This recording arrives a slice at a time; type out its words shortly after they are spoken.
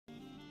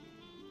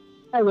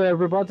Hello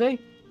everybody,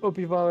 hope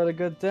you've all had a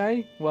good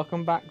day.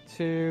 Welcome back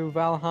to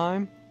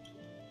Valheim.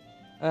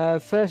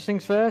 First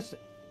things first,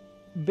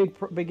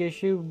 big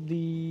issue.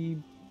 The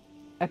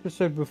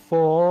episode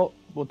before,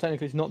 well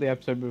technically it's not the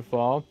episode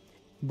before,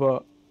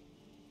 but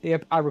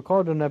I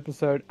recorded an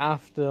episode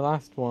after the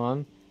last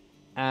one,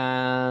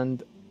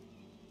 and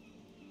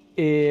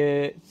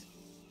it's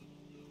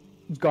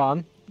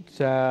gone.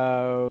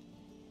 So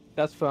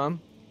that's fun,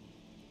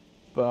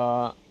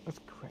 but that's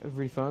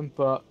really fun.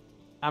 But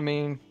I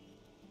mean.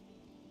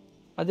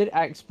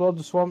 I explored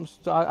the swamps.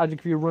 I did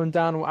give you a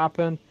rundown of what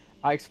happened.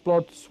 I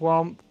explored the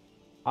swamp.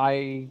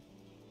 I,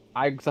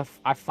 I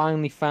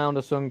finally found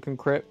a sunken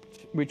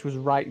crypt, which was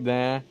right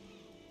there,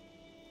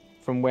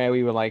 from where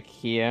we were like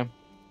here.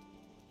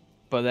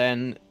 But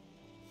then,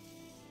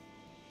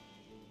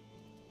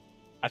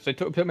 so it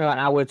took me about an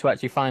hour to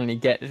actually finally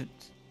get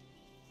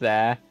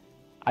there.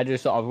 I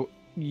just sort of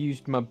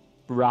used my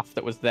raft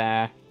that was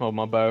there, or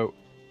my boat,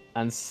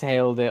 and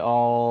sailed it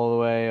all the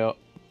way up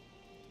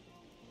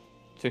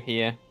to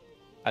here.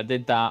 I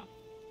did that.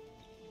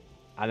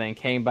 I then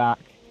came back.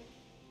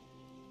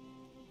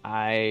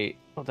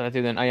 What did I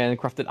do then? I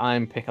crafted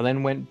iron pick. I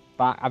then went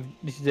back.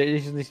 This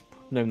is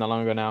no, not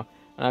long ago now.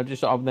 And I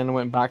just sort of then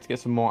went back to get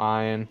some more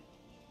iron,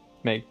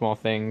 make more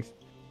things.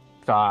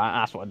 So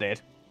that's what I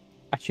did.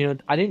 Actually, no,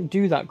 I didn't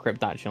do that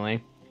crypt.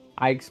 Actually,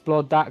 I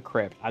explored that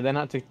crypt. I then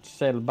had to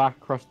sail back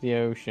across the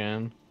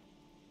ocean,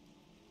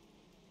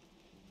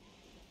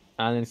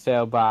 and then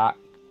sail back.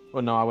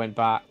 Well, no, I went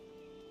back.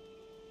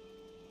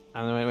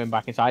 And then I went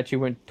back inside. I actually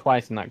went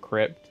twice in that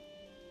crypt.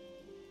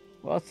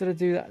 What else did I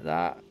do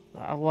that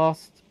I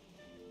lost?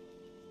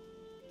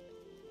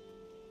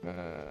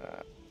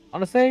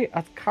 Honestly,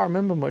 I can't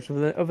remember much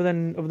of it other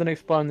than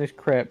exploring this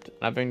crypt.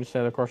 I've been to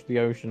sail across the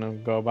ocean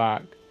and go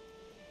back.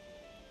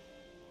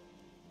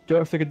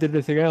 Don't think I did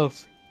anything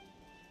else.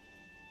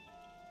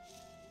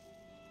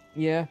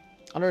 Yeah,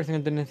 I don't think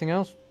I did anything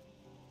else.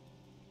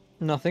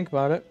 No, think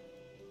about it.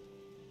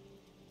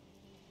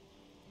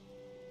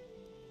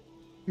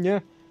 Yeah.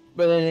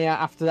 But then yeah,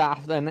 after that,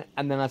 and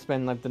then I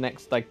spent like the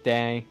next like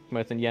day,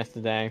 more than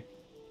yesterday,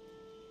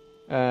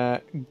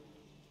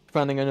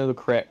 finding another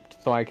crypt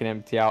so I can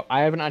empty out.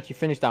 I haven't actually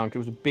finished that one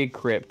because it was a big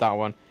crypt, that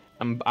one,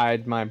 and I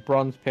had my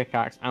bronze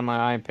pickaxe and my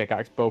iron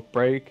pickaxe both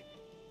break,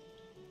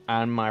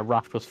 and my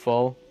raft was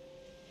full,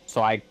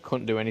 so I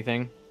couldn't do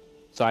anything.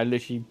 So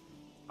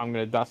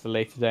that's the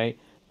later date.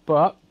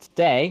 But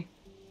today,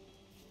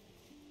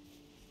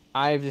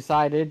 I've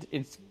decided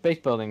it's base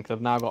building because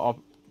I've now got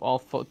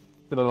all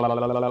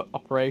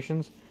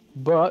operations,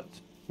 but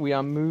we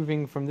are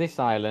moving from this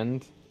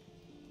island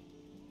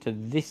to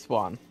this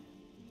one.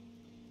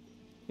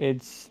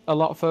 It's a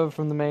lot further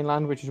from the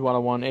mainland, which is what I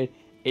wanted.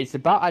 It's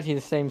about actually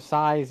the same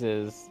size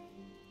as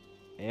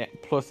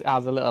it, plus it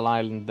has a little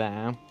island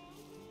there.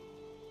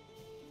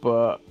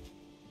 But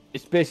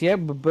it's basically, yeah,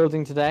 we're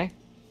building today.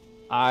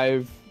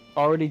 I've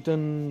already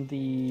done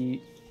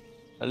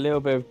a little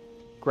bit of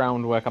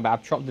groundwork.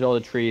 I've chopped all the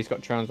trees, got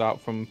trons out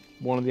from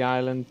one of the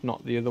islands,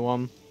 not the other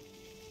one.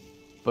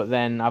 But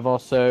then I've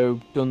also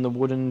done the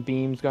wooden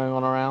beams going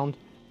on around.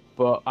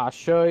 But I'll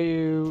just show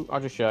you.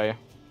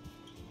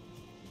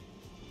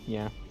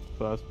 Yeah,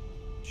 so I'll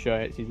show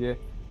you. It's easier to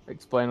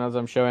explain as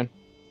I'm showing.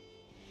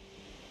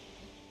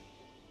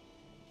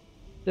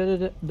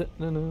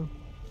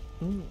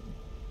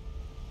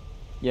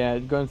 Yeah,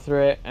 going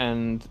through it,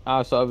 and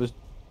I sort of was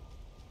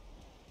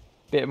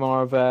a bit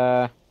more of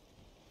a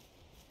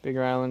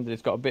bigger island.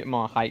 It's got a bit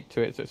more height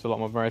to it, so it's a lot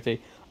more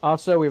variety.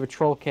 Also, we have a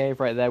troll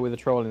cave right there with a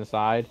troll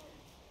inside.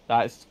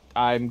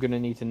 I'm gonna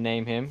need to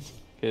name him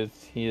because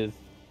he is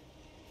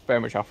very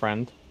much our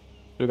friend.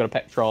 We've got a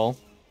pet troll.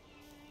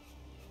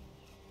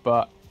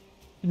 But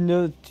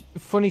the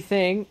funny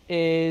thing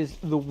is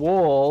the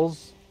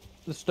walls,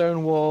 the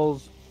stone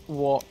walls.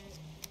 What?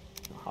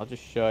 I'll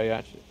just show you.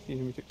 Actually, it's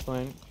easy to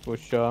explain. For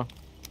sure.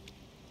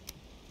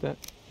 That.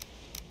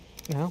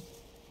 No.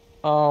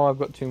 Oh, I've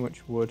got too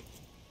much wood.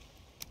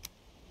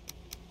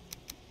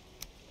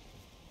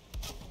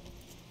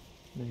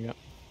 There you go.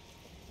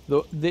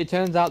 It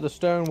turns out the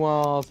stone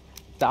walls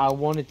that I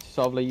wanted to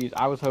sort of like use,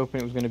 I was hoping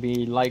it was going to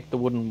be like the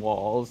wooden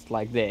walls,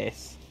 like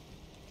this.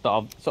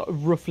 Sort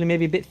of roughly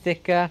maybe a bit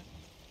thicker.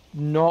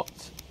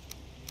 Not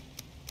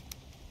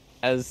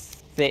as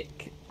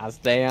thick as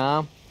they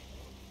are.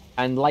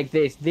 And like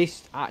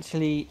this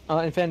actually,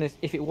 in fairness,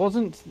 if it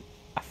wasn't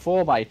a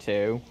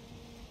 4x2,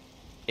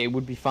 it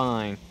would be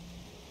fine.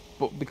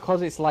 But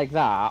because it's like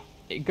that,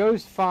 it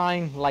goes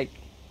fine like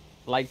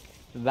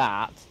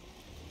that.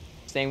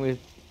 Same with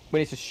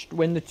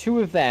when the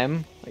two of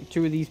them, like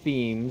two of these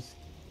beams,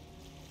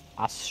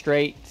 are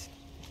straight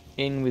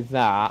in with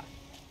that,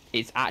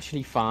 it's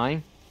actually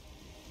fine.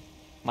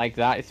 Like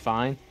that, it's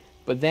fine.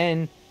 But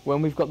then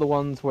when we've got the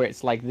ones where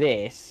it's like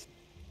this,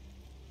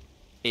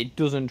 it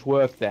doesn't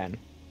work then.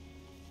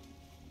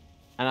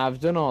 And I've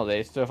done all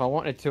this, so if I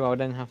wanted to, I would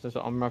then have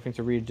to I'm having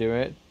to redo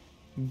it.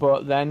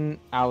 But then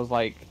I was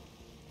like,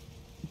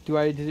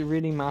 does it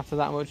really matter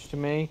that much to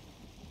me?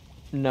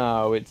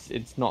 No,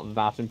 it's not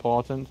that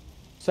important.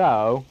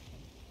 So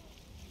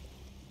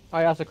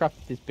I also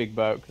crafted this big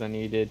boat because I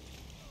needed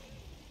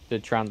to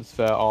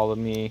transfer all of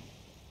me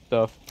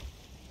stuff.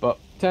 But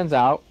turns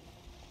out,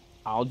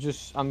 I'm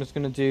just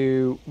gonna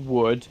do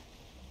wood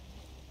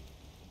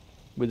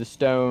with a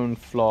stone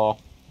floor.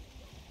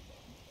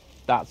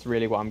 That's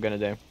really what I'm gonna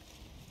do.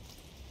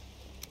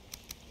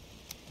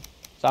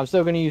 So I'm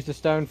still gonna use the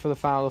stone for the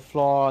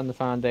floor and the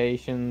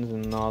foundations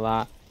and all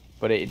that,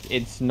 but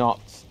it's not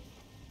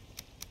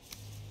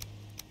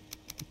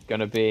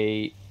gonna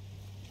be.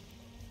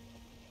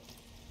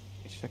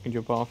 I can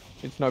jump off.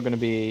 It's not gonna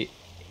be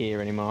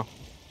here anymore.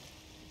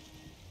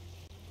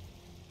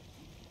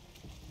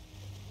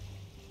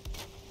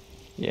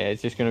 Yeah,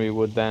 it's just gonna be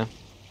wood there.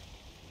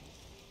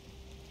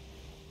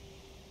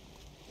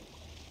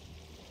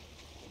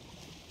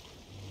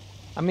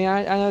 I mean,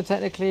 I know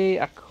technically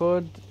I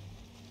could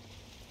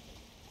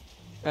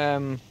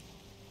do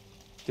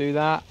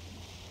that,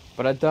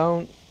 but I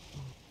don't.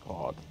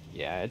 God,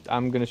 yeah,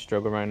 I'm gonna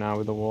struggle right now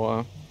with the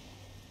water.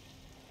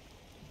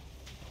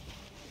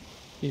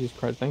 Jesus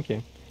Christ, thank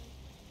you.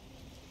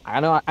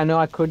 I know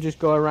I could just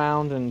go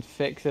around and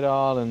fix it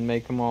all and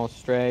make them all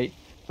straight,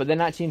 but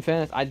then actually, in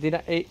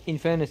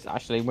fairness,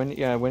 actually, when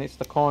it's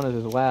the corners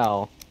as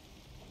well.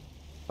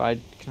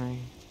 I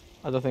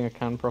don't think I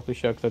can properly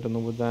show because I've done the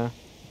wood there.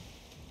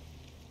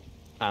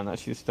 And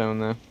actually the stone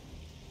there.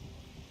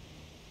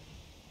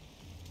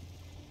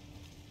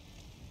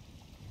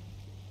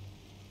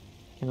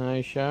 Can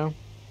I show?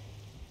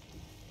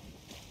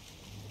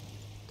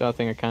 Don't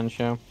think I can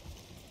show.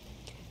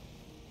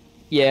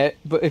 Yeah,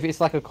 but if it's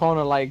like a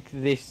corner like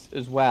this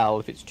as well,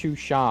 if it's too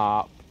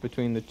sharp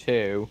between the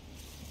two,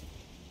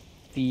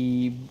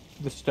 the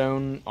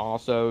stone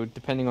also,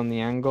 depending on the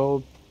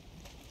angle,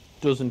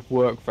 doesn't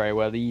work very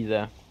well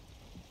either.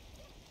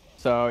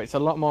 So it's a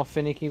lot more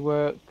finicky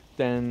work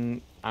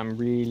than I'm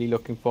really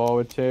looking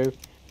forward to.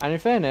 And in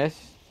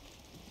fairness,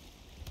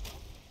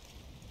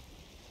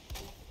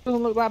 it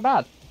doesn't look that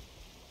bad.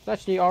 It's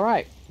actually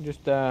alright.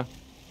 Just do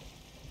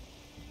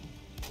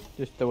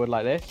it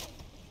like this.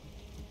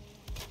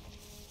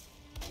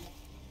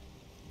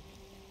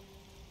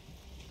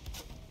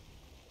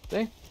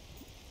 See?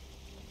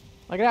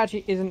 Like, it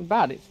actually isn't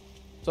bad.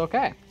 It's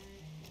okay.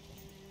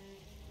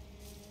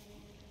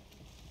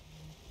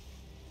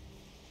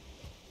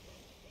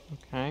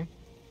 Okay.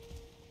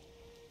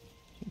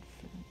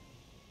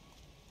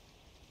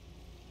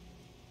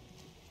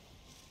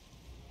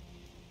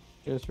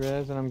 Just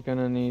realized that I'm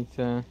gonna need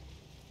to...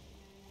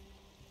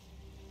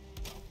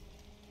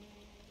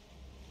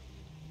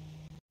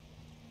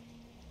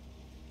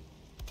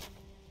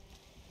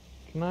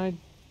 Can I...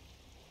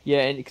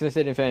 Yeah, because I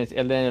said in fairness,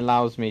 it then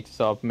allows me to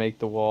sort of make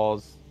the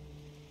walls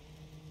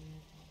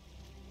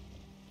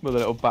with a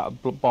little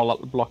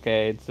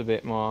blockades a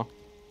bit more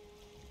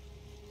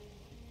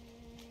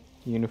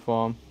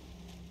uniform.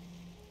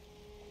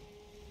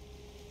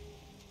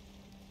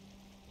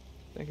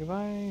 Think if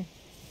I...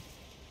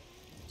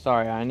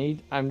 Sorry,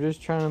 I'm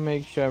just trying to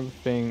make sure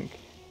everything...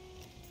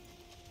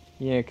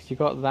 Yeah, because you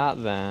got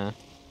that there.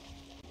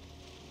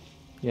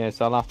 Yeah,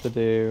 so I'll have to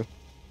do...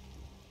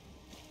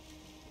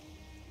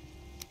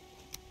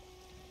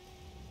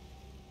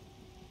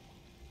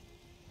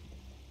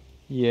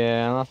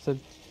 Yeah, I'll have to...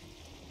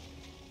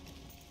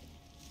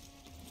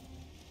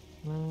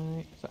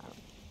 Right, so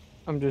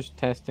I'm just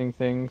testing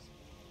things.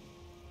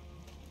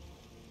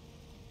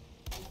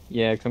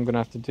 Yeah, because I'm going to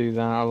have to do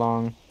that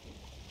along.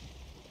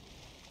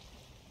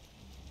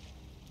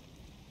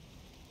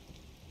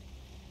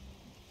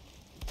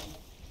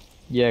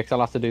 Yeah, because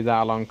I'll have to do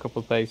that along a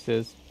couple of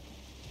places.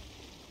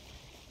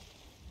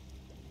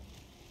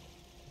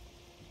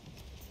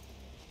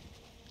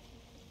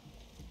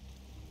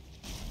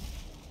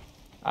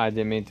 I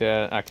didn't mean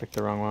to, I clicked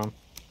the wrong one.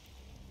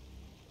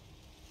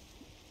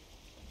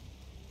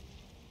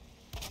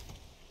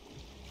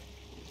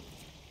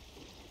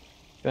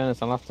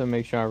 Fairness, I'll have to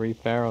make sure I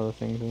repair other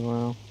things as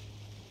well.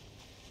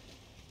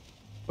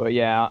 But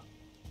yeah.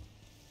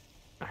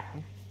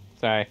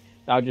 Sorry,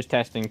 I was just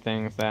testing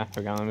things there.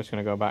 Okay, I'm just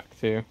gonna go back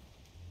to...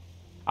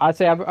 I'd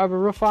say I have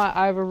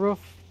a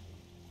rough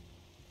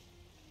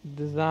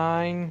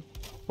design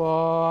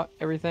for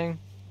everything.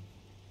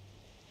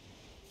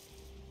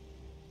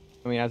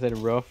 I mean, I said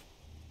rough.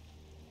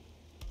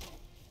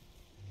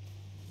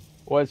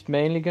 What it's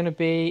mainly going to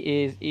be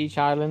is each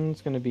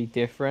island's going to be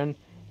different.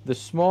 The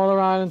smaller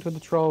island with the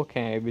troll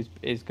cave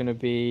is going to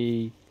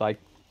be like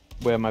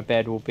where my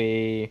bed will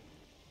be.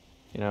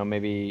 You know,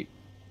 maybe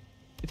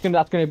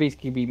that's going to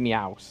basically be my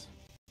house.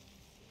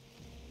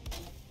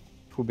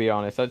 To be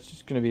honest, that's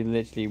just going to be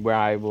literally where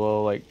I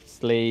will like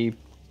sleep.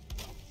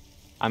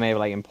 I may have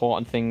like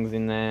important things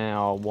in there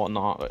or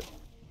whatnot. But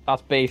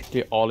that's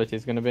basically all it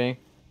is going to be.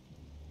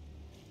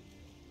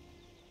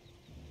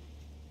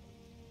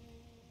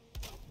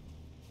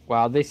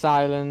 Well, this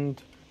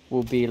island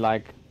will be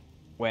like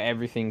where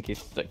everything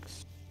is like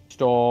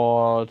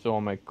stored,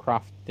 all my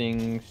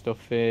crafting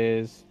stuff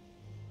is.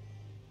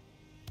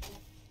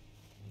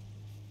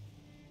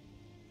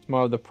 It's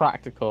more of the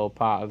practical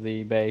part of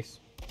the base.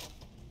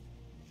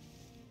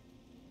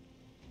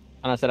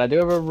 And I said I do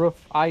have a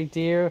rough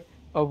idea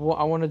of what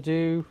I want to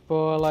do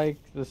for like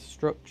the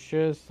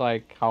structures,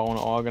 like how I want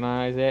to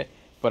organize it,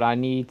 but I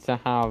need to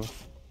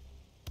have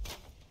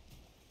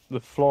the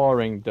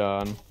flooring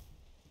done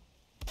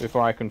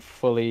before I can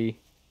fully,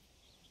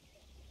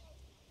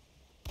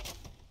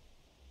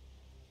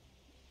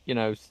 you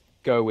know,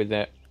 go with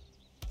it.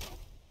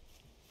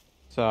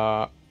 So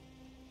I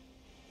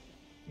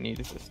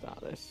needed to start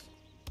this.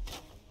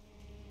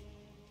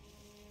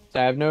 So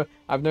I have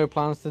no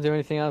plans to do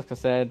anything else. 'Cause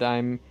I said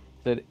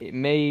that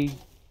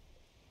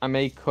I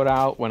may cut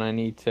out when I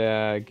need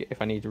to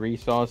if I need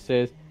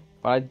resources,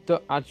 but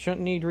I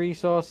shouldn't need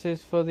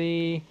resources for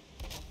the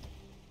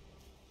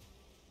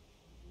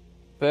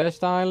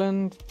first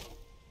island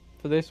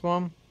for this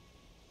one,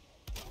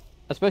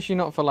 especially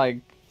not for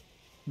like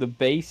the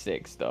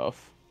basic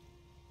stuff.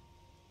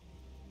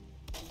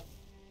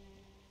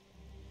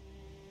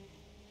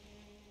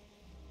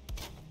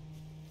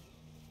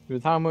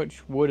 With how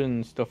much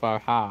wooden stuff I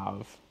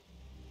have.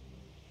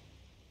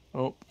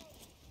 Oh.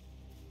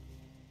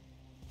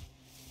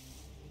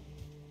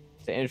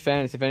 So in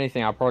fairness, if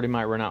anything, I probably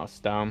might run out of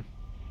stone.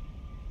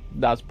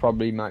 That's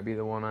probably might be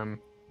the one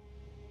I'm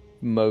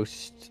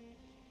most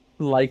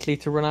likely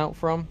to run out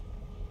from.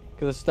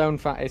 Because a stone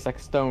it's like a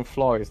stone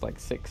floor, it's like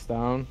 6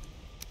 stone.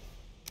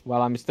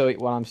 While I'm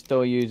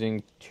still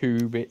using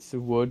 2 bits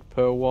of wood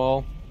per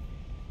wall.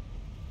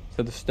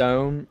 So the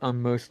stone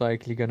I'm most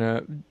likely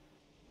gonna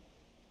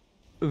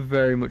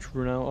very much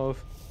run out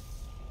of.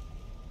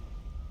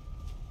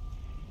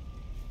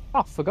 Oh,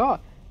 I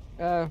forgot.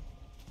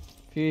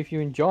 If you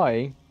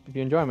enjoy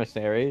my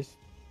series,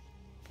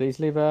 please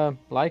leave a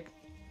like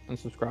and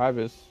subscribe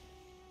us.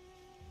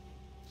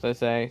 So I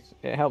say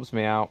it helps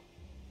me out.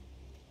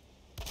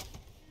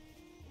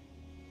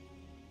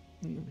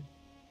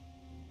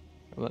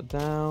 Put that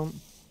down.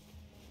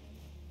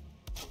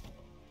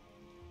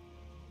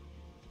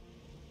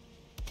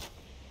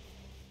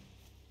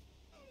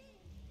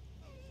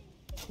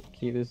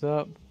 Keep this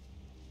up.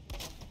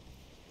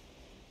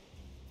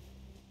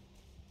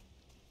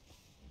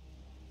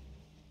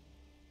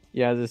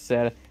 Yeah, as I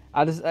said,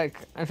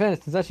 in fairness,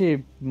 there's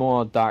actually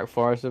more dark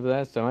forest over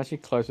there, so I'm actually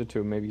closer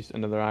to maybe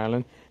another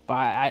island.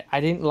 But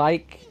I didn't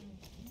like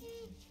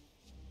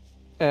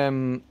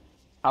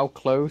how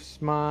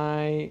close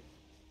my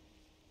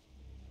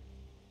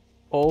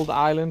old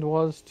island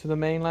was to the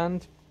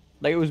mainland.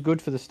 Like, it was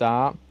good for the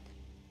start,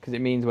 because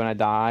it means when I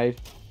died,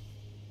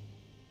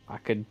 I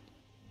could,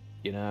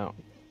 you know,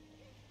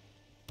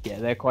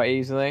 get there quite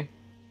easily.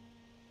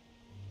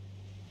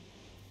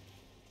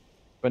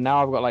 But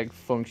now I've got like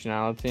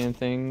functionality and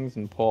things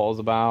and portals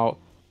about.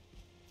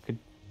 Could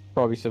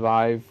probably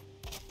survive.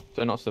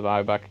 So not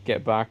survive, but I could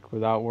get back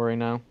without worry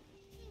now.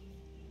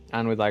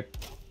 And with like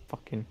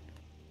fucking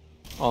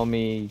all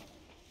me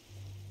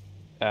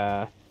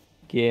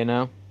gear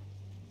now.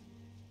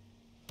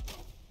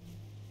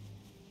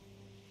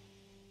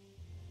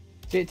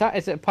 See,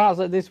 it's at parts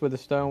like this where the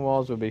stone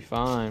walls would be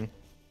fine.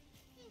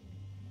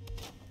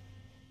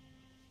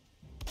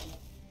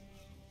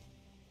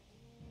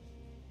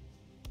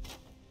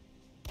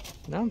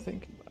 Now I'm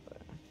thinking about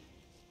it.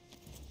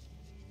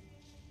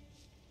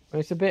 Well,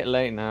 it's a bit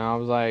late now. I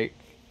was like,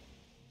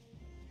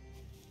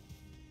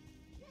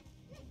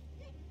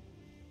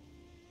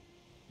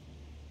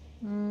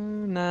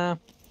 nah.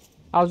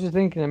 I was just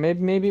thinking that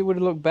maybe it would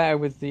have looked better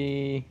with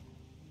the.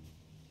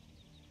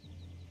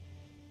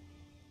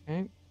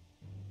 Okay.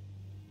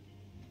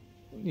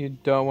 You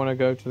don't want to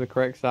go to the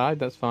correct side.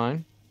 That's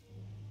fine.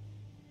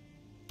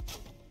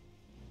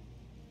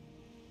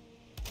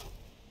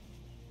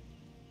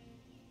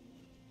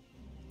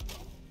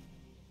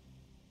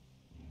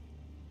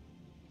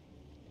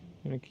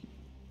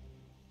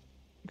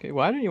 Okay,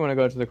 why don't you want to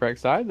go to the correct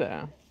side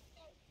there?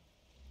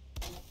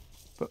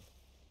 But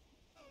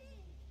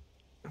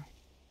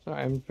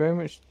sorry, I'm very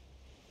much.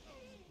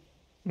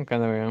 Okay,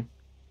 there we go.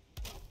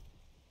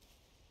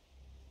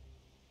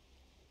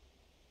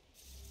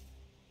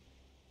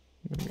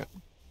 There we go.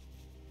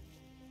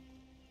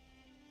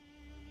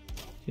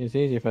 It's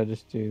easy if I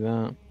just do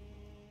that.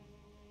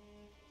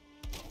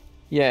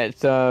 Yeah,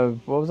 it's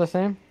what was I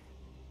saying?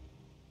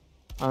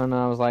 And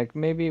I was like,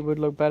 maybe it would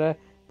look better,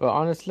 but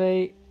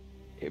honestly,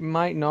 it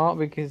might not,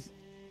 because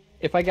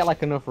if I get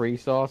like enough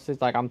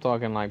resources, like I'm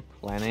talking like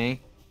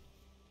plenty,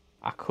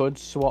 I could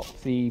swap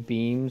the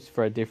beams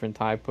for a different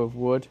type of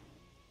wood.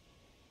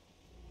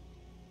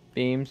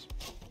 Beams.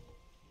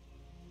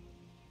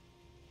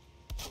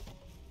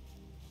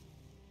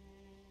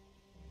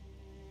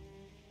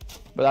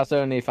 But that's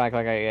only if I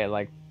get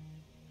like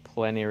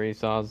plenty of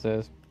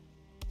resources.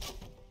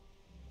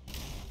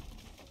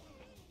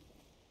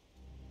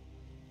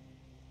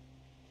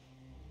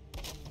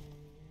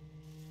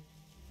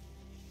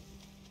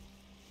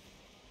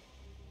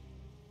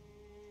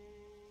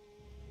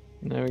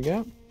 There we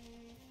go.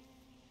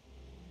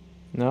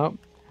 Nope.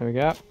 There we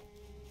go.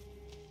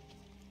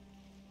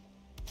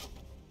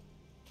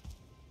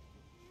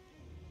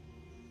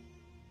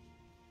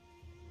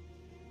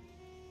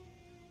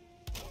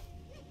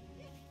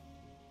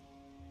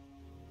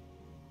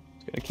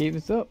 Just gonna keep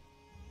this up.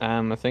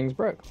 And my thing's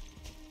broke.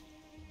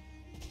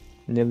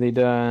 Nearly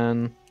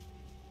done.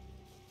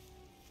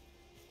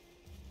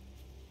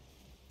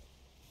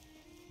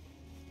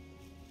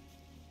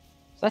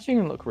 It's actually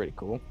gonna look really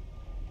cool.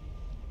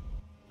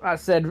 I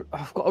said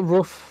I've got a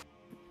rough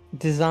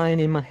design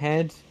in my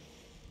head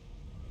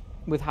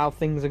with how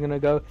things are gonna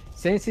go.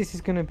 Since this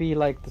is gonna be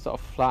like the sort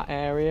of flat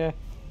area,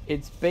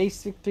 it's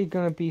basically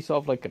gonna be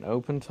sort of like an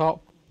open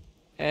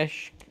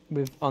top-ish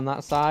with on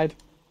that side.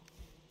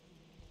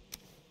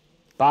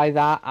 By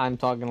that, I'm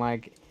talking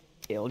like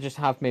it'll just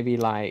have maybe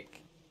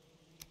like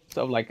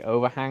sort of like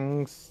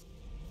overhangs,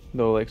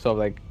 no, like sort of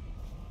like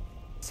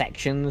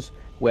sections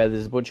where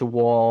there's a bunch of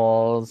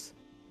walls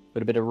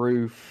with a bit of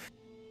roof,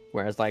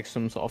 whereas like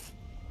some sort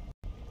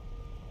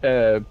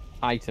of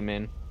item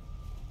in.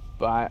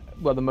 But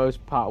well, the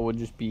most part would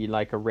just be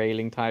like a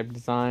railing type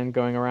design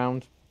going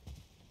around.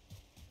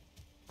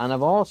 And I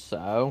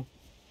also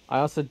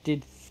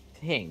did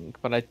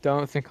think, but I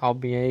don't think I'll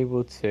be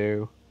able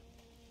to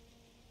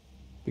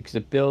because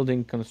of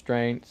building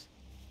constraints.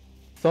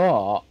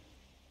 Thought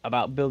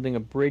about building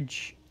a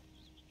bridge.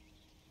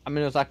 I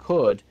mean, as I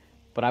could,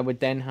 but I would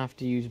then have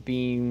to use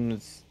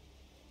beams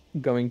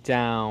going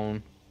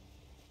down.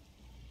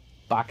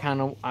 But I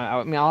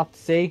mean, I'll have to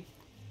see.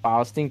 But I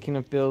was thinking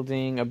of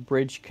building a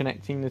bridge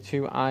connecting the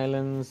two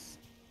islands,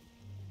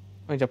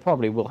 which I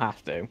probably will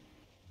have to.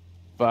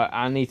 But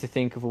I need to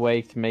think of a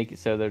way to make it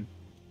so that,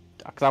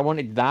 because I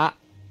wanted that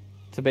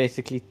to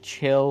basically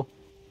chill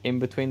in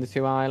between the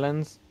two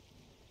islands.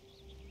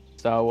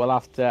 So we'll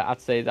have to. I'd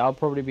say that'll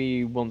probably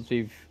be once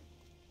we've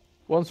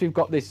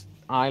got this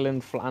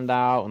island flattened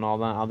out and all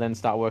that. I'll then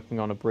start working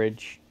on a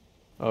bridge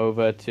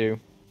over to.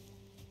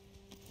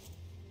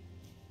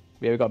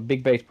 Yeah, we've got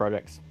big base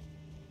projects.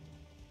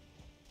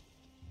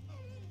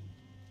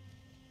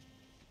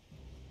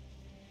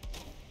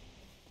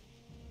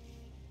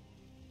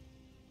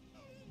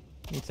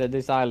 So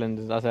this island,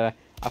 as I said,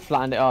 I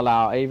flattened it all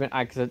out.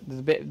 Cause there's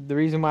a bit. The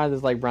reason why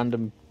there's like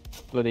random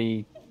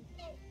bloody.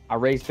 I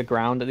raised the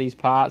ground at these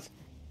parts,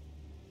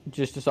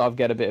 just to sort of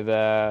get a bit of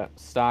a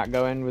start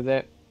going with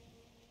it,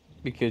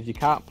 because you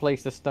can't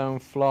place the stone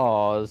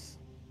floors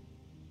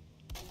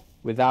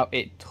without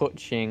it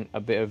touching a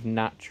bit of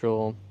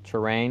natural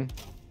terrain.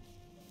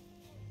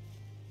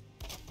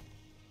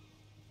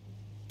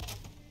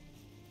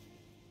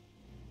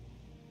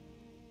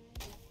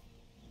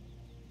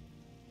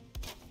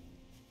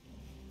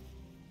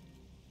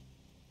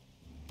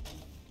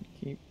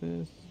 Keep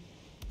this.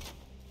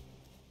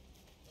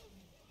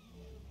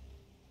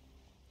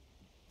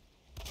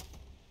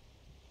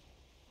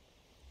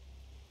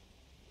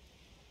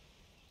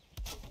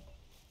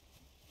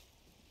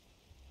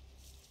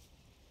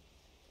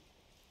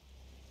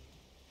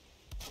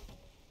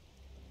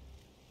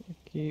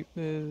 Keep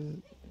this.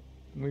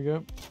 There we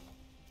go.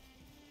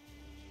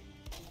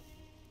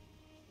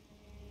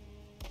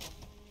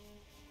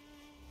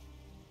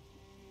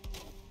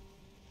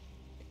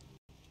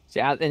 See,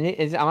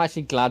 I'm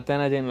actually glad then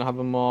I didn't have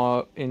a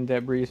more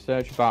in-depth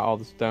research about all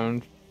the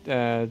stone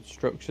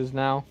structures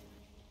now.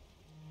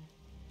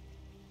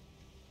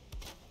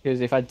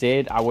 Because if I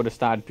did, I would have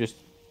started just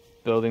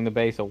building the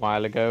base a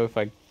while ago if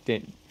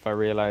I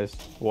realized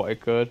what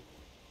it could.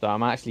 So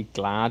I'm actually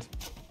glad.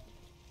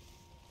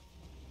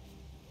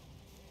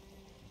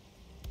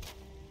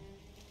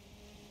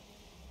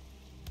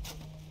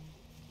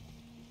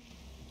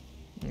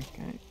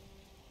 Okay.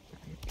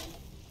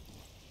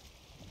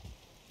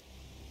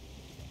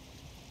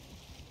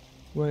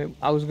 Wait,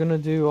 I was gonna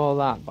do all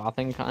that, but I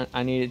think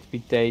I need it to be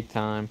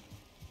daytime.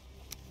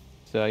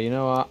 So you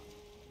know what?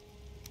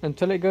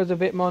 Until it goes a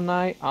bit more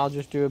night, I'll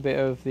just do a bit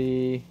of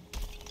the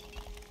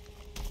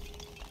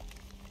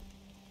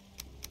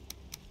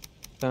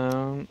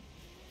stone.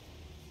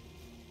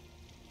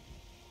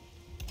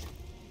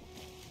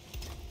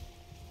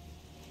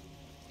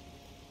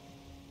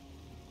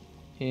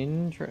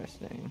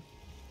 Interesting.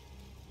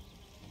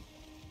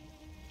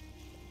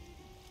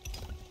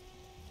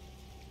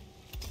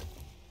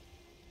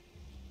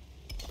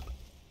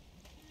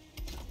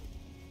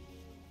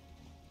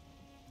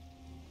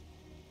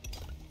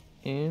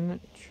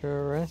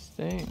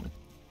 Interesting.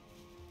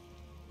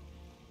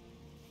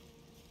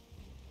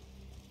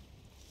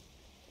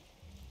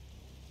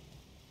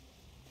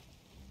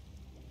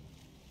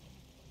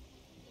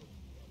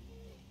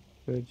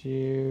 Could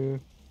you...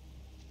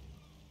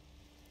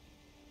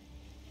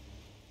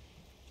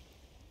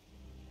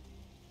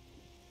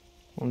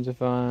 Wonder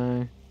if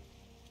I...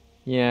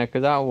 Yeah,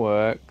 because that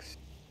works.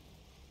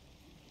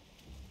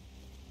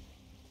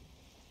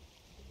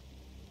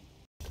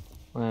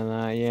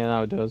 Well, yeah,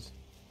 that does.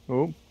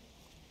 Oh.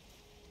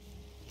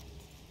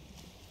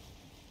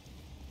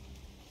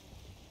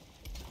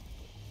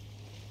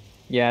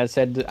 Yeah, I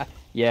said...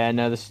 Yeah,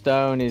 no, the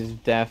stone is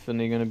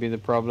definitely going to be the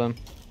problem.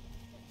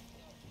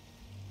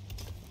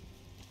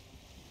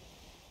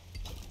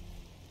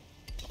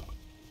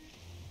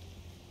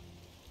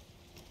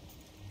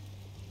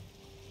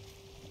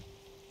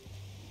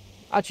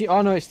 Actually,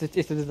 oh no, it's the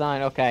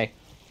design. Okay.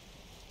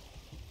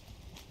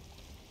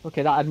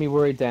 Okay, that had me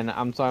worried then.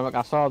 I'm sorry, like,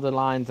 I saw the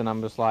lines and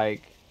I'm just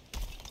like,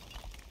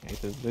 okay,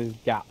 so there's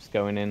gaps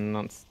going in.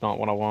 That's not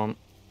what I want.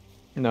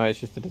 No, it's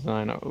just the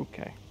design.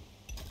 Okay.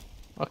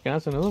 Okay,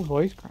 that's another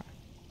voice crack.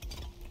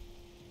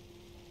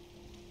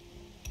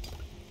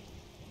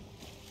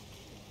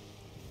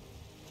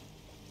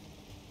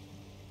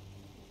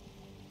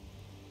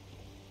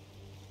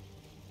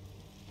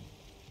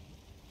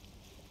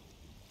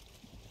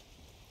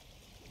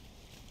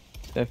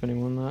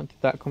 Definitely won that.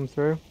 Did that come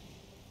through?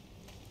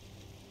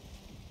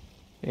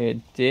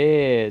 It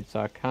did, so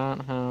I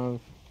can't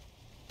have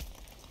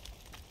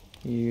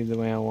you the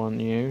way I want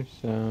you,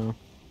 so...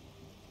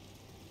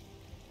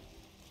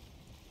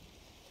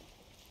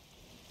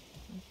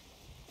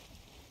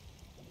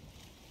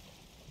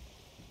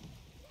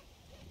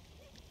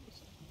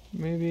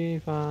 Maybe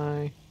if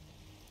I...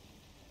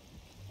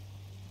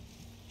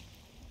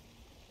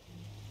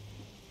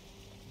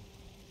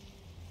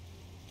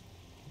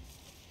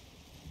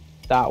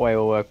 That way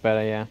will work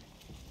better, yeah.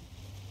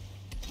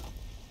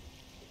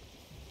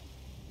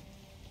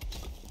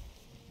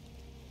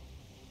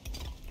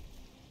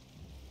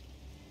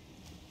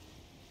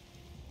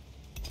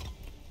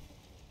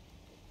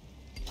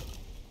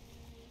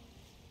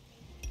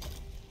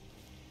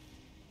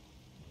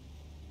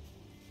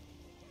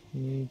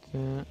 Need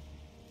that.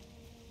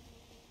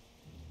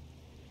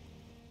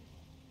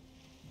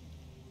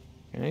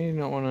 Okay, you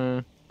don't want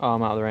to... Oh,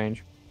 I'm out of the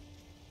range.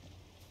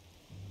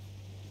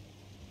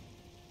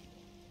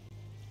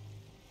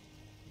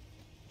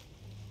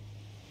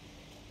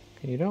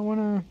 Okay, you don't want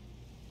to...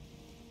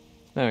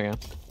 There we go.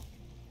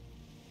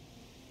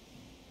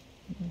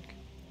 Okay.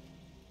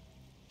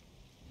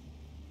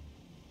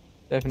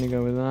 Definitely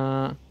go with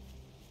that.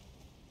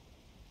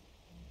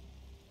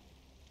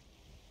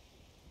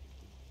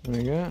 There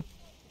we go.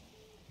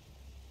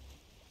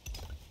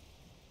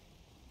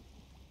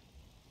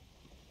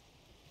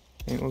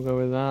 I think we'll go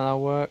with that.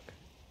 That'll work.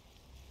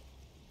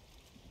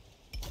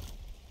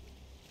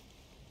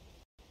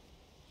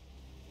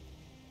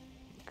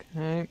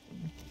 Okay.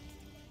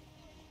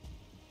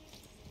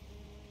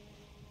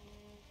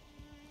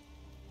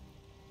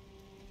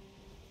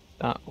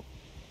 That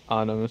I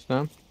don't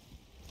understand.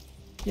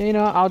 Yeah, you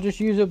know, I'll just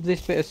use up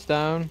this bit of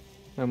stone,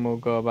 and we'll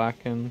go back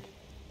and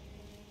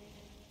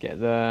get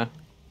the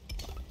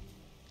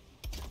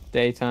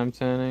daytime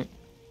turning.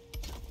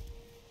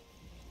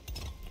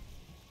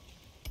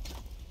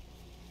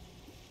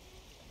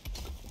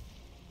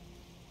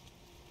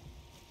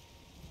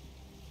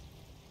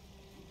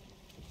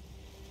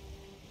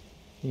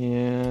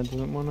 Yeah,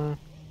 doesn't wanna.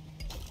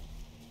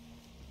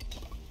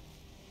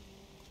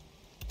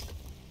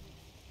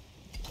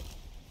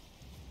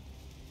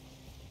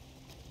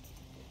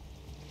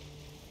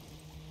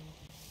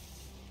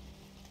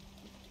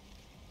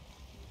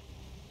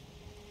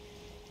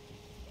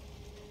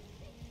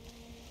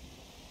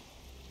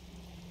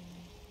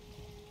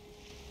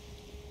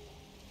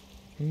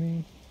 I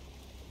mean,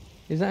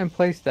 is that in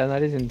place there?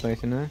 That is in place,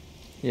 isn't it?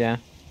 Yeah.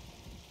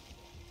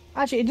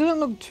 Actually, it doesn't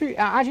look too.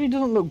 Actually, it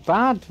doesn't look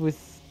bad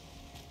with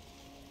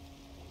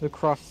the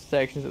cross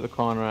sections at the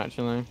corner.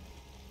 Actually,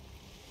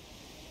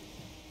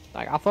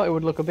 like I thought it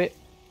would look a bit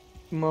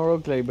more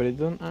ugly, but it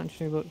doesn't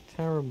actually look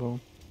terrible.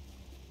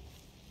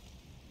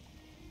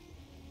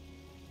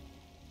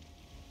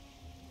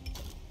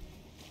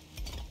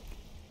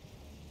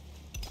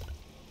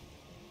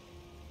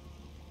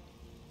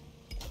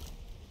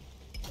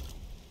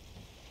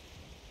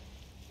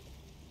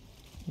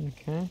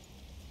 Okay.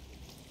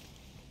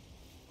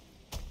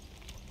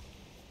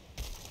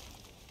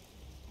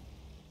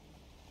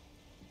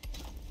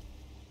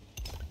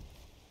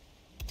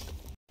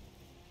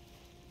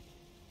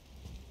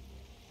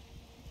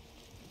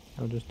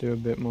 I'll just do a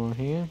bit more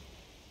here.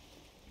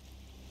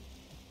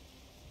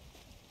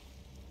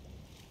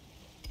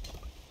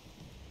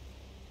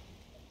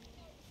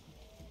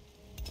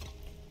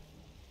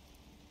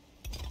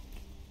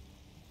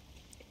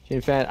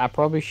 In fact, I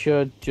probably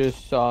should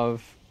just sort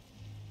of...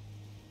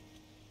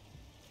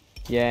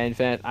 Yeah, in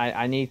fact,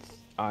 I need...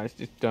 Oh, it's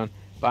just done.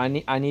 But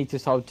I need to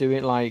sort of do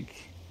it like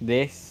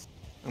this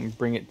and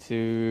bring it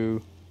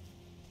to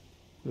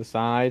the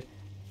side.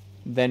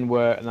 Then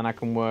work, and then I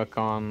can work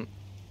on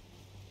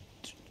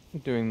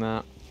doing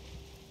that.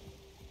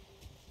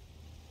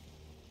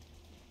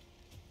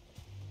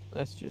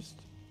 Let's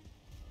just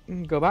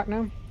go back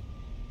now.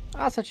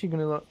 That's actually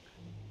gonna look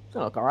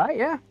alright,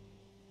 yeah.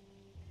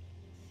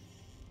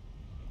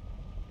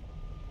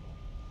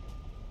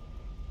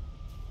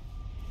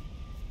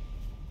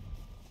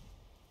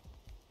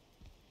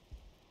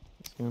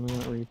 It's gonna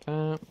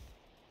retap.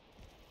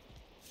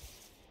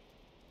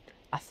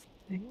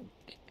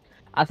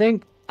 I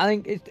think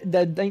it's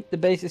the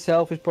base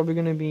itself is probably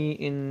gonna be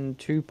in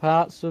two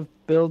parts of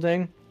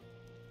building.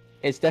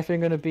 It's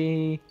definitely gonna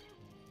be.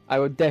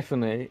 I'm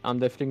definitely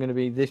gonna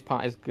be. This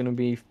part is gonna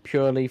be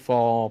purely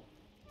for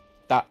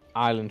that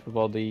island with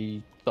all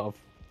the sort of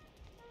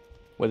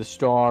where the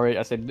storage.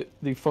 I said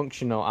the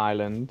functional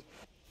island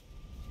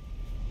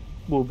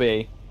will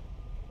be,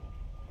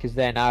 because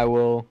then I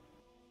will.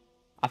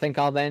 I think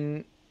I'll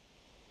then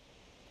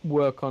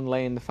work on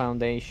laying the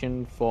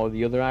foundation for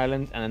the other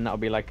island, and then that'll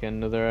be like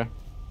another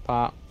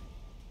part.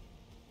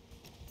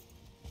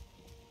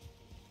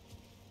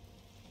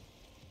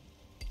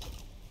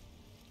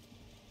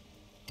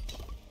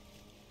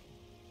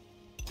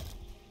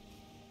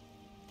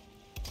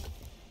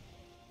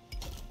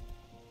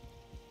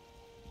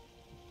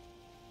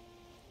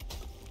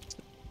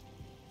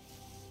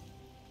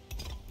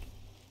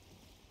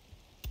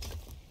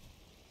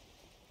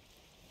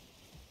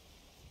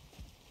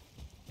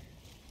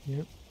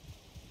 Yep.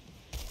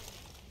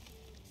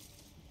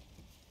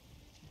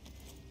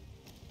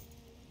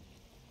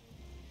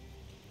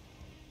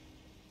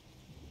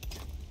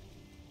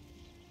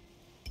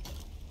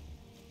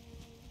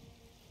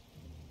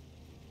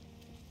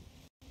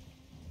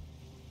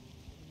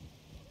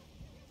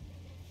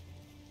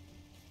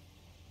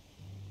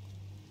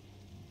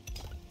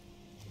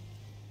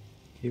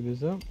 Keep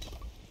us up.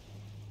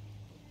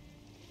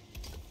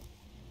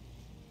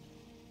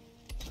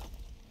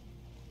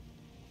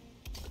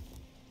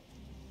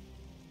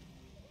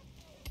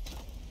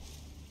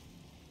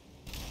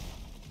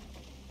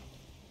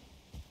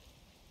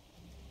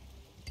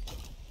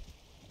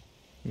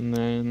 And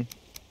then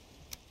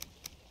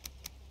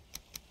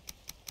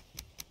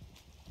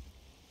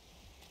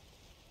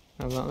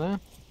have that there.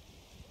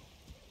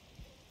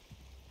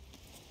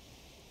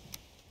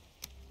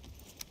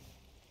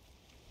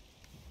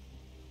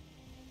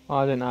 Oh,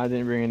 I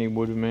didn't bring any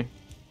wood with me.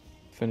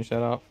 Finish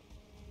that off.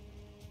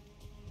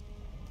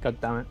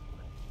 God damn it.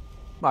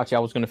 Actually, I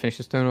was gonna finish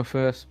the stone off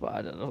first,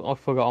 but I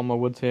forgot all my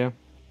woods here.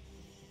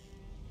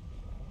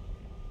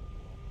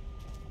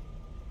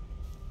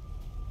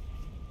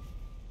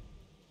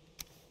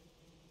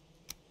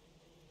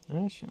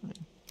 Actually,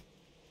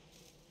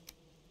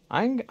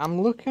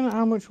 I'm looking at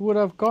how much wood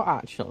I've got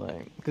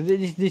actually, because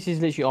this is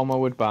literally all my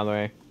wood, by the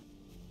way.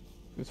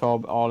 It's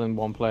all in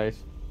one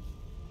place.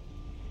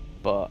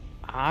 But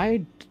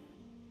I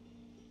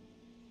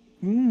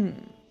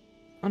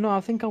oh no,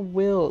 I think I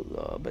will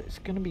though, but it's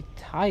gonna be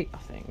tight, I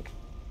think.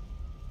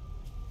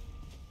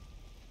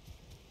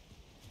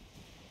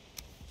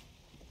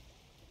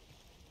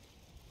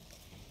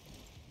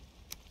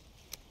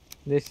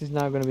 This is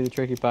now gonna be the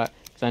tricky part,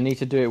 because I need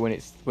to do it when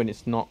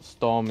it's not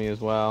stormy as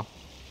well.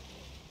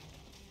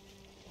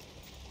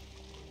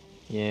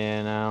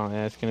 Yeah, no,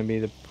 that's gonna be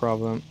the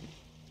problem.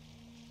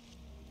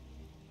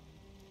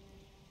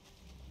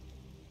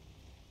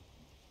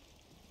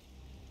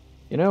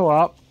 You know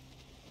what?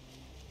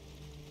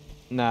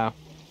 No.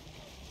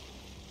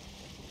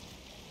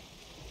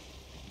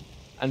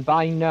 And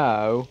by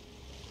no,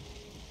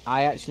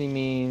 I actually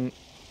mean,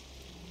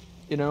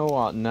 you know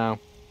what? No.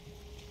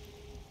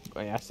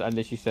 But yes, I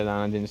literally said that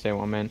and I didn't say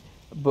what I meant.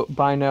 But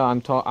by no,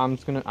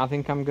 I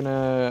think I'm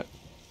gonna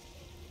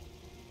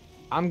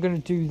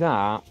do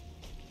that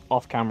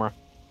off camera.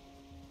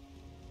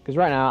 Because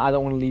right now, I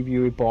don't want to leave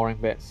you with boring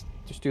bits.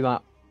 Just do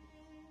that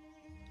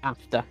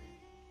after.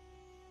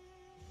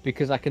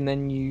 Because I can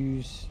then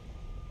use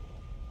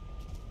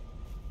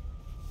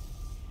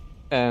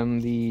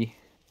the,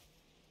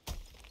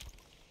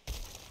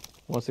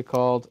 what's it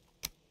called?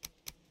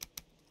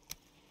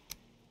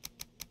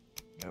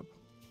 Yep.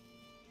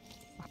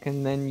 I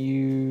can then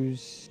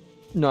use,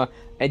 no,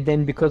 and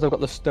then because I've got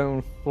the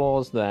stone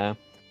floors there,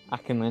 I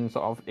can then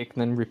it can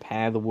then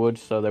repair the wood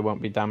so they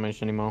won't be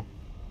damaged anymore.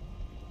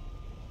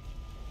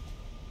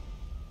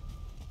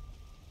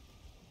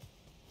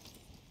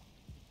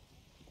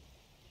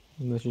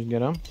 Let's just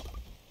get on.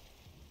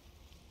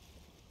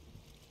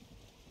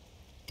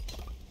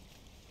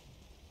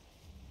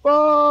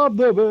 Bob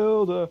the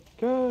Builder,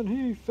 can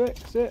he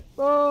fix it?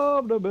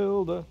 Bob the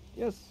Builder,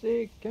 yes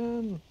he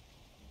can.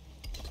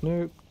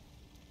 Snoop.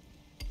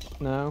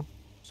 No.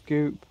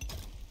 Scoop.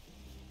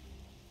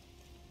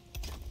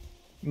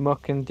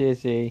 Muck and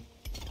Dizzy.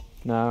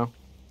 No.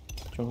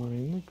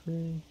 Join the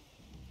crew.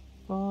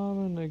 Bob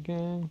and the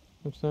gang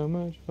have so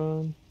much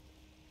fun.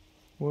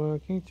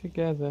 Working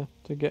together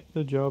to get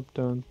the job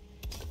done.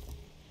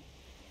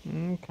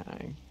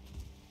 Okay.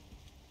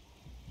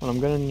 Well, I'm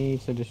gonna need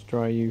to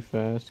destroy you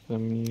first,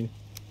 because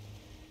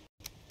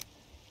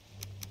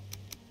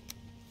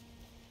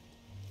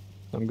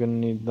I'm gonna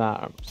need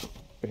that up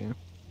here.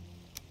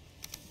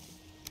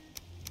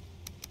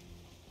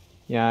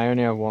 Yeah, I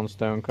only have one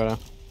stone cutter.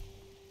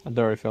 I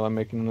don't really feel like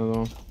making another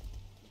one.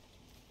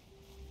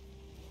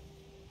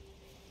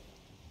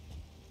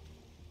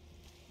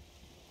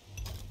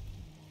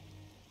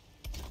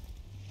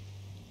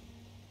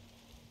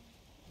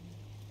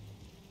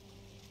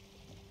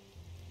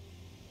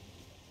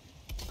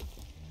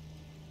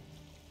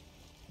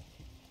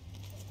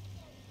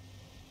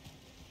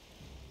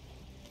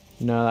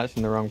 No, that's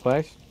in the wrong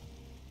place.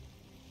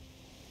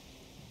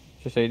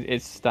 Just say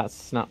that's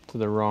snapped to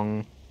the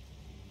wrong.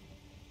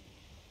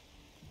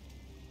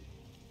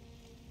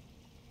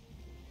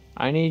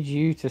 I need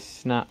you to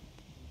snap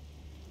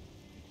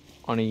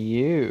on a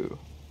U.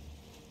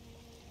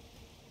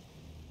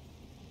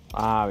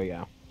 Ah, we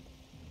go.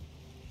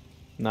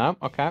 No,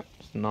 okay,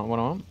 it's not what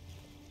I want.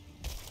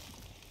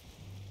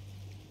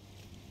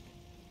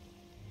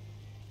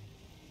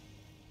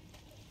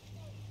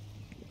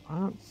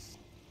 That's...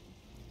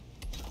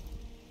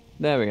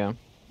 There we go.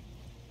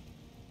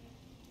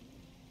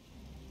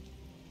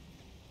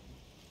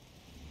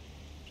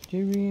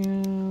 Do we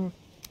have...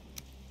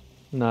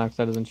 No, because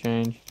that doesn't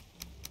change.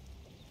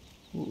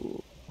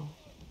 Ooh.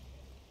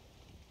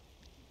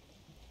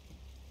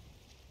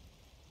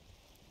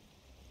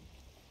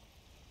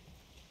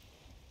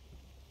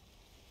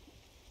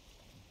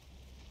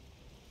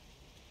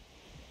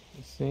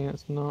 Let's see,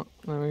 it's not...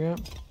 There we go.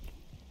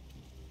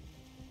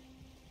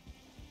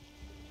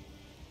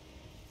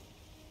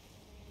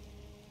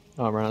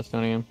 Oh, right, that's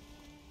stone again.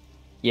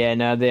 Yeah,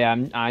 no,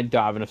 I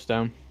don't have enough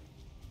stone.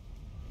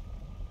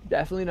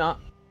 Definitely not.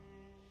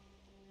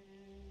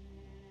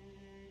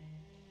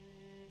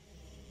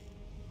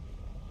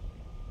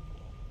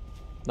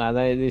 Nah,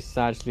 this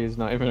actually is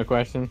not even a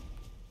question.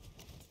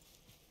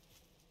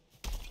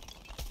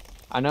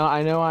 I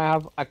know I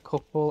have a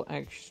couple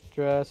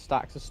extra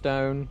stacks of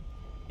stone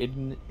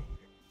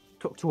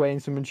tucked away in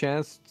some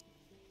chests.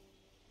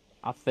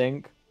 I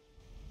think.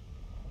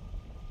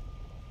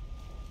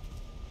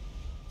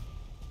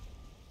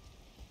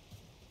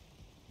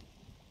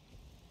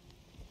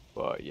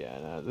 But yeah,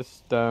 no, the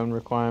stone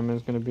requirement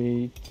is going to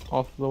be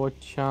off the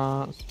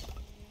charts.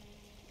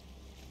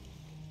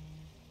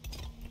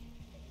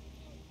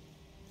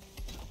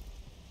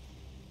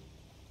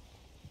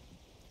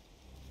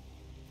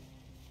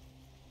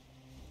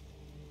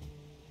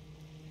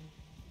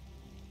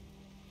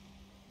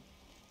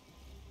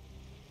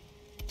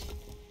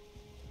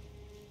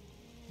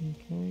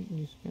 Okay,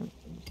 just get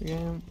this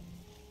again.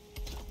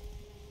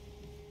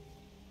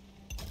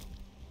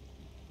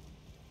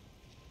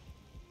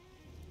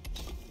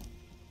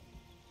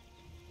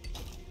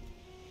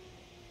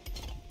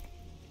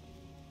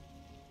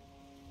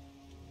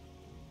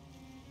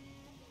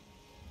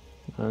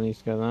 I need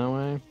to go that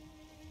way.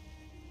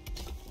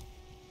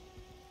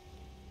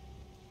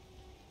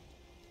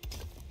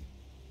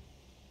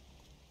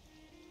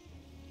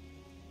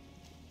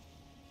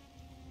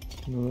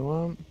 Another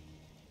one.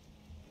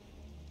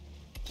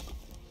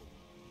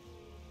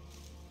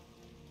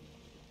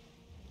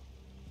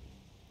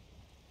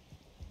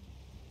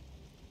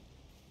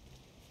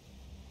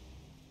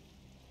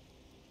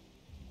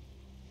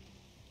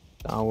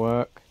 That'll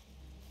work.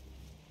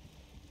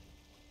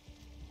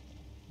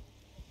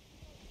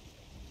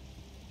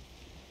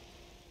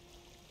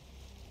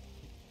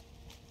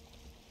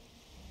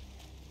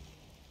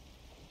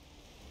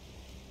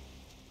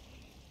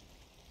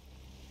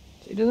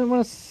 It doesn't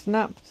want to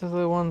snap to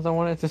the ones I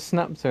want it to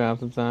snap to half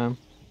the time.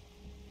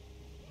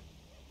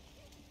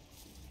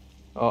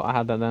 Oh, I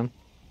had that then.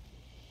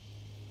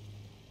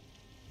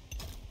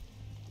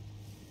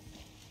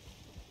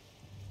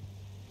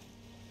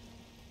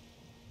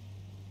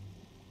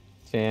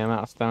 See, I'm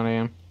out of stone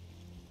again.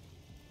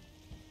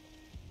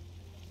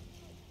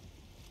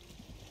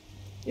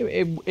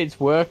 It's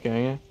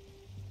working, yeah.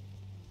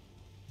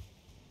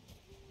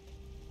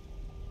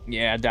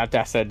 Yeah,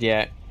 that said,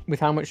 yeah. With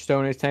how much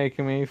stone it's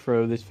taking me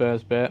through this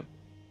first bit.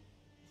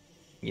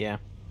 Yeah.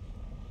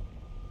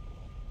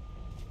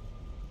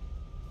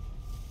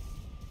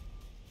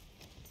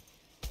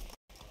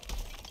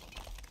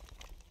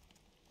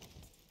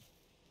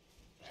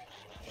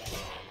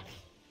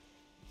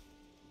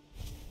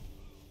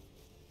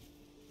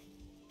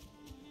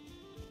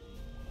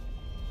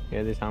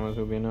 Yeah, these hammers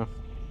will be enough.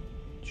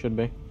 Should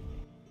be.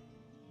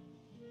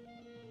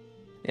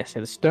 Yeah, so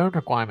the stone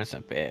requirement's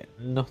a bit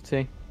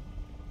nutty.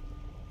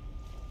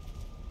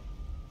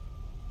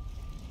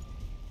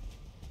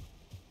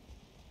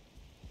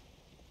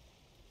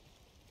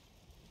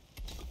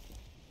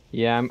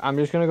 Yeah, I'm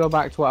just gonna go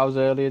back to what I was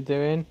earlier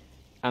doing,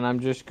 and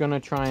I'm just gonna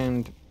try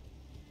and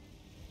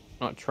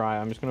not try.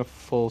 I'm just gonna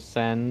full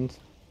send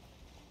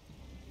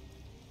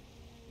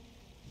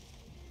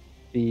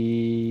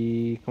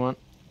the. Come on,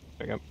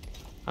 there we go.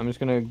 I'm just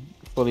gonna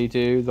fully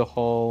do the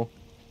whole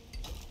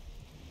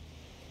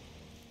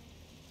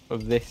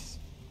of this.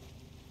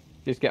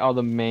 Just get all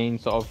the main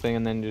sort of thing,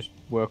 and then just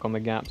work on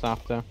the gaps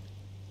after.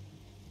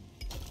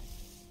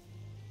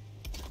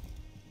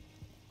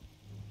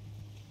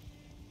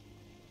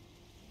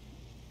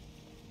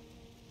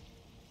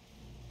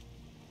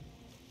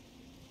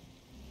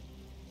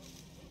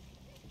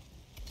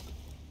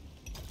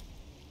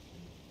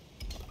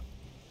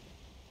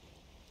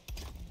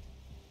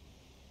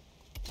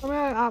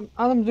 I mean, as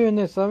I'm doing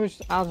this, I'll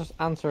just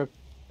answer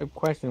a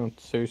question or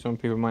two some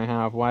people might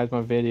have. Why is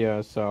my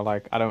video so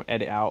like I don't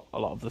edit out a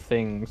lot of the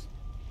things?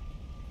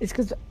 It's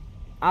because,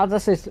 as I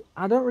say,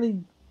 I don't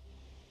really.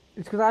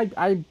 It's because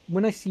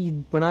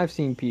when I've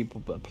seen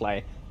people that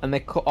play and they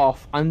cut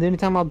off, and the only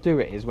time I'll do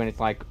it is when it's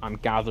like I'm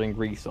gathering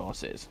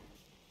resources.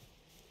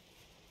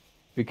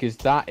 Because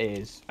that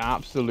is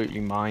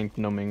absolutely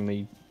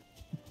mind-numbingly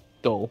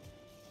dull,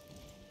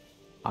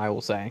 I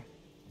will say.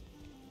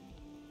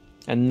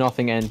 And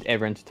nothing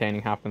ever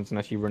entertaining happens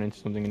unless you run into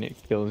something and it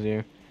kills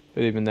you.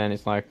 But even then,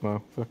 it's like,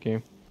 well, fuck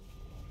you.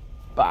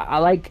 But I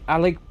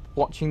like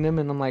watching them,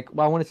 and I'm like,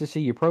 well, I wanted to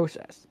see your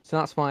process. So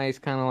that's why it's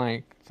kind of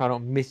like, so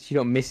you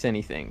don't miss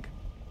anything.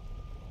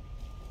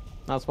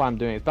 That's why I'm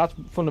doing it. That's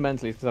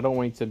fundamentally because I don't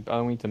want you to. I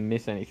don't want you to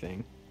miss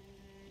anything.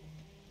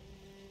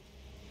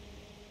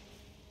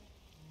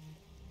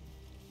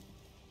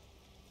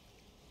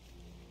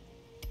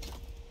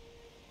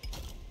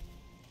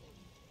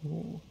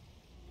 Ooh.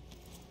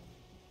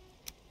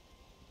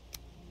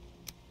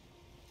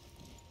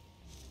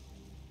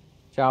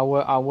 So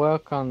I'll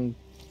work on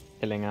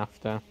killing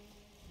after.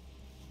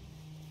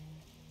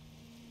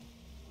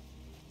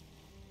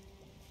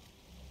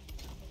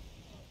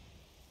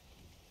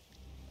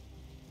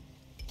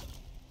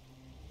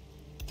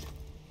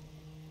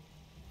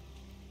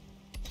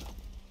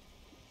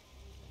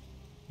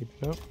 Keep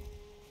it up.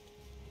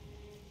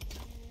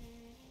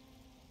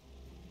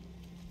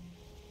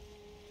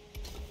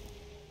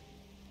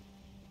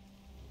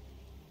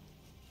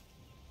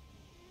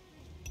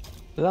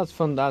 So that's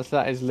fun.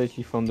 That is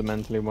literally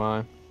fundamentally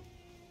why.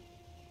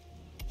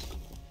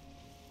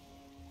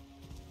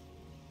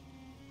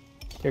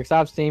 Because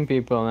I've seen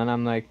people and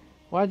I'm like,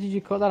 why did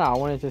you cut that out? I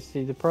wanted to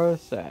see the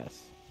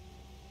process.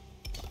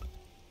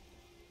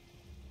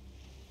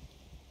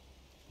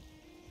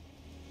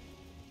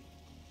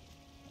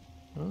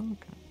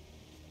 Okay.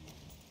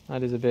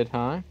 That is a bit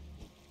high.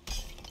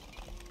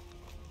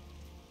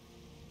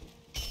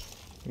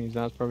 Means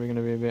that's probably going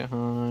to be a bit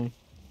high.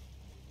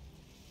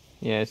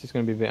 Yeah, it's just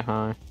going to be a bit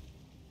high.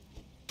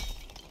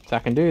 So I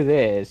can do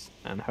this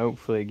and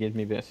hopefully it gives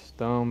me a bit of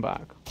stone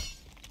back.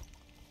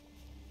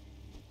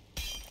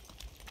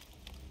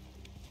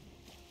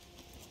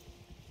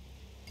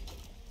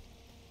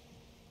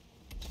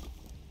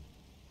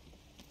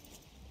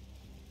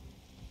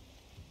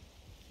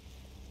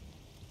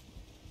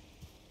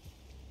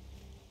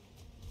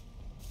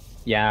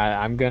 Yeah,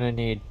 I'm gonna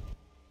need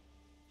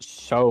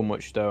so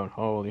much stone.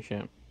 Holy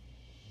shit.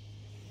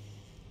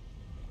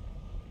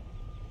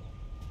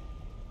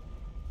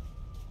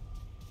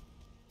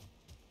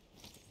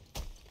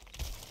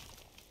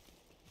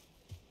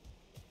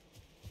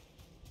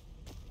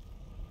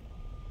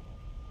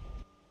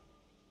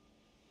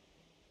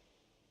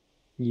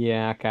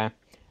 Yeah, okay.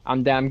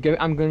 I'm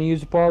gonna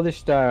use up all this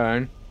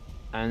stone,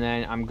 and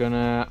then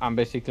I'm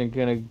basically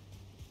gonna.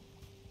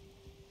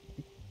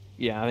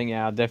 Yeah, I think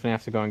I'll definitely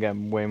have to go and get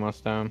way more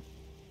stone.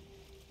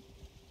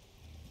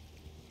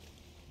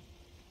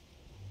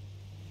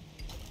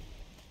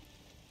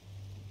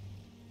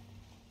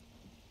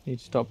 Need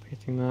to stop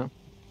hitting that.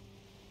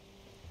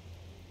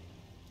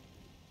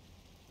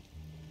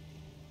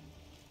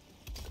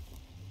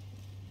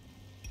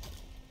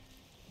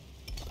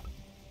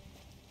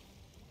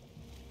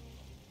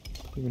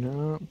 Giving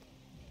it up.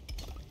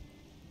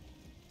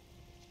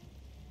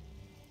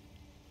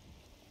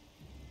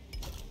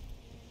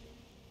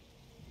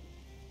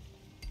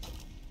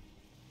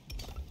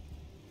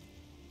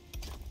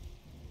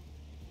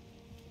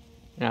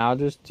 Yeah, I'll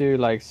just do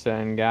like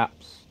certain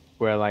gaps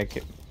where like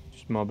it's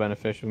just more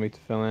beneficial for me to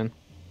fill in.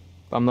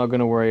 But I'm not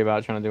gonna worry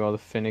about trying to do all the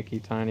finicky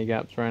tiny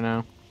gaps right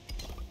now.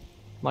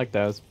 Like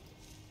those.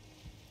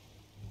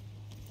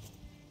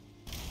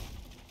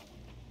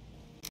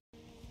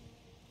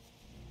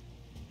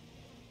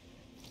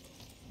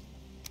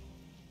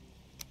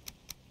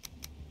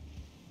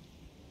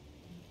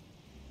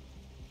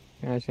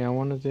 Actually, I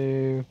want to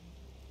do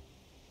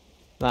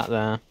that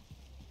there.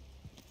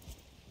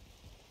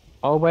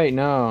 Oh wait,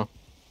 no.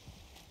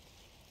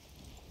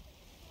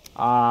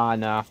 Ah,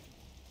 no.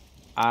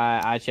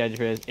 I just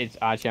realized it's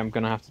actually I'm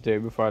gonna have to do it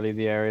before I leave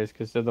the areas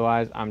because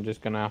otherwise I'm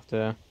just gonna have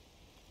to.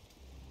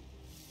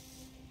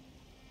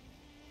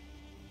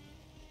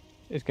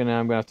 I'm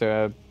gonna have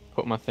to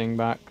put my thing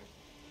back.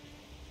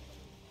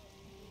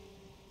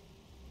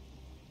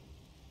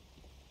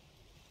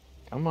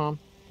 Come on.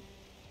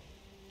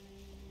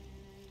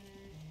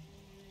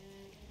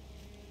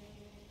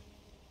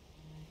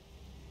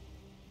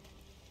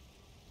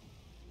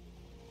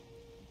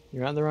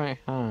 You're at the right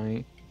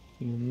height.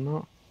 You're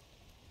not.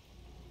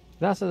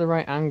 That's at the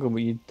right angle,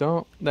 but you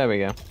don't. There we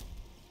go.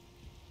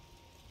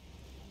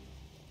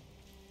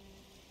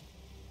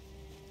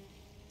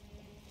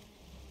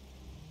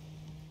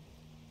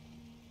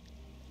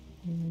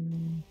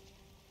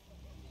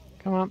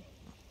 Come on.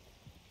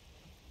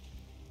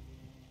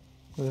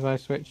 What if I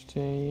switch to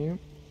you?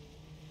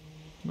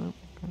 No.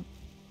 Okay.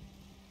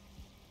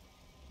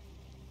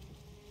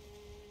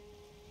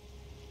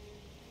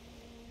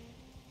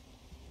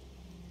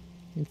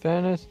 In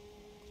fairness.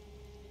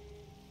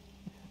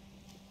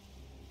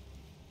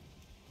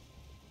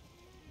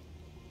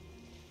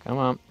 Come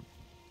on.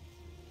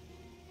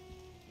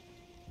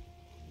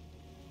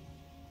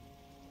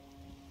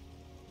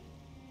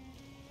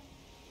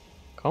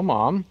 Come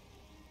on.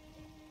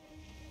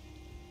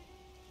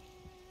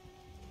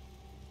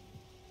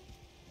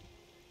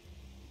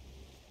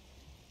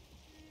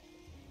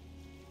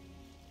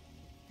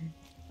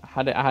 I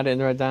had it in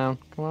the right down.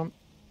 Come on.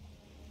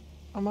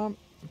 Come on.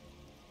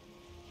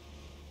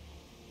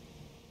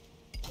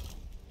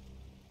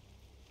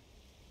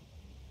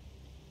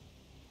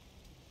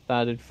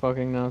 That did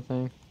fucking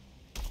nothing.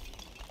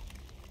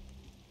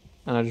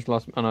 And I just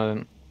lost. Oh, no, I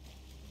didn't.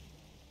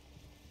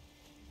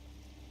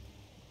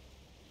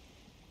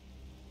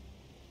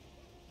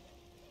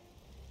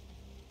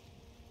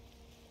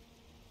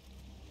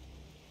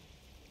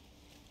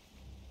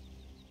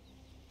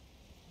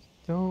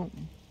 Don't.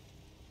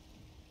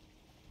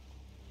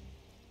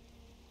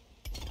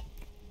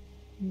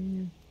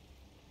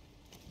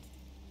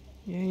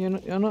 Yeah,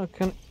 you're not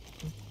gonna.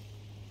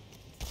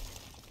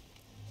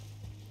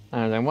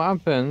 And then what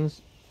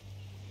happens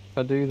if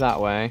I do that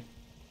way?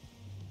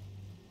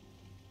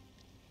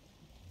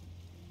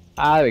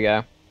 Ah, there we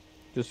go.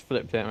 Just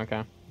flipped it,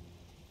 okay.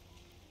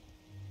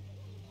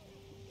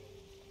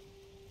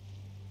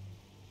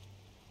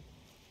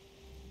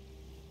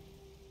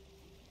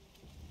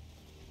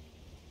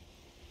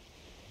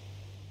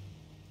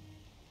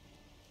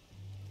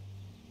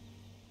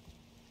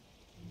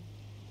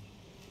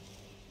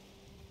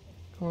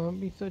 Come on, don't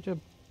be such a...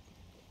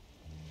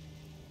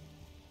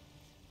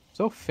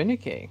 So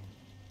finicky.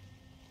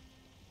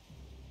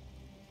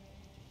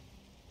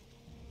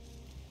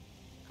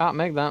 Can't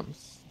make that.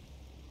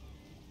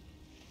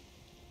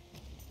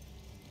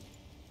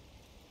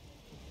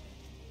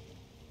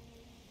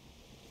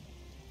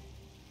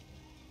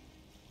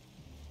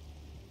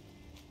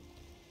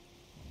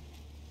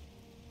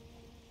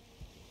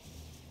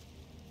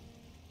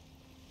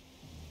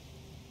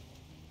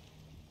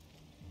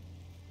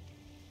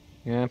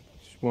 Yeah,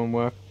 just won't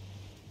work.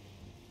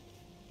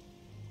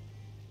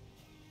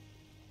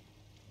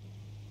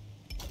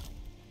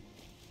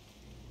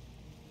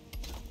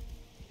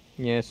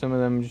 Yeah, some of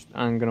them just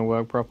aren't gonna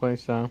work properly,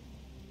 so...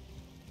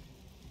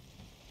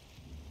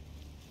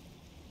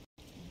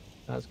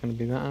 That's gonna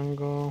be that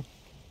angle.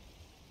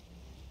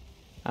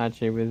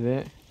 Actually, with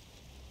it.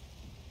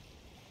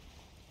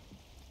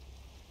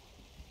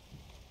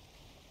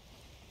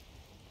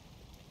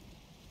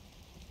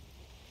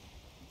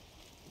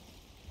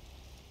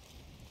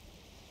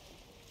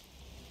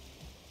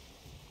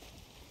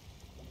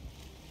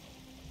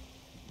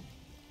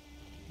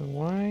 So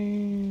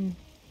why...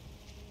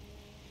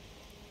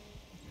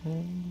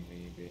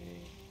 Maybe...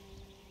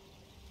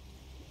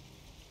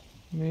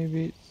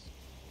 Maybe it's...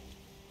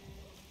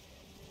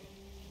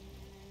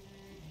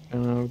 I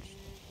don't know, just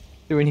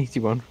do an easy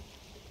one.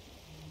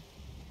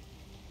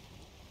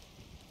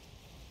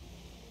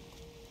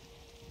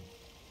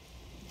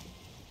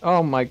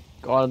 Oh my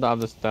god, I don't have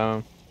the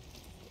stone.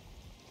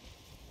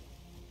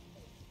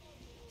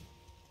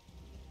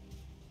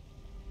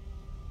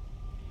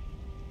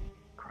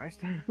 Christ.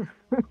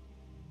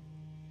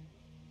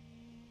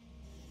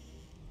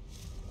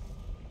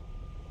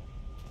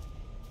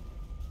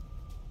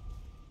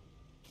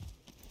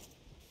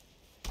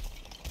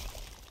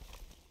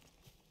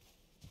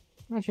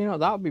 Actually, you know what,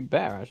 that would be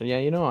better, actually. Yeah,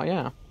 you know what,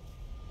 yeah.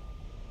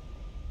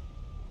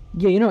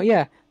 Yeah, you know what,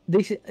 yeah.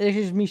 This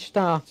is me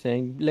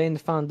starting, laying the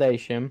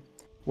foundation.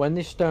 When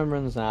this stone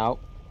runs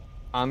out,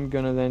 I'm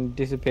gonna then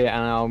disappear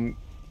and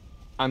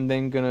I'm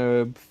then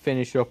gonna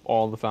finish up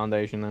all the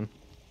foundation then.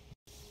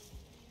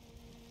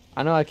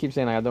 I know I keep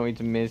saying like I don't need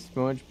to miss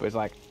much, but it's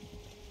like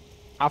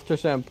after a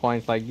certain point,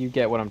 it's like you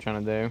get what I'm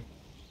trying to do.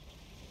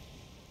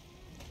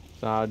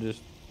 So I'll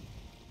just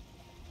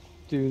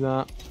do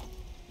that.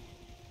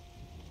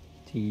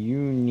 Do you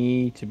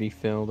need to be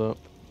filled up?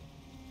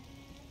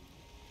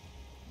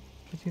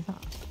 Let's do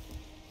that.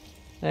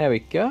 There we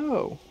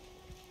go.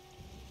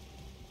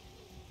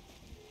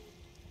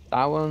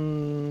 That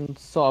one's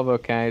sort of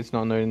okay. It's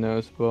not really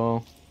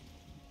noticeable.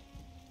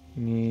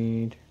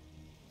 Need.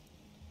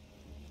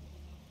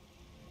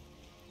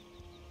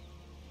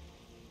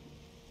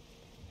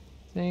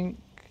 I think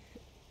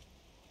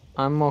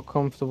I'm more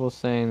comfortable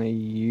saying that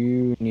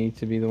you need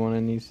to be the one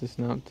that needs to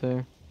snap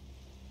to.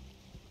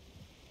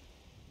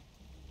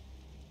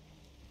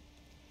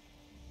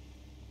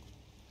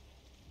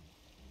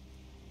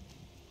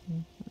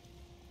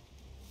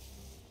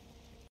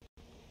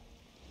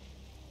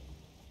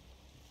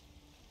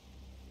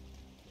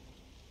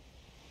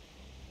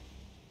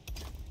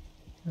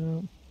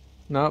 Nope.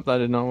 Nope, that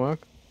did not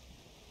work.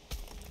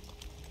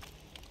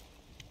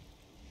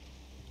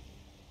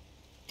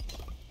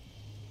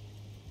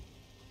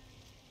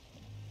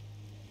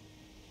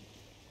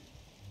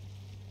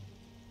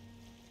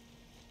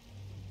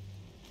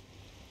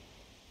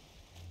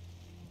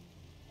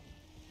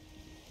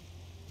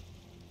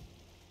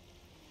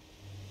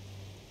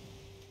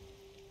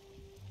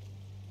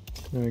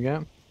 There we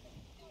go.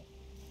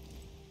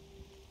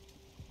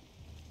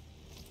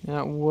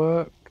 That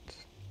worked.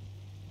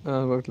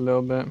 That worked a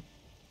little bit.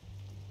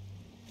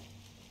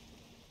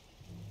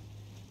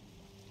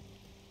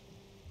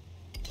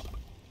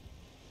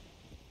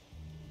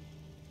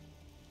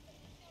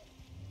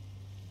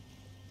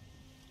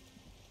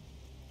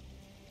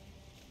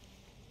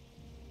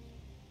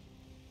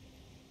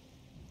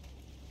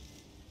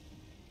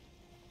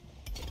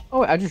 Oh,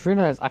 wait, I just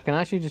realized I can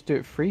actually just do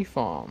it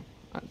freeform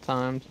at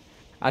times.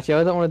 Actually,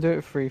 I don't want to do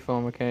it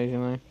freeform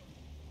occasionally.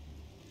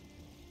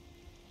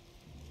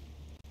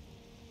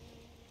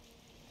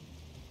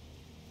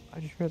 I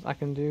just realized I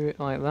can do it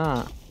like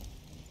that.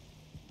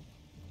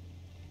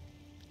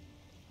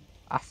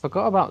 I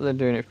forgot about them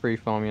doing it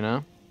freeform, you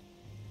know?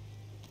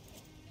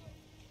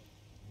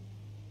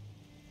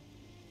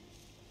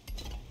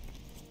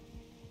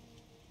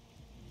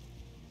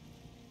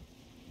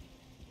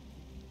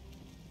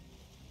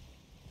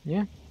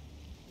 Yeah.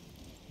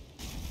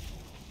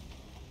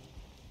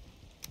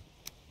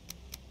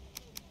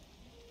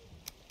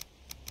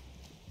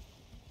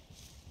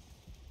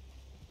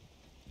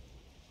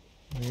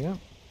 There we go.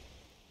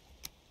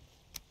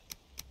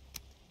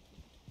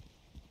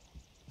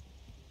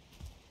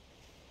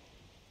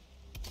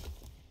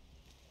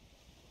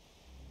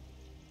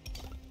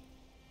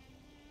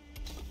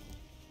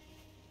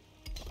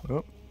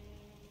 Oh.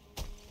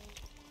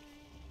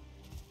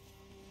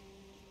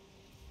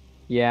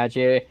 Yeah,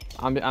 Jay,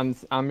 I'm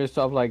just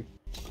sort of like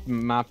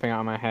mapping out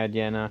in my head.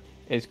 Yeah, no,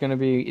 it's gonna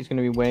be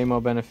way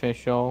more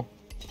beneficial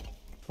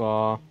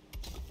for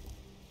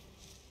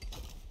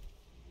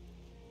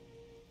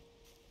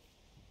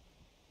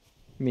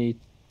me.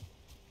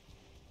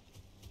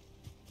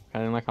 I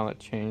don't like how that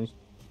changed.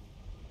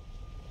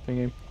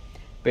 Thinking,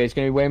 but it's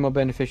gonna be way more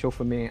beneficial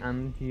for me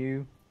and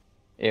you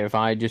if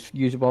I just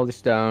use up all the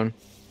stone.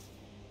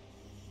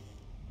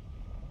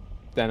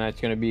 Then it's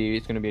gonna be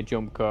a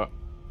jump cut,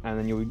 and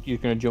then you're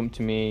gonna jump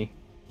to me.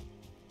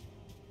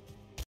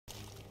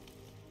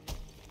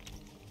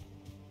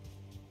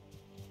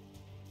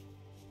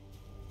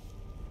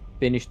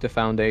 Finish the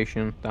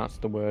foundation. That's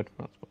the word.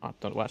 I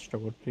don't know what extra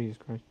word. Jesus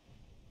Christ.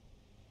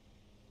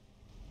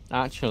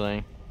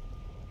 Actually,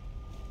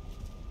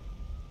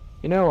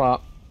 you know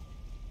what?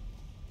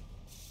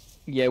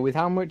 Yeah, with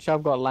how much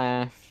I've got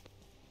left,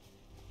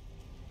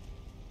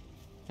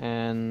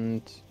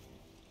 and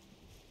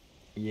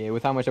yeah,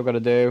 with how much I've got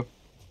to do,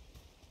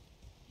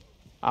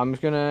 I'm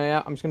just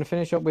gonna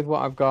finish up with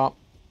what I've got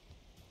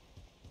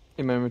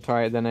in my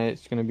inventory. Then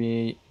it's gonna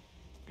be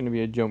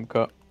a jump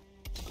cut.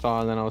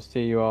 So then I'll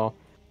see you all.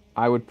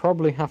 I would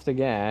probably have to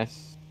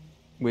guess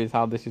with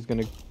how this is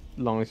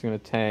long it's gonna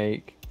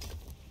take.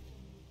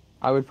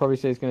 I would probably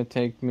say it's gonna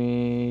take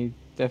me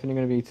definitely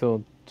gonna be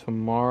till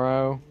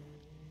tomorrow.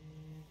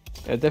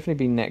 It'll definitely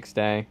be next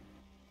day.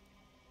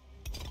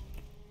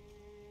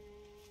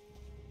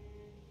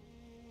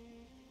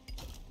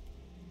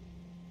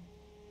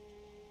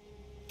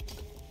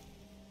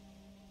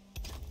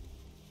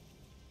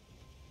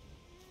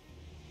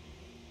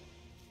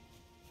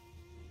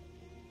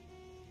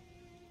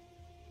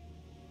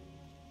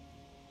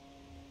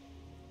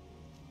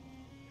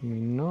 Can we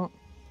not?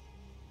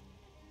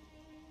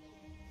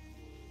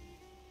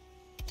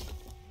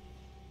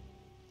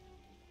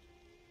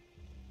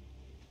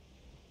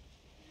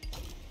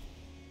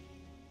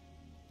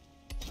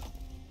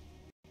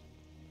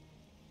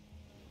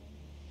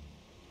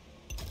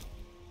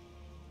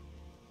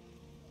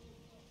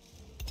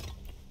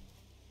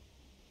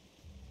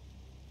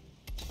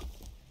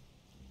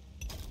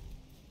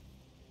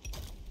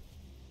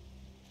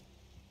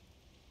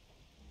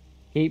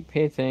 Keep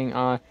hitting.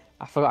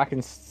 I forgot I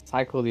can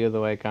cycle the other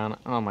way, can't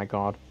I? Oh my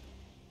god.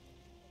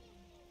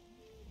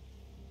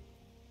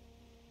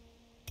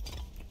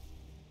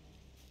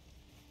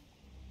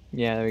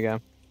 Yeah, there we go.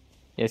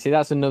 Yeah, see,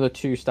 that's another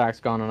 2 stacks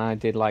gone, and I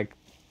did like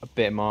a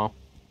bit more.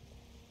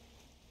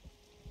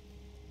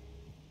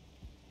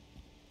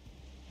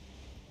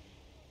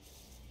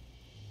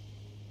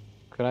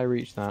 Could I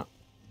reach that?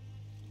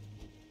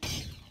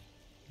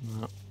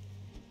 No.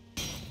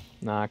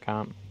 No, I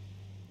can't.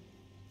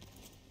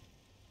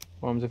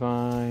 What happens if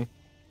I...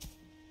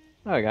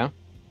 There we go.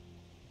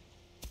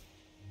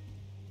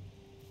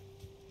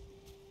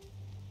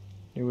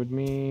 You with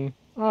me?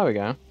 Oh, there we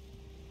go.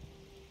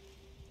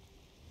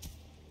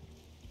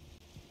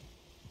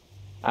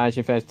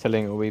 Actually, if there's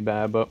tilling, it'll be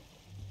better, but...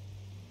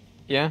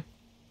 Yeah.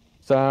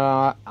 So,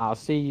 I'll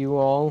see you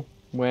all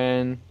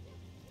when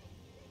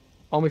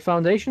all my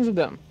foundations are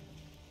done.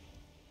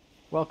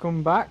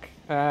 Welcome back.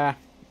 It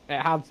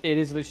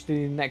is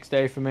literally the next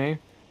day for me.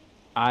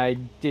 I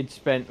did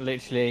spend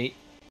literally...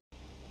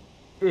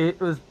 It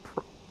was...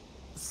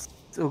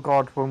 Oh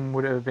god, when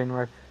would it have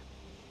been?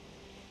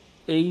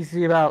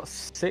 Easy about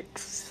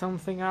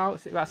 6-something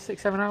hours, about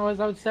 6-7 hours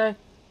I would say,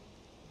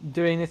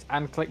 doing this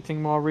and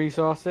collecting more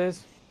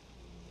resources.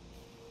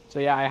 So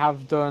yeah, I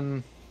have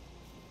done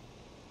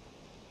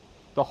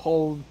the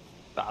whole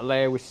that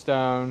layer with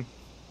stone.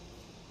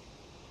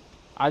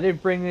 I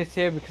did bring this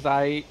here because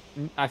I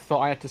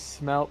thought I had to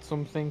smelt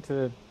something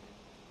to,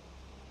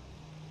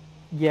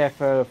 yeah,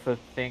 for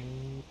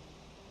things.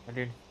 I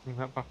didn't bring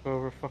that back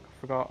over. Fuck,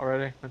 I forgot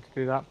already. Meant to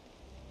do that.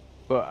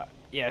 But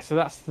yeah, so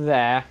that's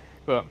there.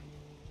 But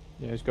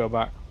yeah, let's go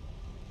back.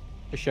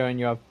 Just showing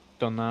you I've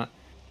done that.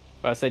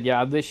 But I said, yeah,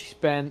 I literally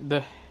spent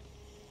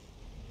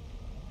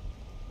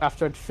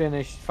after I'd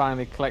finished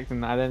finally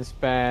collecting that, I then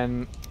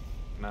spent...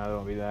 No, it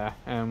won't be there.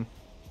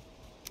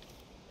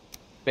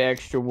 Bit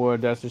extra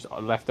wood that's just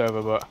left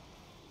over, but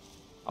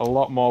a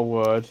lot more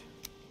wood.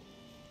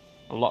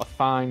 A lot of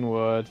fine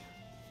wood.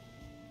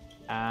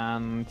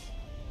 And...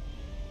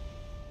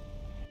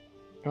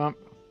 Come on.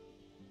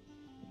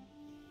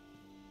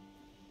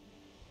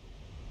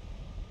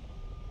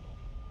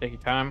 Take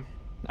your time.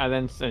 And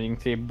then so you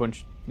can see a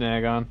bunch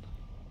there gone.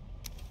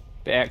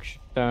 Bit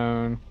extra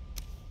stone.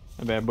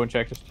 A bunch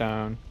extra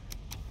stone.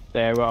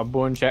 There, got a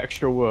bunch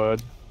extra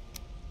wood.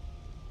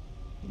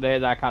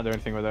 There, I can't do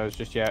anything with those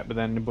just yet, but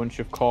then a bunch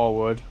of core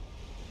wood.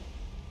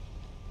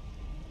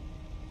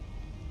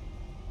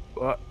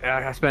 But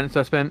yeah, I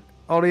spent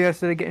all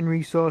yesterday getting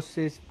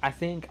resources. I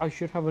think I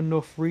should have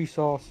enough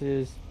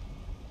resources.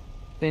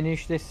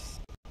 Finish this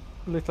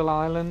little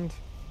island.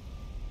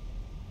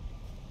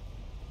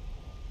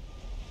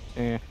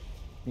 Yeah,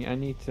 I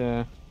need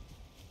to.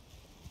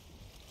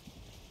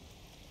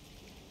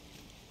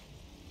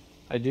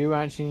 I do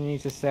actually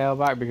need to sail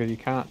back because you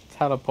can't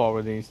teleport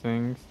with these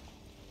things.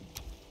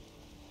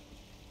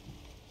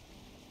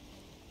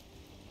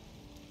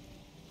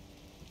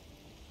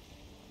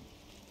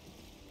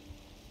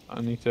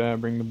 I need to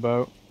bring the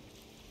boat.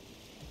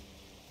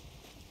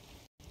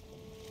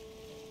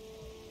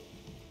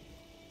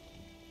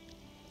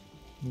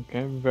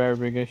 Okay, very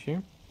big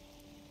issue.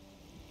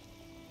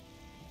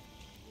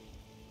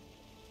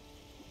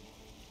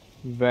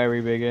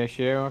 Very big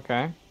issue,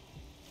 okay.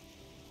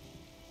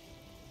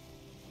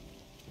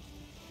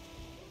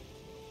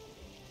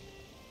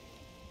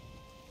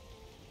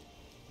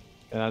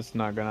 Yeah, that's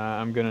not gonna,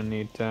 I'm gonna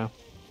need to.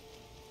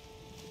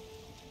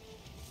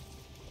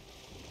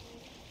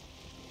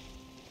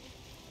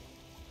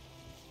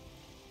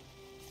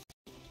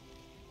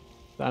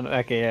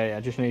 Okay, yeah,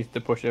 just needs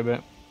to push it a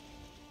bit.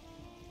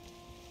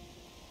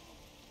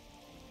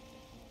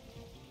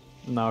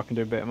 Now I can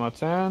do a bit more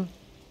turn.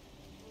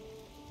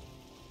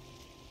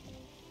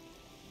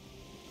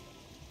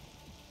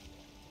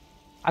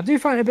 I do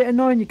find it a bit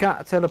annoying you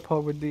can't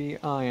teleport with the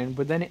iron,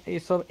 but then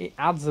it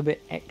adds a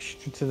bit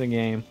extra to the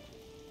game.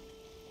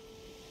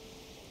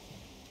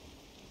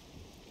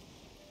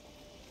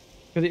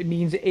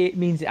 Because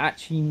it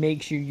actually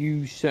makes you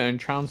use certain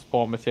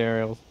transport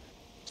materials.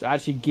 So it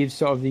actually gives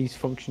sort of these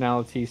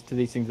functionalities to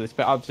these things that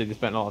obviously they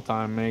spent a lot of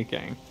time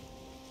making.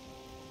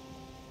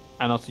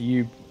 And also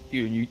you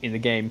in the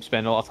game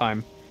spend a lot of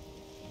time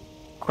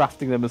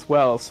crafting them as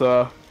well,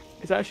 so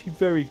it's actually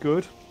very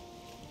good.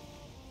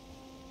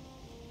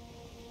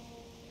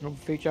 Another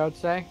feature I would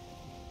say.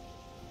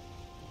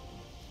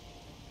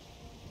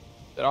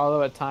 But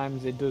although at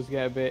times it does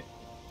get a bit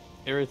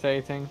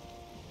irritating.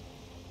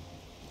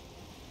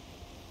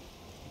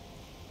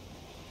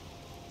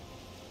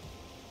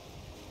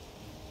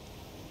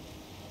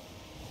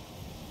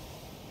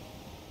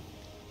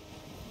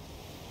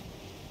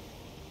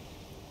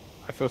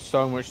 I feel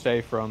so much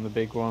safer on the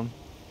big one.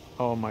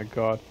 Oh my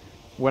god.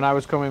 When I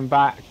was coming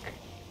back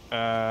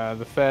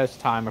the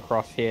first time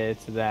across here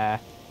to there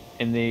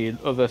in the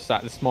other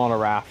side, the smaller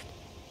raft,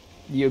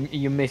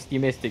 you missed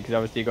it because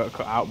obviously you got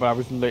cut out, but I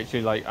was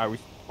literally like,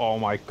 oh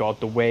my god,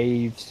 the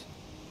waves.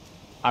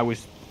 I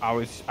was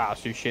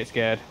absolutely shit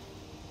scared.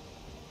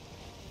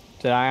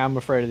 So I am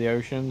afraid of the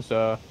ocean,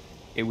 so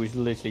it was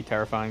literally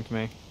terrifying to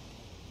me.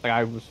 Like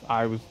I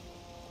was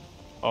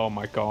oh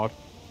my god.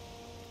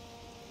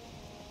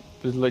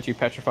 I was literally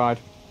petrified.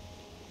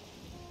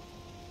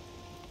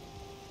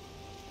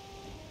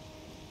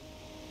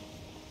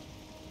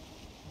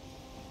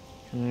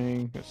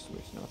 Okay, let's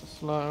switch now to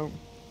slow.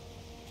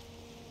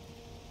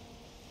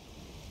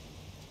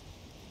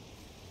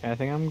 Okay, I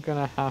think I'm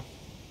gonna have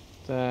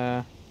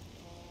to.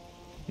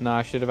 No,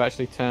 I should have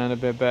actually turned a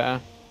bit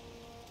better.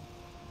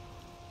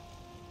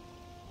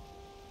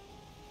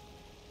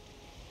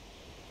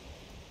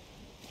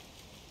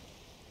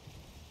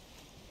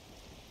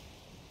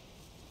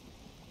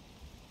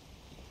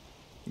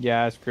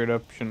 Yeah, I screwed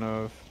up. Shouldn't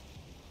have.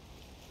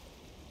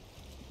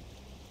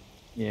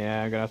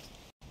 Yeah, I'm gonna have to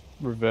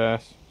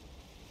reverse.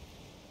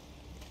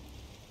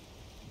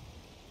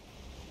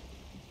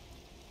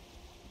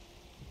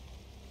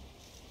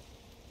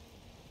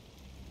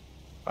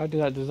 If I do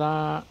that, does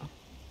that?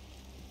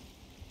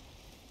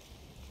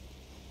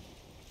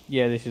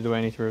 Yeah, this is the way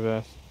I need to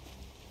reverse.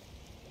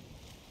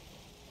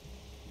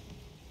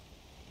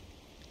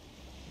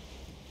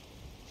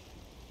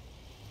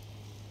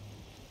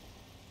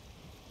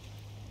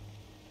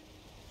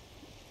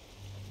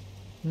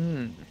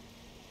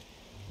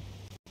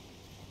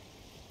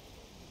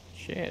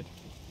 Shit.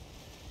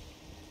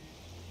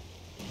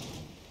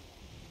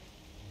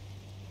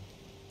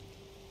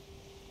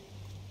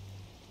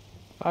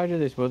 If I do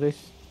this, will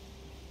this?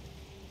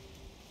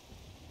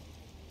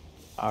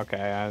 Okay,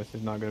 this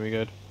is not gonna be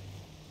good.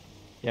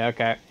 Yeah,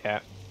 okay, yeah.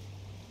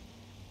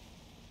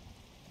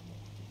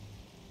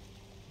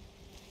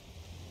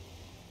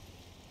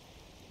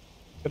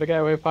 Could I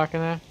get away parking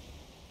there?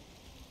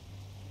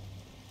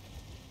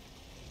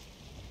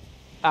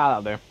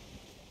 Ah, that'll do.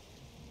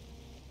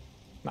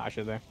 Nah, I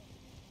should do.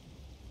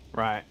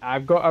 Right,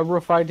 I've got a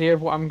rough idea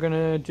of what I'm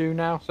gonna do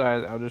now, so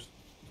I'll just.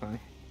 Sorry.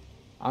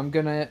 I'm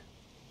gonna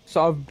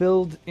sort of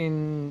build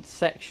in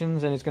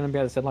sections, and it's gonna be,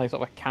 as I said, like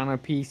sort of a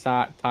canopy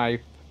type,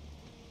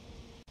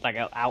 like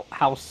a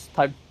outhouse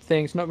type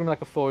thing. It's not gonna be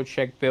like a forward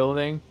shed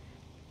building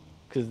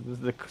because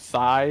the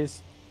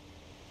size.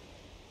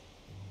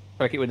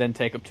 Like it would then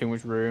take up too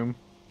much room.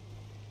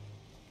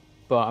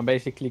 But I'm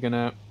basically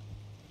gonna.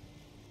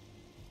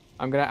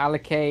 I'm gonna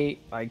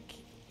allocate like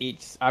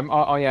each.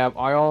 Oh yeah.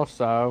 I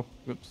also.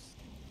 Oops.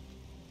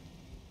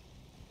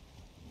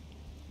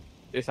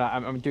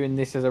 I'm doing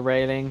this as a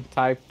railing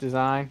type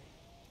design.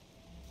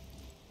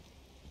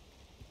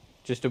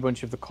 Just a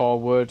bunch of the core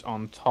wood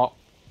on top.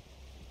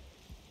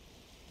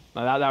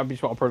 Now that would be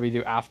what I'll probably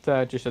do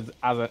after, just as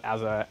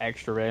a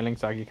extra railing,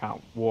 so you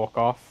can't walk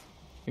off.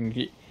 And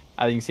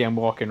As you can see, I'm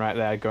walking right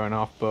there, going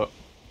off, but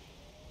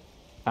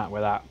can't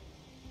with that.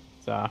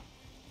 So,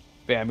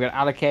 but yeah, I'm gonna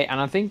allocate, and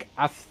I think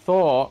I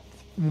thought,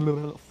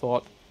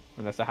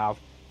 unless I have,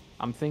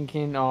 I'm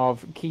thinking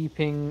of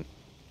keeping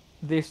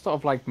this sort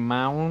of like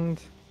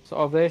mound,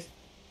 sort of this,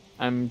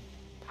 and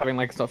having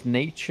like a sort of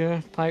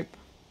nature type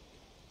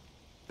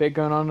bit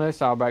going on there.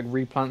 So I'll like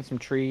replant some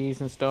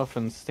trees and stuff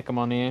and stick them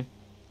on here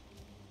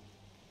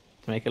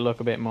to make it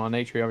look a bit more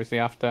naturey.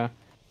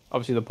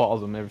 Obviously the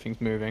bottles and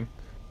everything's moving,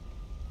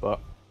 but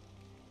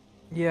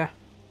yeah.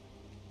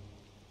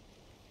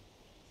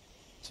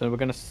 So we're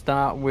gonna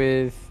start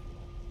with.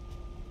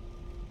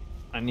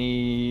 I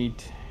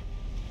need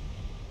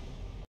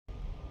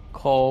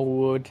core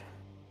wood,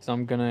 so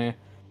I'm gonna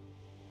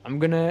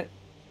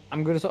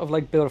sort of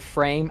like build a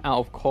frame out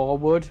of core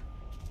wood,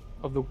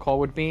 of the core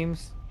wood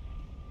beams.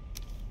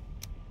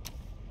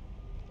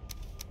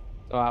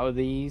 So out of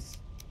these,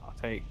 I'll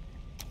take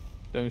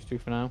those two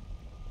for now.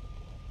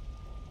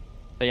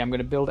 So yeah, I'm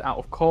gonna build it out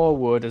of core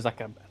wood as like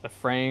a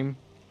frame,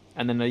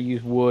 and then I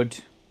use wood,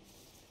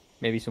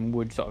 maybe some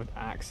wood sort of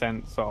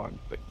accents or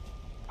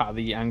part of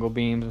the angle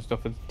beams and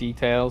stuff with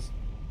details.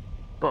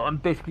 But I'm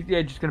basically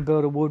just gonna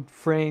build a wood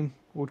frame,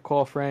 wood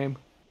core frame.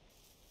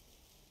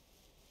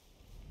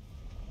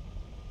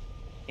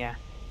 Yeah.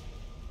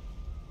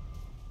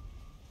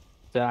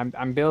 So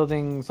I'm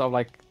building sort of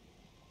like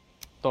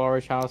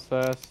storage house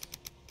first.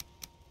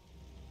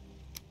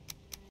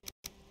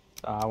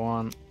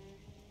 So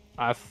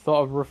I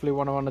thought of roughly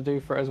what I want to do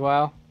for it as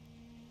well.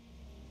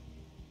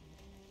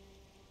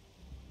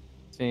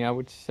 See, I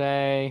would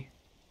say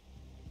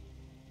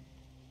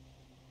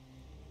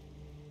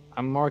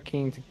I'm more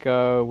keen to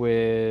go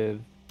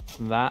with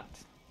that.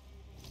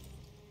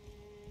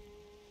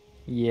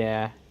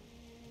 Yeah.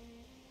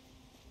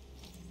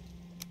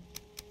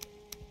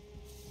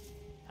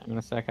 Hang on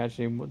a sec,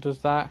 actually, what does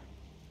that?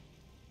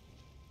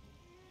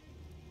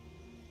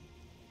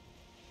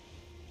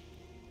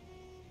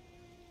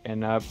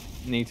 And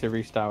need to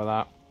restart with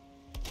that.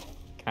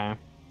 Okay.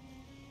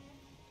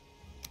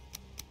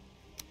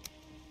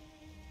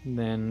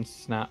 Then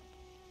snap.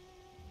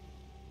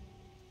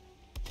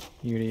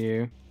 You to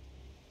you.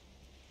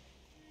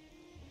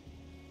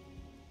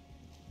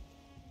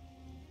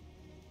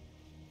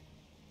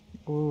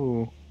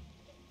 Ooh.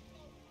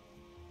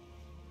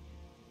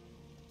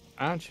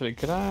 Actually,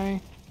 could I?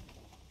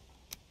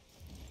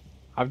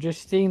 I've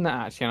just seen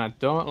that actually, and I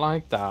don't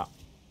like that.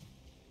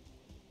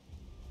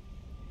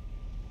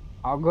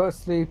 I'll go to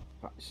sleep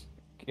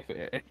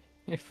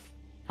if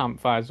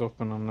campfire's up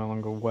and I'm no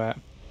longer wet.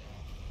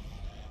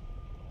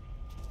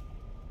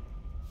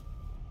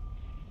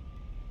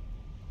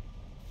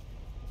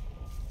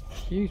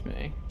 Excuse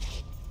me.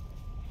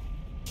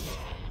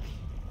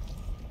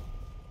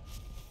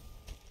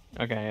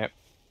 Okay, yep.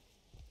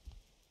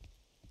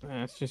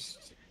 Let's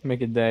just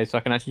make a day so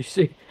I can actually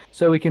see,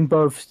 so we can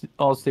both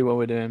all see what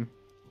we're doing.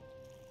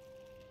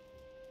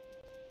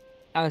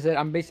 As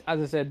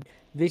I said,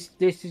 this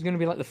is going to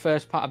be like the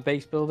first part of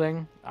base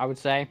building, I would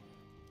say,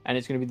 and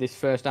it's going to be this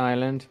first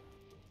island.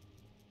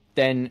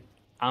 Then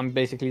I'm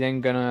basically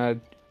then gonna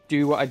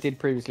do what I did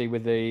previously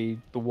with the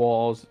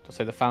walls,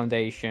 so the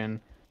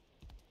foundation.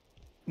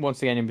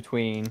 Once again, in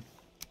between,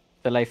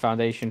 to lay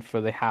foundation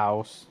for the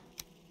house.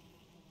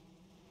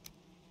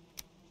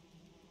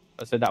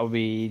 So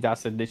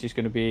this is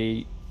going to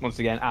be once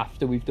again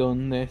after we've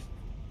done this.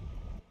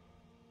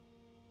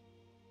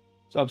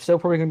 So I'm still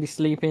probably going to be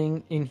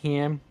sleeping in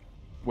here,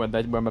 where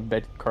my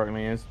bed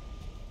currently is.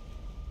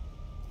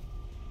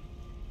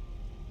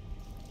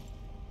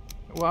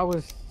 Well,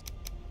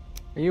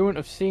 you wouldn't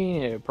have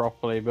seen it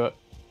properly, but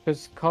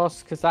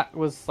because that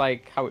was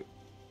like how it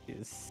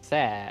is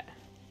set.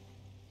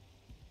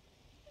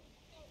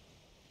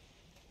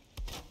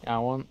 I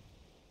want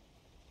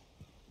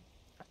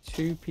a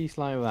 2-piece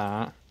like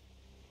that.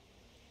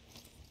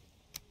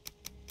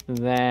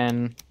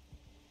 Then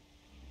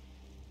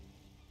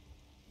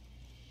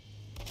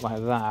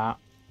like that.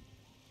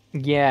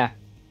 Yeah.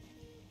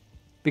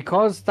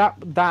 Because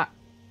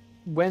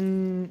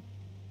when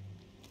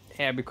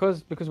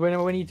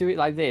when you do it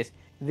like this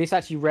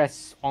actually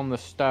rests on the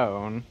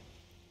stone,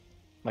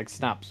 like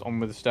snaps on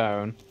with the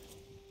stone.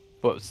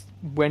 But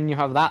when you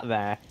have that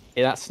there,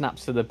 that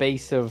snaps to the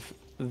base of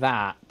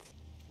that,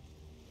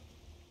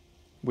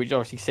 which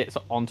obviously sits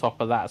on top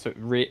of that, so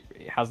it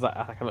has that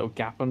like a little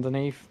gap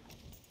underneath,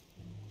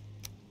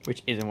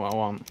 which isn't what I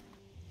want.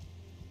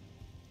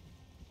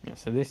 Yeah,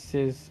 so this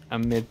is a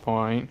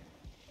midpoint.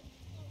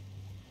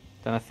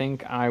 Then I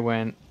think I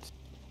went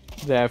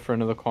there for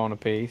another corner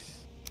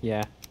piece.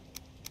 Yeah.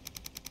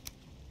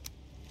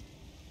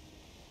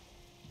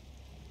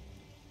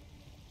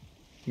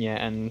 Yeah,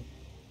 and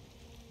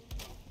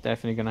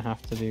definitely gonna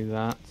have to do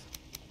that.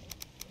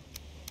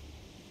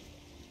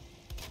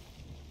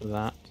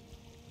 That.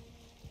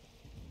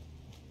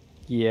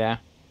 Yeah.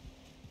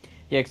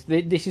 Yeah, 'cause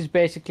this is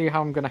basically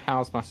how I'm gonna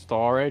house my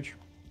storage.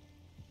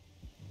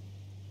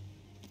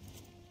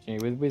 Okay,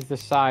 with the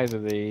size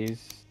of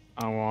these,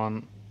 I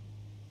want.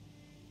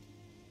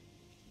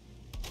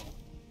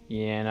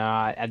 Yeah, no,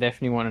 I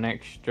definitely want an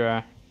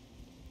extra.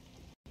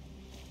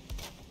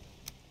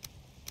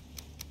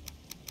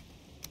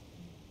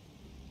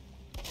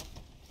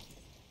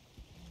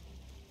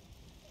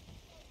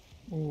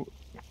 Ooh.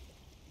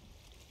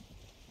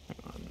 Hang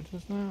on,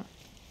 does that?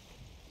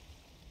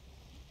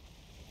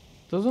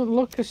 Doesn't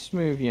look as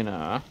smooth, you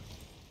know.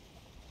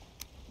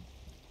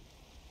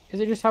 Is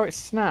it just how it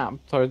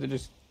snapped, or is it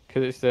just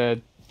because it's the?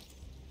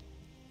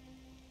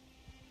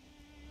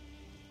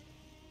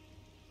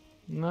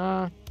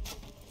 Nah.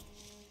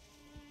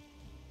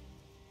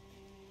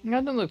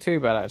 That doesn't look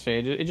too bad actually.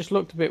 It just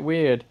looked a bit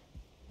weird.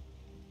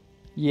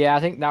 Yeah, I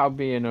think that would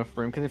be enough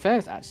room because in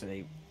fairness,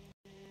 actually,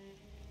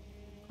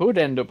 could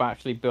end up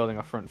actually building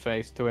a front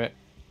face to it.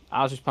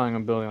 I was just planning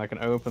on building like an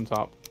open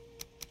top.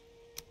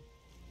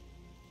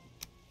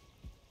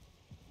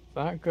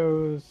 That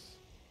goes.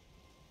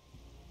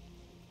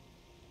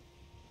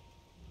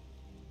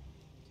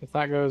 If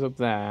that goes up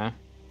there,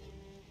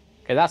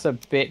 okay, that's a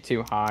bit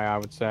too high, I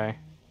would say.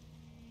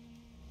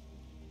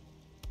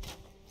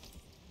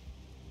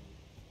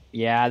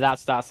 Yeah,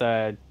 that's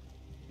a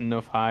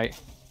enough height.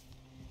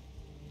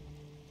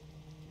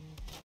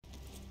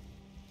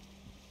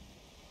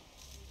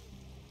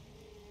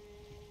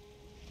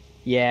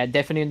 Yeah,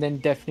 definitely, and then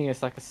definitely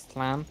it's like a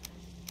slam.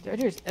 Are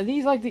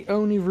these like the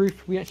only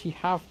roof we actually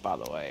have, by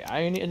the way?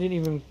 I didn't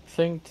even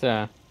think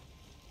to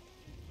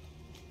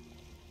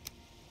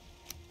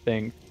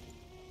think.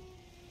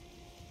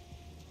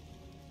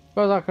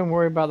 Suppose I can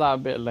worry about that a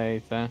bit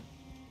later.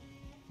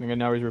 I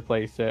can always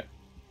replace it.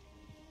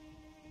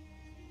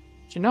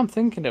 Do you know, I'm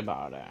thinking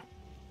about it.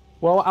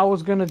 Well, I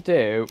was gonna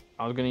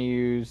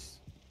use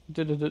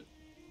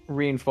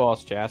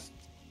reinforced chests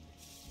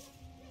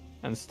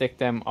and stick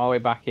them all the way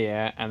back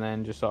here, and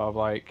then just sort of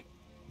like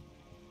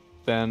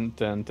dun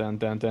dun dun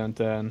dun dun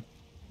dun,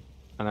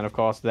 and then of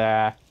course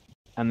there,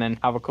 and then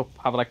have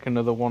like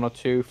another one or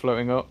two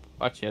floating up.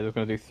 Actually, I was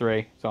gonna do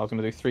three, so I was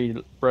gonna do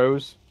 3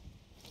 rows.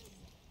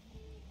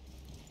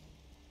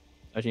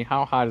 Actually,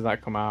 how high does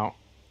that come out?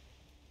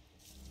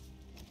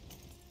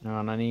 No,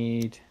 and I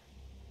need.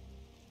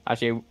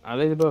 Actually, are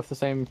they both the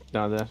same?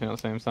 No, they're definitely not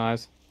the same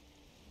size.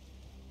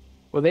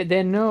 Well,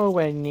 they're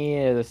nowhere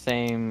near the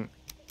same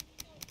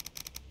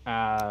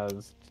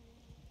as.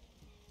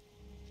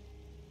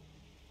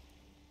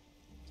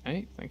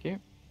 Hey, thank you.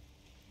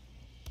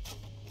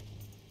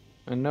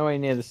 And nowhere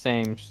near the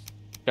same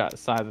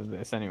size of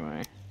this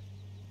anyway.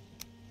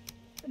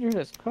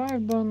 Could I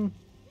have done?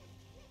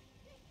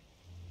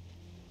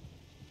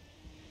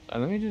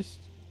 Let me just.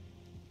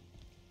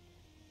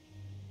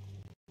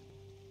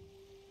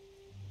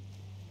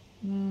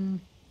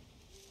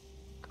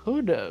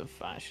 Could have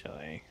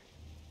actually.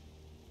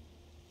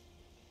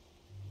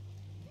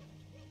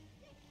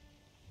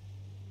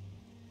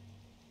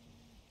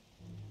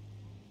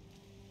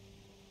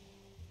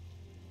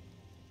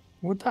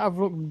 Would that have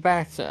looked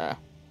better?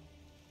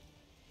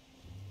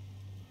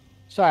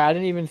 Sorry, I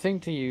didn't even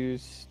think to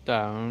use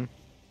stone.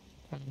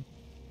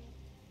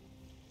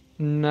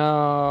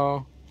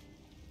 No.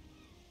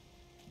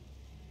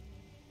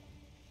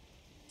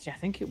 See, I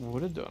think it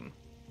would have done.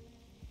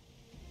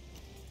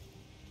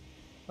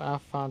 But how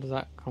far does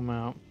that come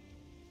out?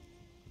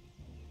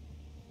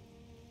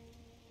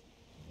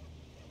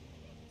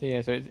 So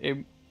yeah, so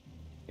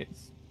it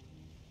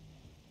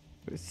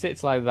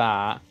sits like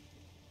that.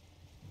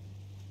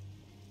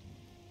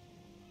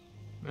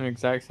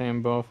 Exact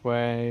same both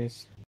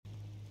ways.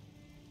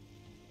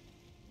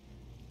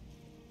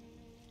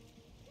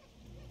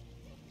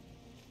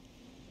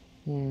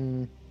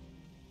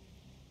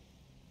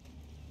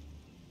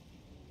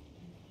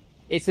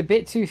 It's a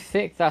bit too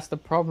thick, that's the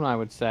problem, I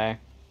would say.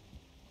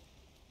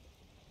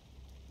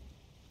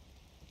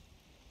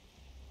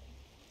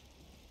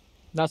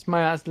 That's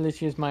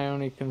literally my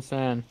only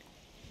concern.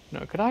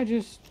 No, could I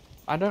just...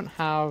 I don't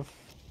have...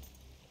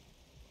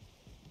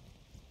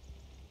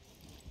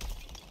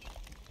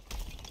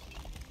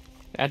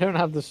 I don't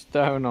have the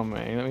stone on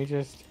me. Let me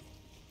just...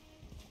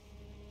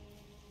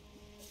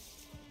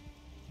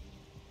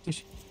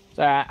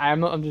 So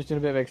I'm just doing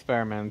a bit of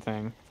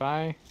experimenting. If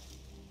I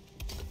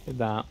did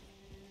that.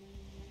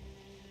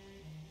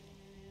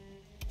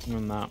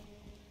 And that.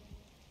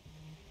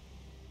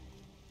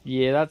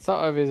 Yeah, that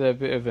sort of is a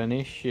bit of an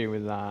issue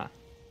with that.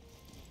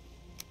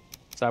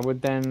 So I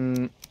would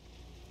then...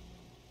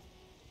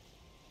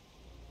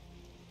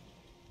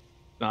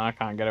 No, I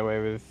can't get away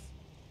with...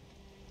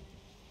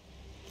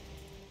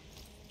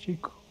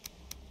 Chico.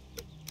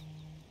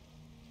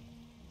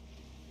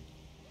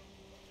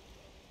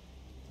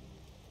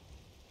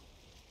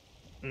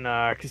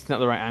 No, because it's not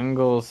the right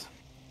angles.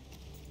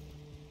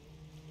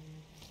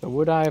 So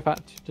would I have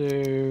had to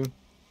do...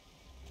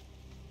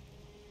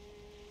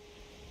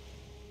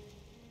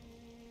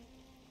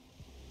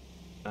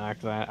 Nah,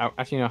 because I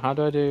actually know, how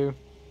do I do...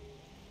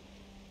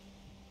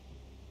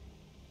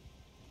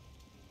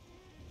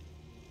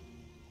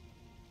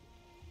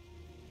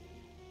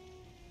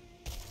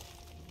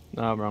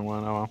 No, wrong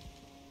one, oh well.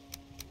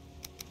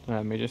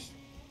 Let me just...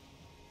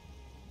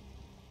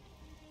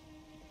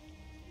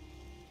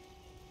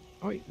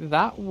 Oh, wait,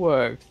 that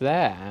worked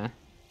there.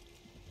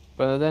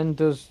 But then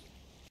does...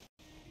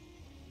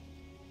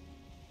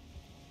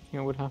 You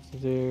know, would have to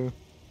do...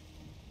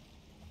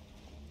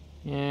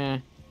 Yeah.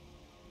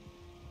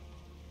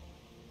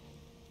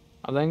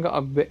 I then got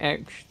a bit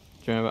extra,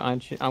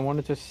 but I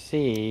wanted to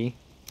see...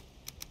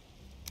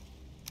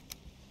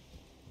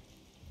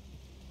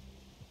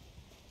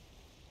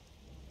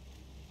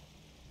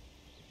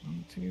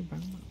 Not too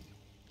bad.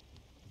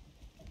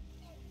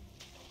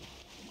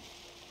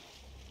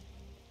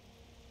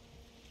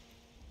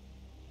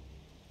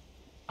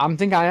 I'm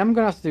thinking I am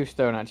going to have to do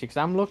stone, actually, because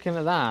I'm looking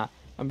at that,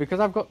 and because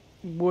I've got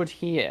wood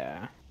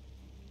here...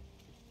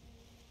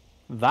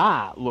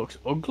 That looks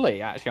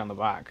ugly, actually, on the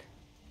back.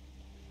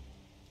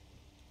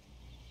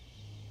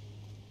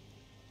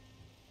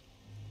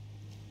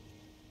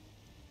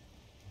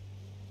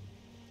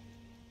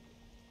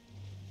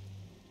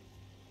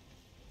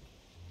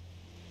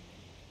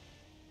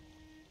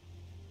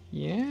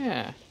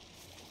 Yeah. It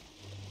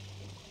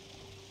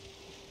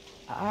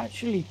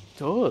actually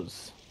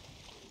does.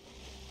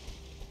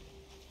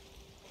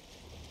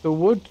 The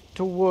wood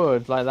to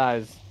wood like that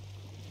is...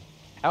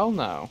 Hell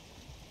no.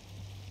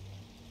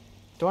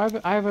 Do I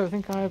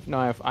think I have...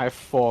 No, I have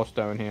 4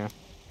 stone here.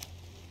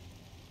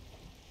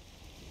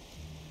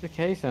 The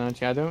case then,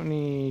 actually, I don't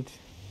need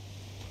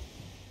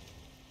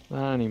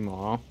that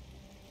anymore.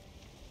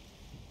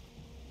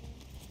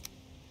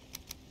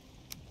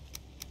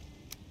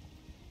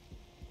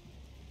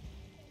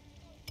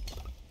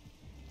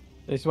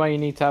 This is why you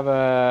need to have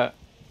a...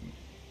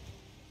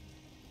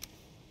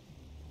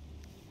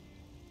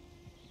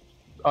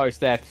 Oh, it's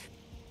that.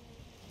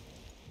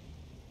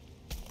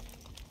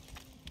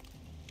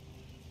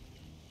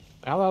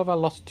 How have I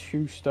lost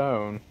 2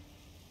 stone?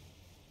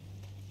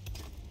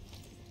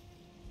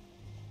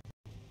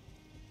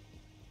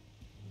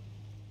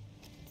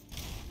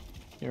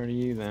 Get rid of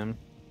you then.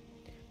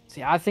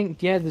 See, I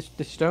think, yeah,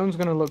 the stone's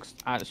gonna look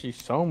actually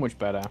so much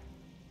better.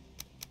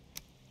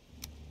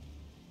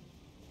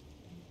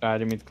 I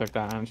didn't mean to click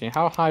that, actually.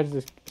 How high does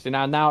this... See,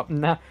 now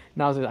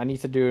I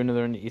need to do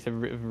another... I need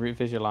to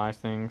visualize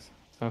things.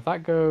 So if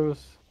that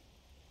goes...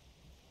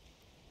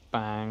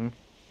 Bang.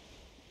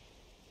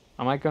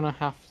 Am I gonna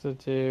have to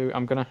do...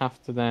 I'm gonna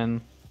have to then...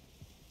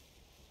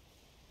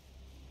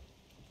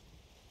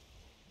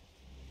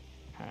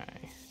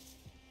 Okay.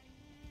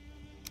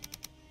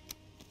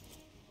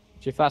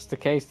 If that's the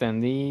case, then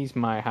these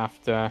might have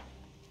to...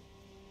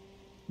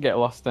 get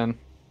lost then.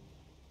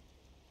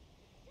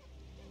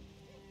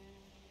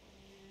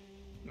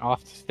 I'll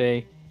have to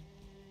stay.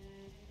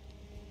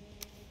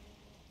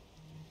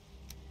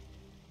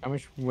 How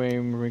much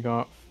room we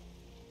got?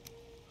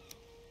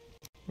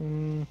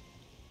 I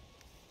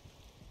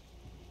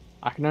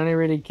can only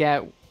really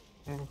get...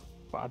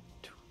 But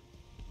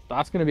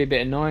that's going to be a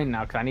bit annoying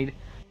now, because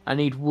I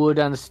need wood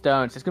and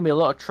stone. So it's going to be a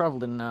lot of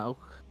travelling now.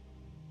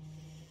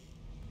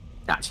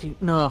 Actually,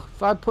 no.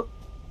 If I put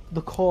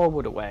the core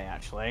wood away,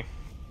 actually,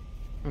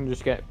 and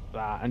just get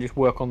that, and just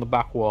work on the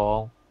back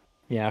wall.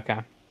 Yeah,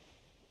 okay.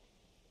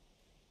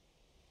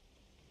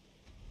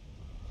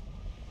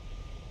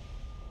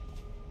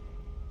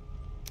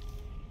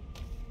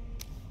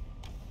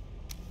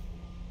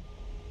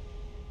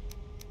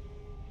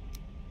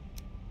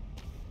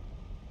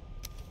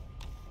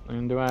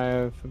 And do I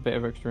have a bit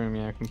of extra room?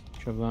 Yeah, I can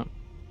shove that.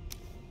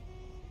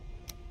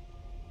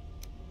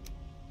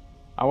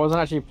 I wasn't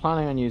actually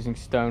planning on using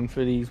stone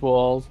for these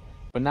walls,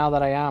 but now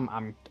that I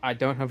am, I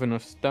don't have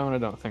enough stone, I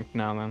don't think,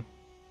 now then.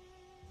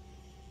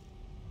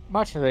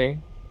 Actually,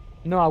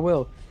 no, I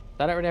will.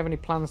 I don't really have any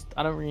plans.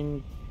 I don't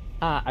really...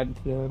 I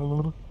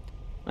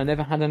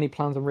never had any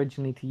plans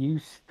originally to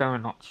use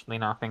stone, actually,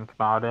 now I think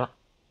about it.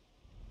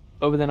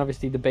 Other than,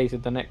 obviously, the base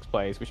of the next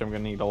place, which I'm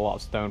going to need a lot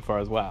of stone for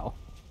as well.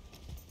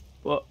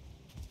 But...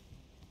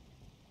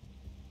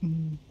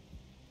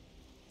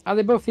 Are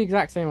they both the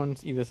exact same on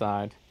either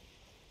side?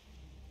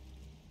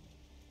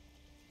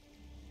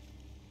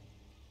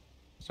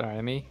 Sorry,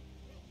 me.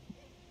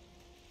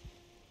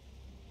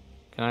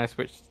 Can I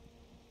switch?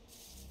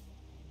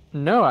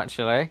 No,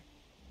 actually.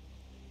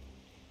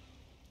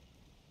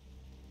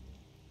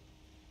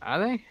 Are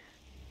they?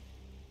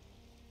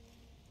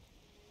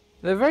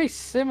 They're very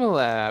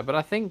similar, but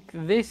I think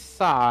this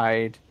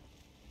side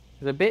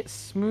is a bit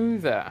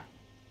smoother.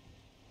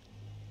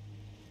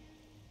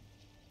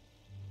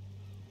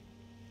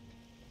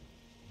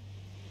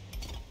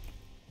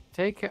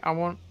 Take it, I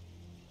want...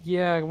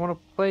 Yeah, I want to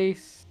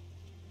place...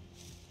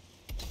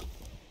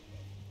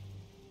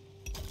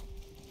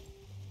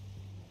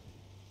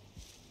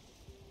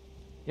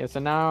 Yeah, so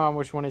now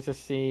I just wanted to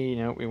see...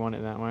 No, we want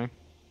it that way.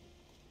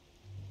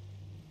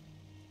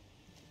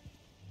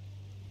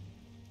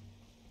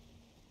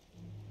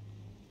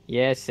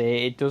 Yeah,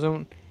 see, it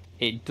doesn't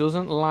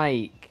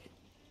like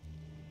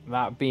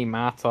that beam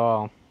at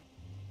all.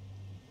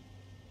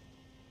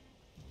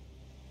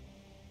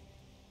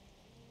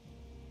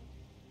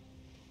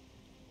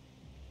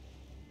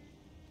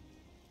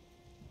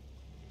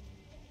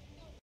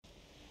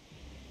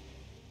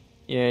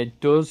 Yeah, it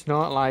does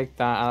not like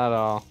that at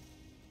all.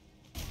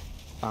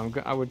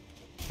 I would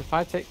So if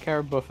I take care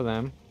of both of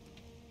them.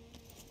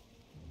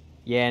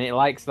 Yeah, and it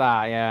likes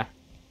that, yeah.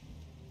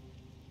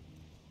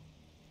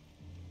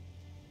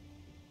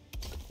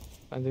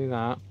 If I do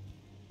that.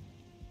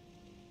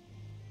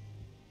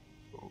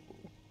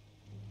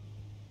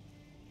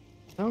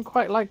 I don't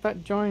quite like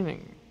that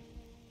joining.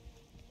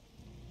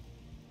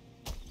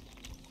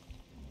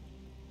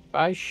 If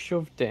I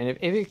shoved it, and if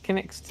it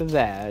connects to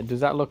there, does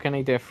that look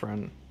any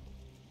different?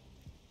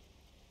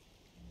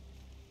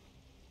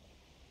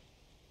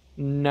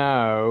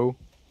 No.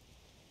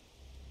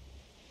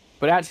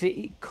 But actually,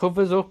 it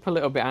covers up a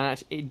little bit, and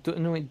actually,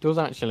 no, it does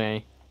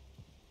actually.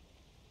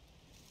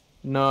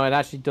 No, it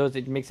actually does.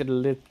 It makes it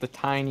the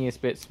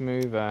tiniest bit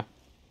smoother.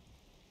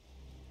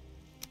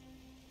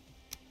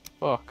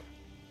 Fuck.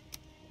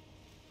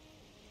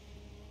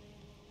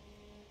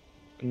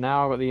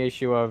 Now I've got the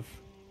issue of...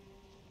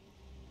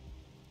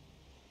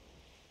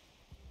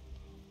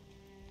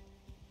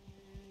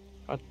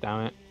 God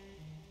damn it.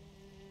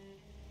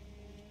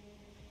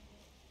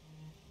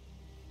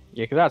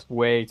 Yeah, because that's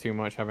way too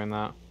much having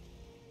that.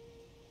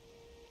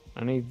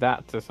 I need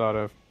that to sort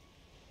of...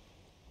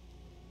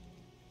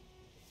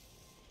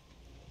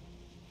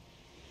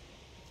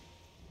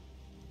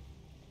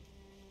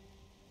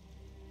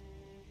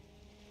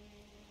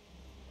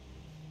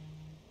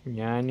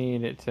 Yeah, I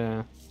need it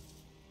to...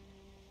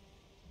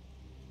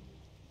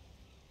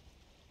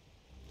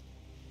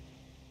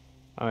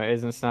 Oh, it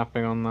isn't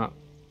snapping on that.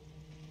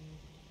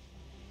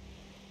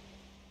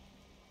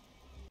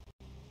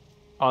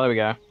 Oh, there we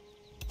go.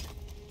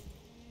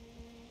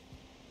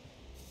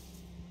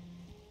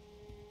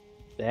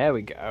 There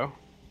we go.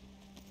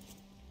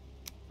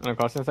 And of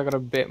course, since I got a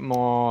bit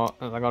more...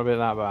 I got a bit of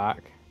that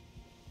back.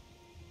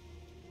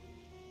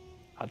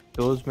 That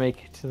does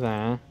make it to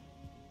there.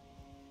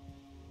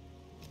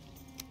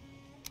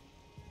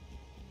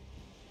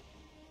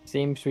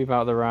 Seems to be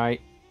about the right...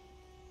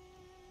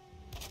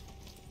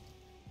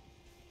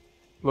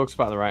 Looks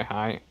about the right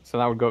height. So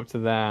that would go up to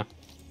there.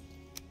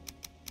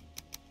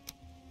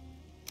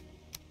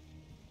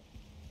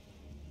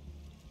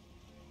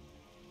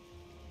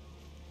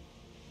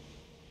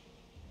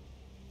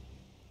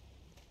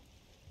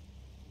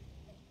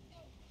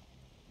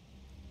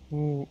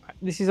 Ooh,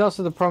 this is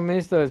also the problem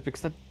is though, is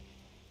because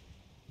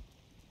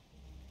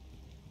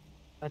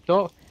I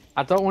don't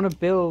want to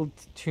build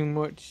too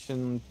much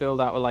and build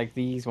out with like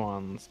these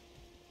ones.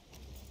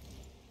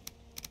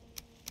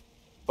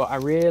 But I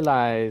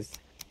realized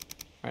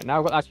right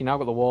now now I've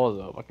got the walls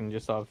up. I can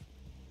just sort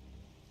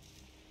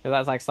of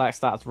that's like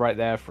starts right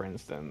there, for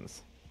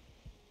instance.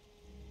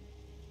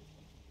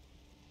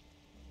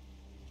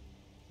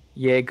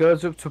 Yeah, it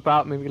goes up to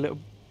about maybe a little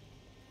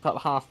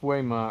about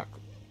halfway mark.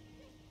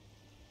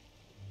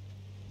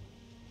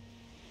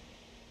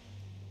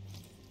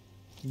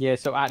 Yeah,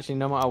 so actually,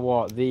 no matter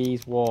what,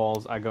 these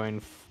walls are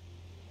going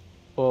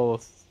full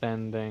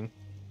extending.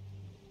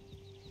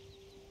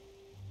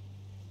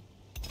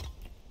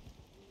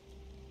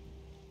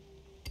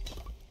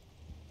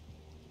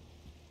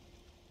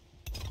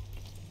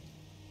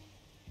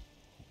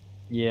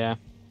 Yeah.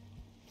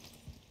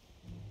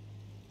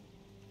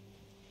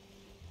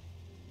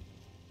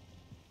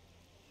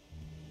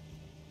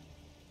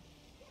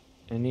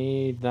 I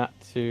need that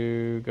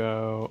to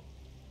go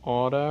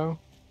auto.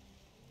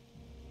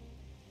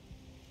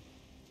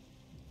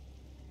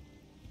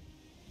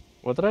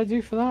 What did I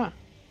do for that?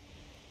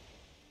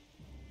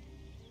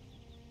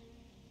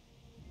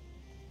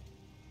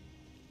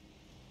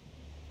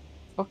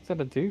 What the fuck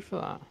did I do for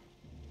that?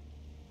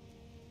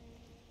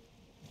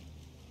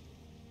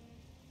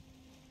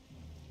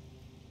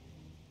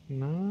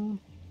 No.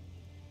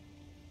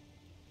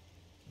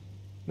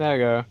 There we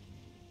go.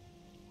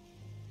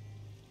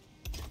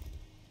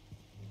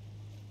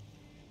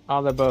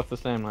 Oh, they're both the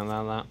same like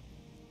that.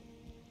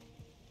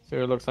 See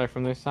what it looks like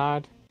from this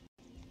side.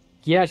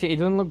 Yeah, actually, it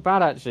doesn't look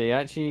bad, actually.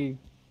 Actually,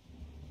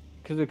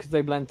 because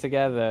they blend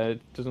together,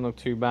 it doesn't look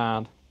too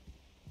bad.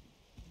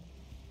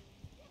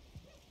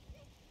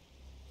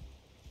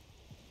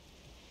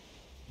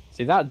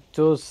 See, that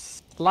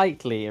does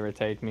slightly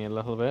irritate me a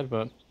little bit,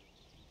 but...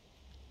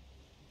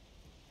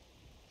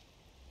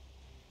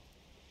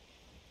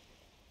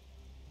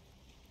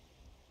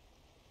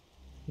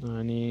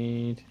 I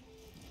need...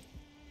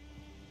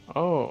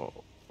 Oh,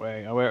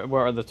 wait,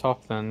 we're at the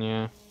top then,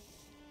 yeah.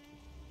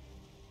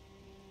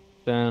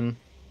 Then...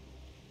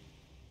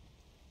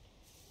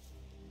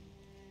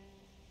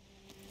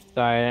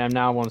 Sorry, I'm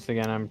now once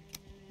again,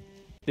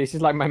 This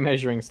is like my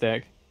measuring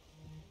stick.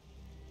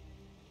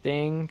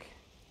 Ding.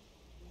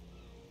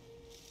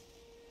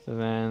 So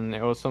then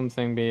it will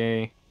something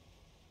be...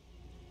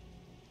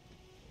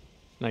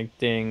 Like,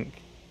 ding.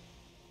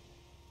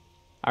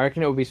 I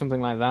reckon it will be something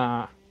like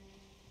that.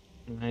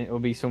 And it will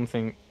be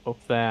something up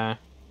there.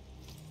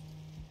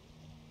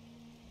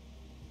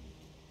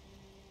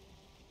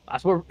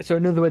 That's what. So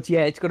in other words,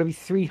 yeah, it's got to be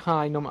 3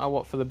 high no matter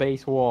what for the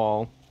base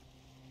wall.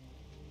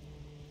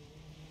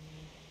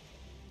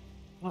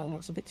 Well, that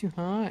looks a bit too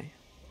high.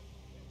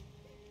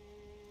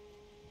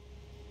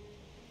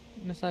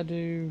 Unless I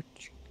do...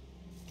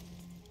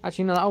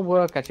 Actually, no, that'll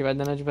work actually, but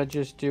then if I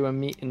just do a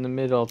meet in the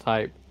middle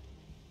type.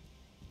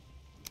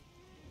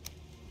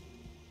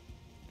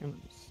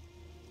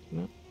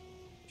 No,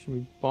 should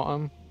be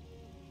bottom.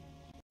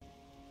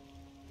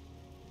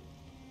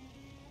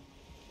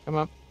 Come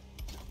on.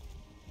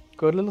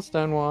 Good little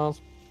stone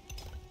walls.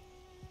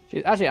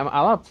 Jeez, actually,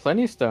 I'll have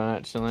plenty of stone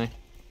actually.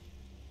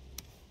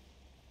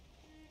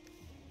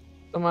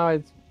 Somehow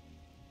it's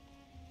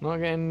not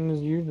getting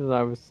as used as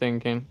I was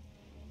thinking.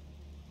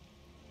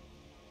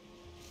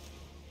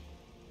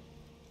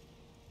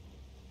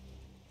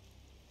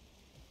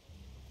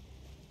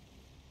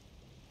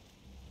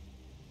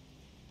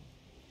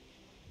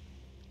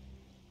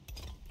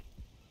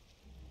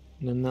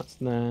 And then that's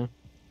there.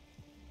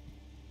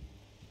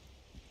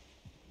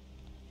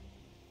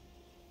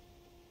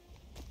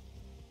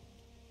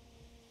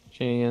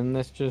 Gee, and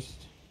this just...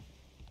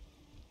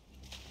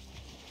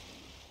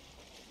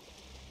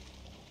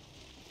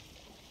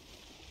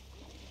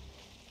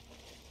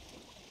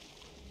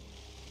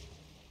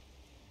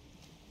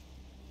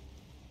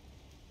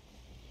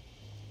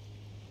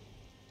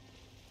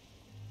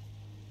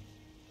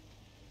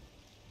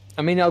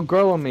 I mean, it'll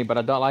grow on me, but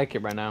I don't like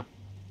it right now.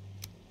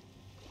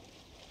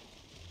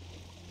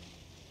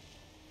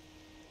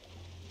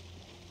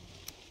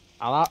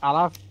 I'll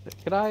have...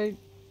 Could I...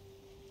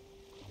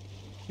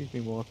 Excuse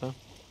me, water.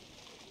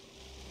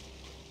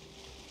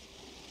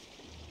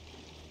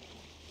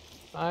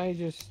 I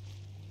just...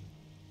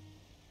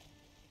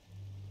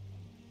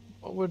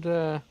 What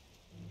would,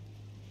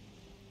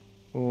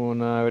 Oh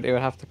no, it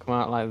would have to come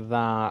out like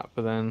that,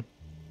 but then...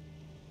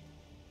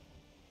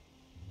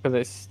 Because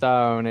it's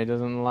stone, it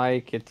doesn't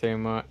like it too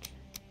much.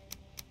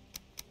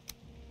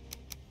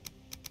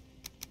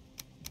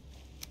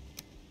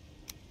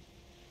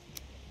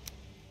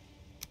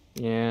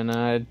 Yeah,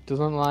 no, it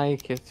doesn't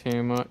like it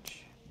too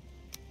much.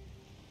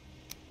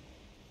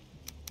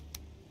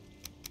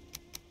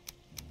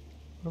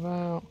 What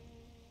about...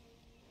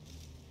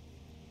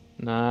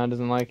 Nah, it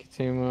doesn't like it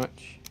too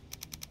much.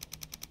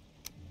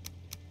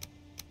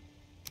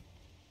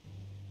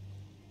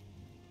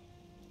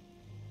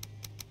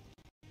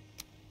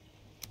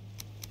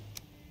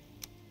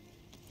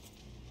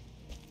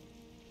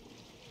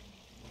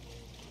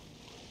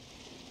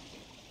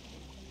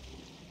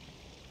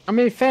 I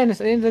mean, in fairness,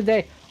 at the end of the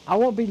day, I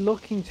won't be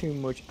looking too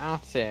much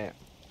at it.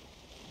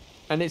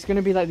 And it's going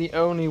to be like the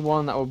only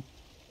one that will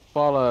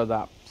follow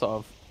that sort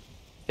of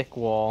thick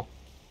wall.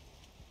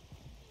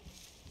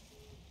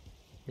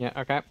 Yeah,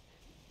 okay.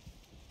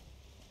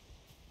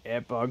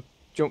 Yeah, but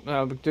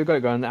I'll do got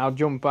it going. I'll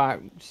jump back,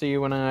 see you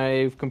when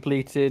I've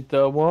completed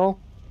the wall.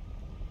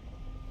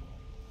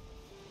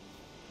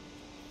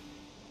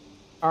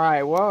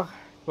 Alright, well,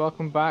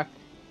 welcome back.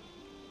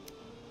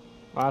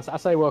 Well, I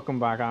say welcome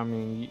back, I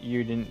mean,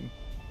 you didn't...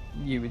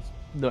 It's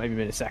not even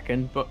been a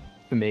second, but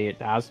for me it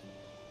has.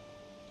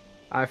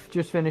 I've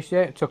just finished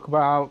it. It took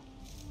about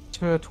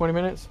 20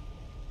 minutes.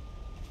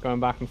 Going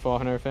back and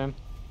forth and everything.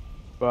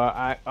 But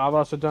I've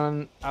also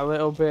done a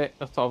little bit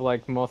of sort of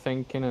like more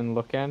thinking and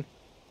looking. And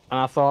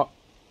I thought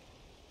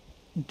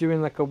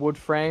doing like a wood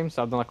frame,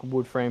 so I've done like a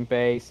wood frame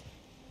base.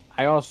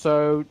 I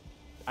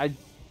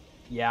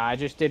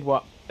just did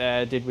what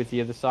did with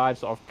the other side,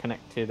 sort of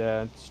connected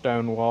a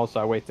stone wall, so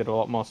I wasted a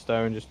lot more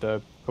stone just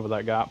to cover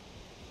that gap.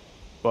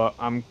 But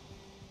I'm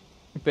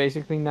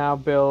basically now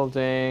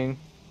building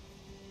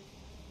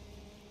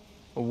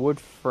a wood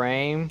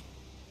frame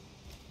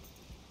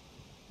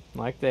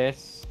like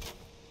this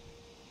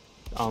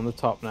on the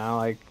top now,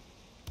 like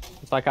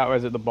it's like how it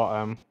was at the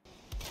bottom.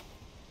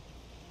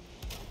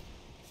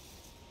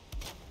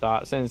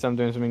 So since I'm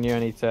doing something new, I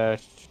need to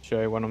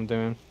show you what I'm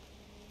doing.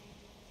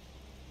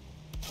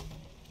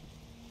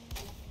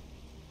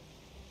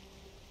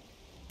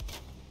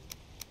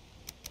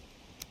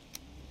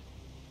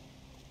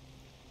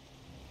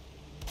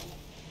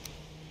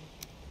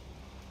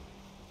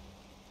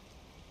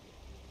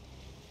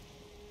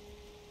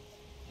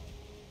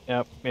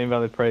 Yep,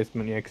 invalid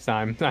placement, yeah, because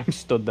I'm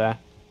stood there.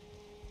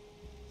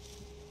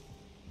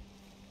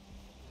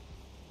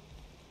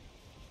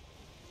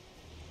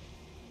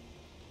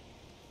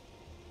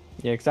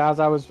 Yeah, because as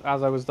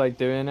I was like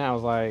doing it, I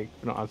was like,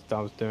 not as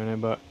I was doing it,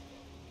 but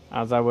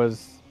as I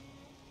was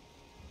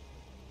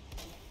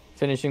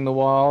finishing the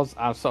walls,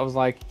 I sort of was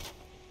like,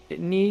 it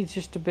needs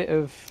just a bit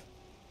of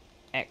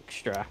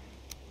extra.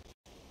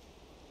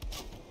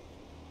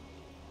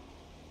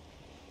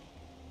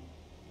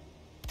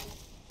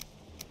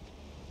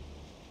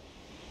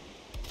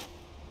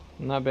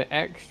 And that bit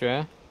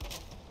extra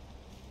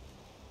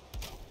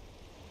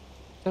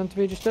turned to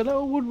be just a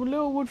little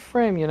wood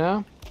frame, you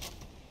know?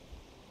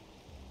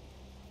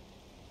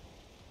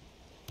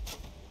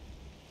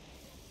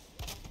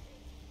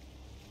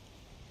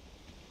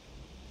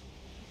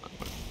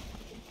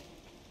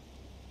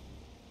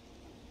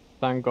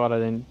 Thank God I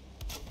didn't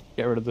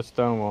get rid of the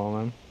stone wall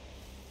then.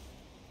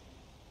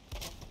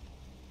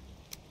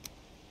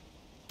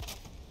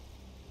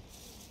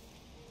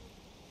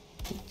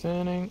 Keep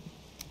turning.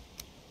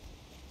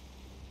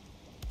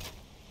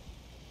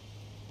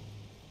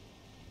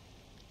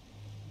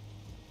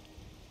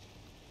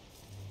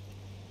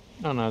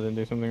 Oh no, I didn't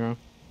do something wrong.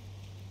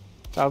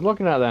 I was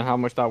looking at then how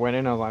much that went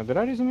in. I was like, did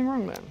I do something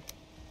wrong then?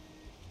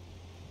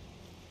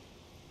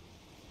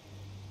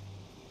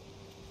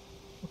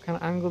 What kind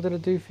of angle did I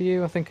do for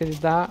you? I think I did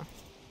that.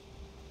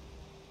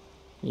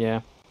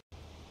 Yeah.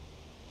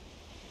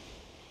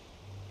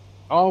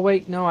 Oh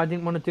wait, no, I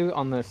didn't want to do it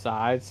on the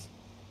sides.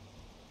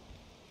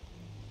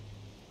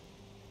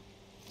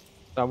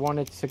 I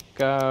wanted to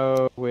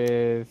go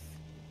with...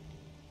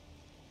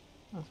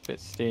 That's a bit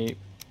steep.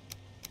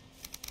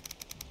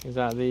 Is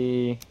that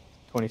the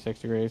 26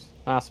 degrees?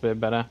 That's a bit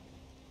better.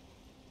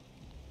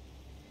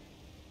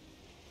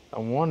 I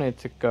wanted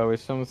to go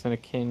with something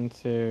akin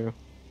to...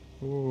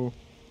 Ooh.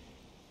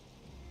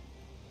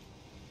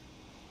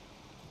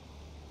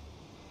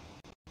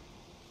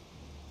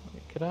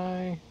 Could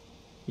I?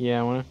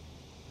 Yeah, I wanna...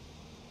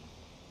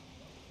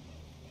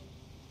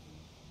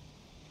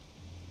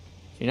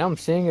 You know, I'm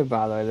seeing it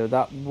by the way,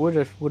 that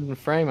wooden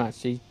frame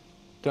actually...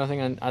 I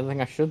don't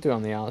think I should do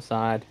on the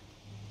outside.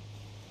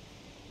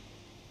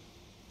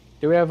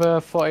 Do we have a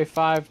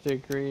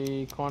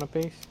 45-degree corner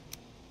piece?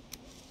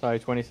 Sorry,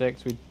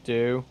 26, we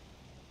do.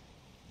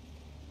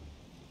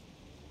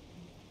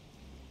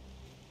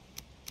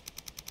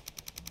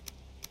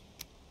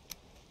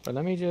 But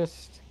let me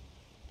just...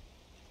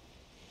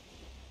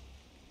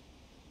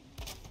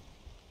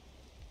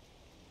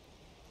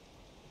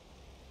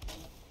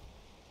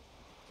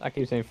 I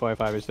keep saying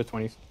 45, it's the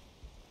 20s.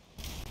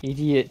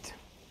 Idiot.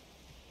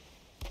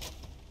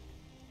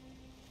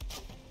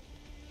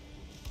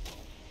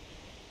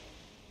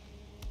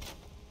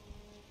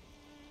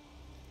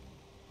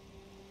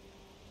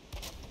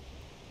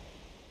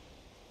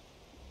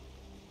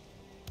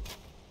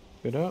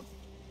 Good up.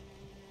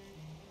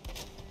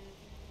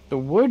 The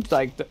wood,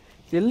 like,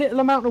 the little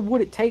amount of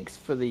wood it takes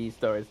for these,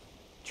 though, is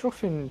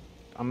chuffing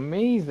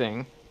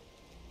amazing.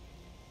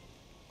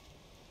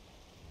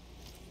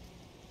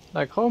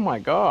 Like, oh my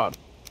god.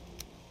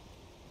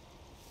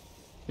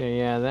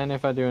 Yeah, then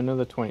if I do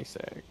another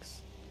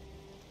 26.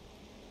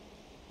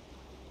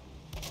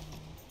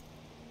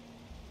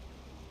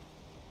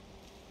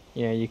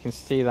 Yeah, you can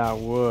see that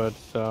wood,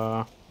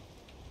 so...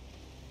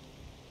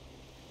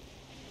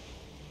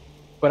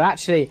 But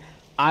actually,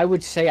 I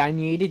would say I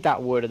needed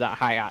that wood at that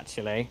height,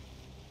 actually.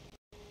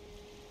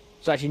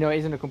 So actually, no, it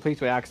isn't a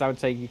complete way out, because I would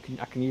say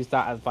I can use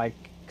that as, like...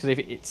 Because if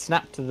it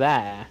snapped to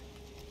there...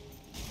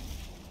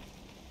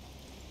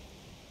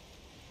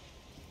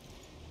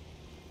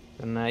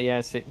 And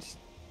yes, it's...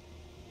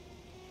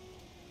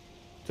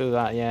 Do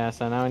that, yeah,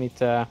 so now I need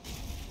to...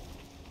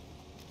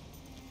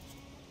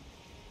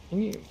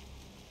 Can you...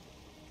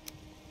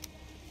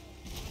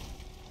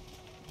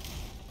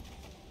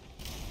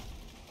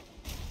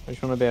 I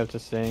just want to be able to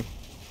see.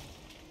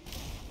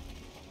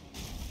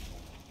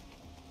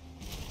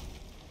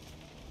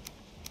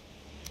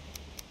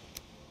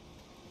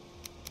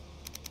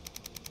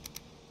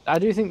 I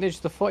do think that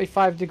the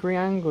 45-degree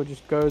angle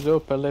just goes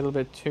up a little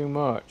bit too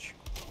much.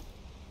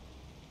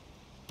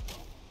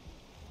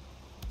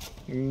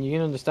 You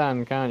can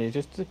understand, can't you?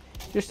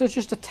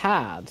 Just a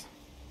tad.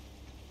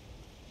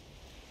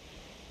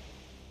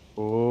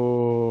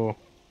 Oh.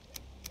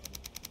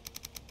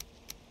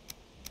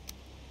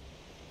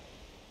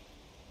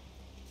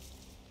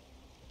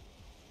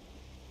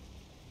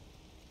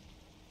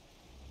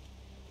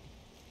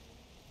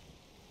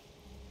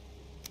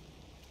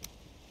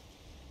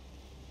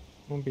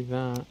 Won't be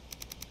that.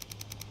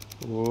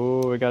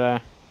 Oh, we got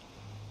a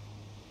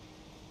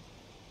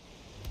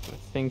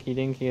thinky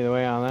dinky the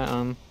way out of that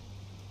on.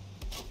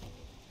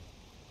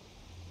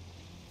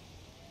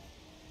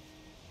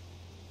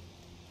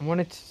 I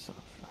wanted to.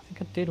 I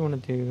think I did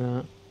want to do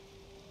that.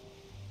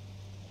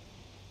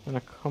 When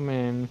I come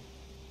in.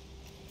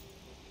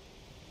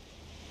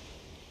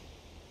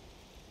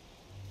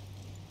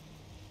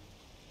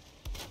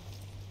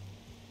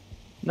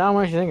 Now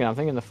I'm actually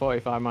thinking the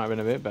 45 might have been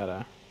a bit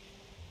better.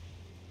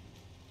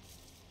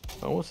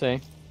 But we'll see.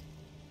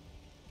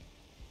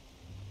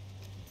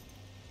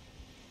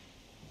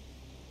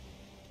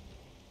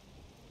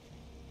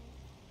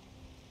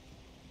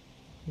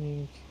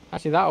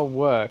 Actually, that'll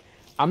work.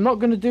 I'm not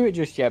gonna do it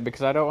just yet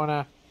because I don't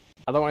wanna.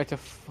 I don't want it to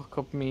fuck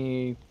up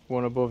me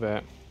one above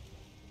it.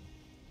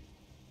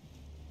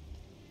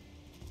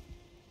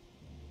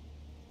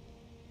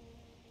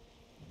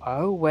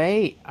 Oh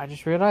wait, I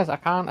just realised I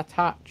can't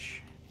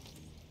attach.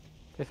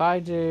 If I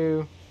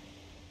do.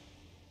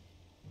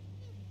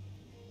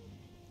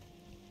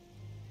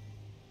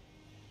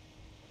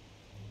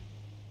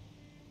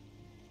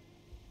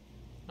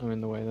 I'm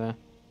in the way there.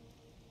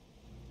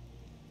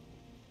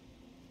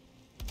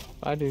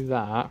 If I do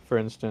that, for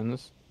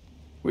instance,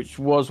 which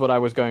was what I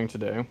was going to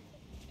do.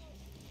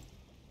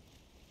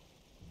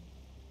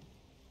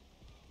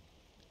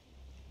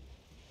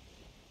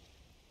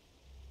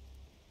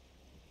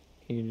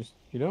 You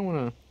don't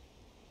want to.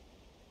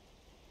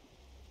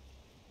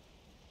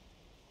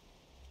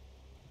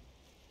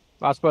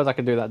 I suppose I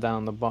could do that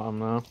down the bottom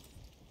though.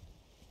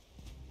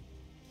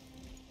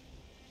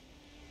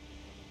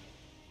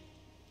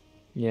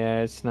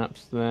 Yeah, it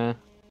snaps there.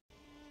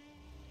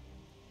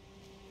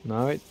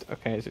 No,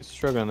 okay, it's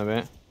struggling a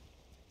bit.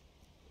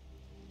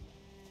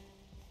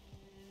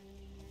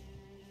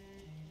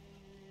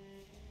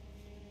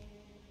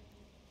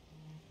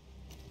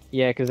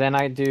 Yeah, because then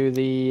I do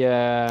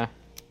the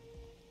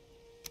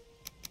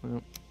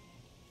well,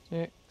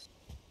 6.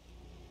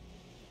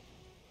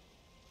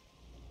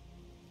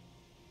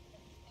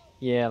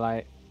 Yeah,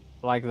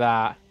 like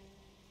that.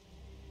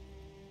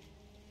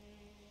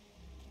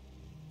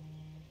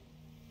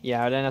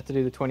 Yeah, I then have to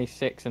do the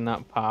 26 in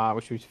that part,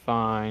 which was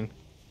fine.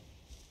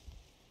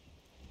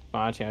 But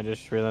actually, I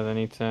just realized I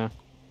need to.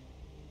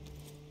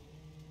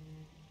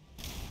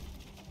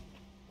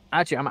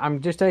 Actually,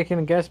 I'm just taking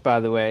a guess, by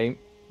the way.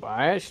 But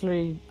I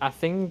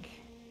think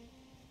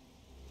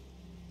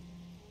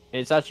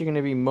it's actually going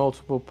to be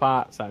multiple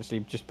parts.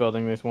 Actually, just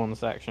building this one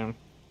section.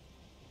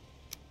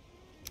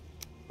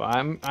 But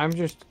I'm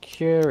just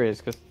curious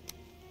because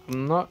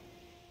I'm not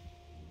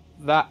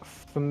that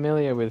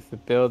familiar with the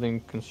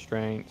building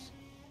constraints,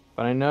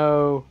 but I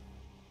know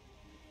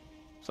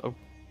sort of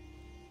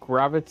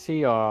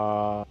gravity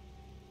or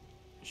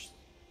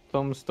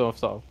some stuff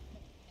sort of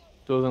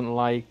doesn't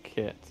like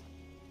it.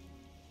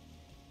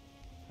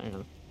 Hang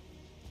on.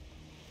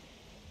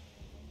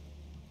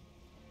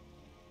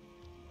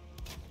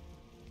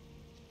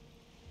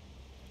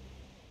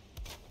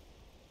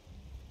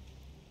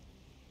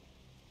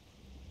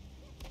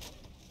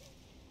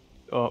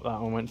 Oh,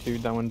 that one went 2,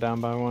 that one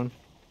down by 1.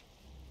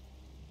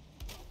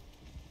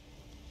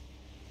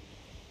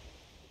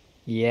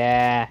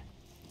 Yeah.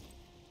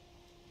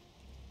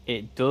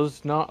 It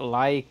does not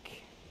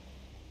like...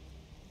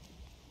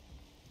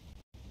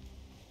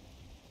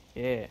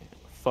 Yeah.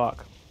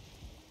 Fuck.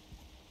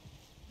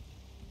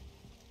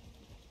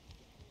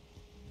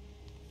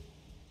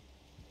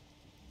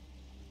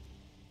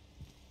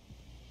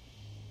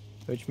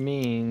 Which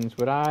means,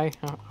 I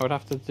would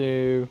have to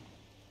do...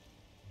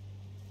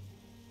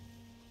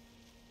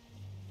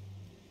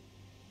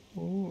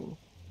 Ooh.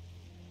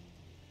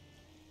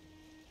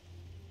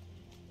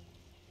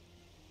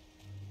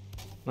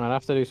 No, I'd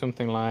have to do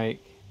something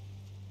like...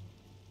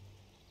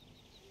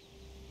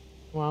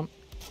 Come on.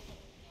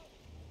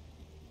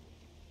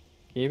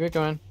 Keep it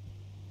going.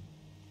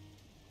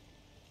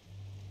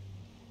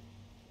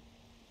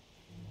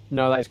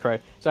 No, that is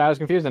correct. So I was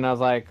confused and I was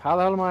like, how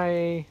the hell am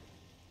I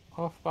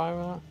off by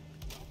that?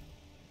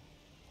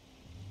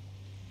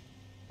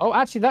 Oh,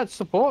 actually, that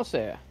supports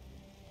it.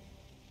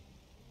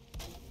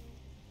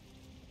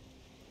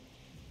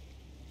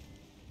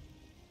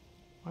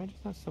 Why does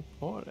that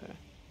support it?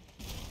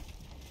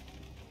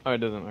 Oh, it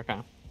doesn't. Okay.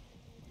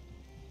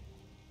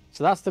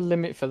 So that's the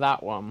limit for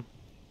that one.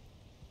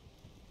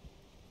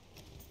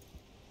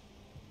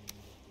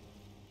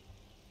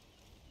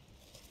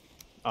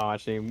 Oh,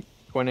 actually,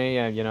 20,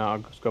 yeah, you know, I'll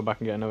just go back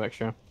and get another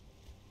extra.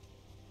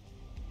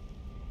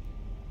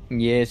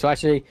 Yeah, so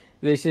actually,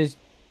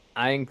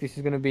 I think this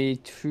is going to be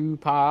 2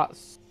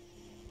 parts.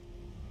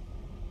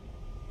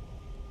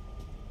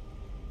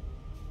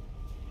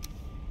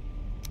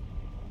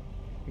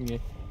 Yeah,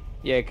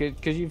 yeah,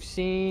 because you've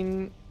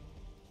seen...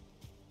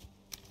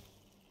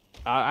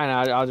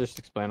 I'll just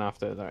explain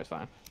after, though, it's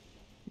fine.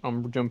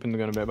 I'm jumping the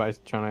gun a bit by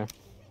trying to...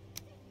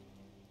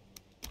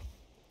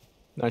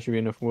 That should be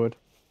enough wood.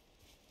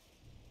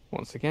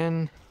 Once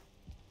again.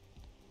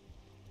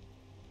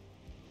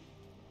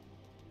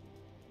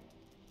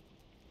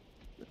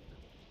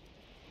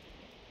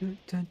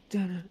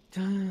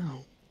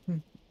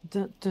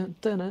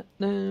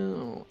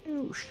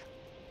 Oosh.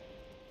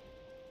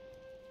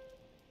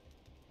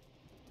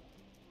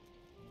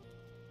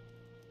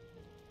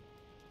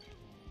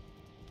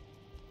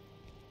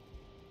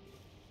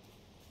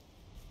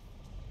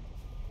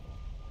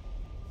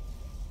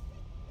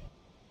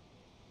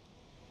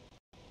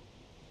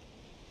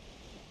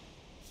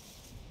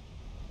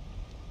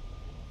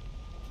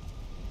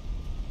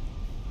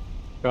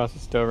 Gosh,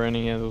 it's still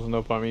raining here. There's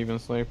no point in me even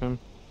sleeping.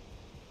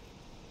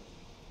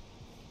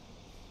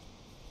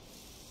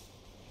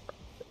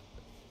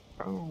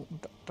 Oh,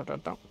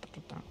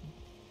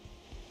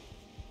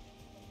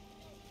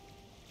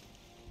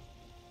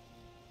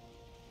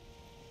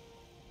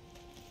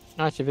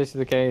 Actually, if this is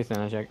the case, then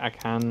actually I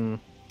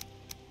can.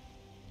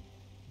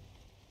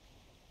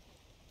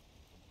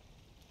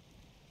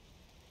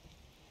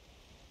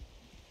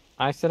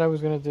 I said I was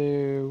gonna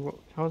do.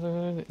 How was I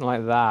gonna do?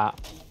 Like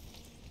that.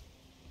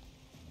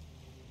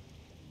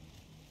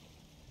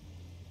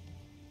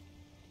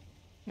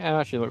 Yeah,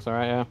 it actually looks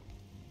alright,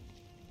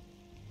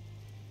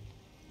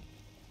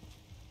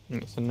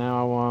 yeah. So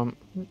now I want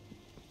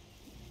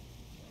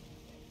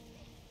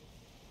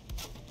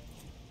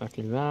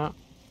exactly that.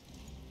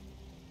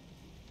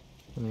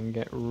 And then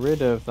get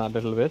rid of that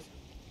little bit.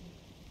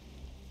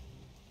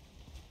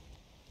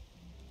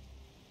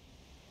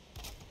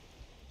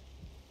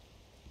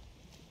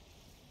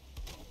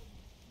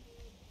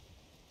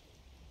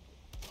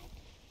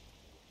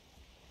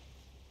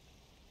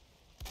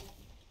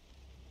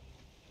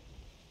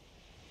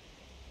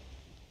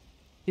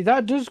 See,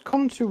 that does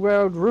come to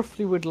where I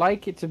roughly would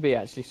like it to be,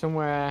 actually,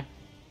 somewhere.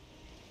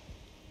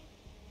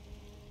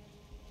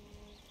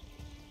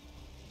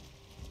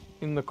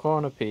 in the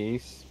corner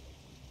piece.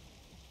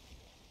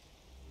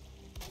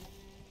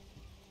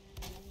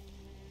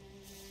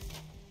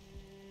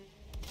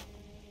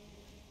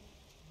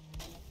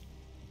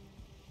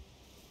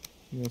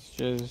 Let's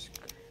just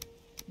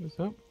this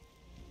up.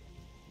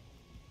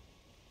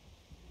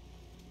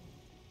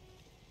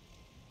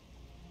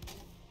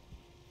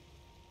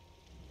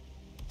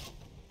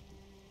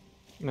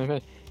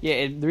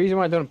 Yeah, the reason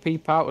why I don't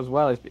peep out as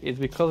well is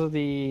because of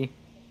the.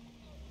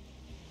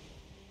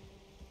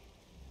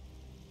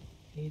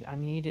 I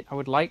need it. I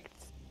would like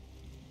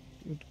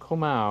it to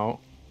come out.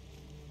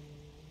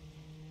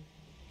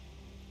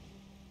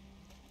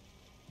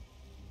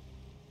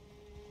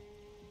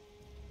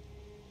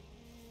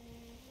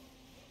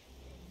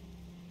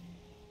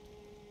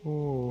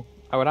 Ooh,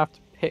 I would have to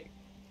pick.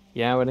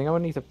 Yeah, I think I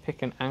would need to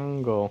pick an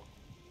angle.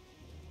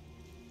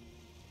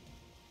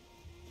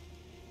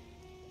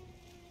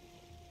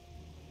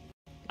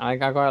 I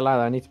got it like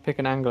that. I need to pick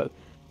an angle.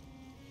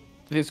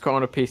 This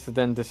corner piece to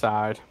then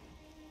decide.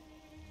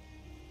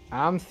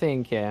 I'm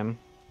thinking.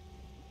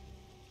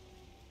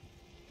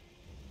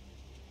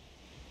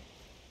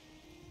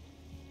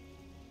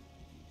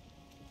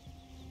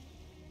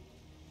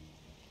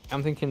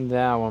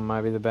 That one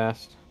might be the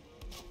best.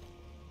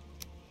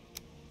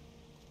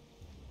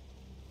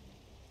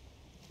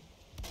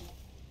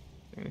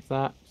 If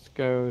that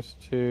goes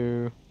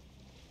to.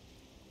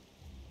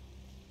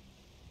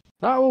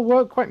 That will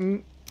work quite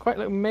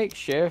like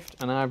makeshift,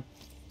 and I've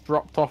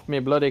dropped off my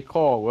bloody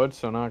core wood,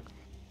 so now.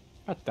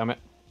 God damn it.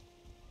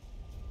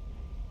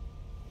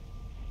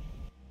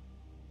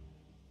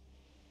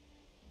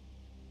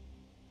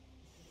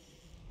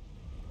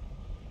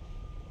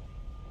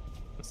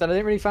 So I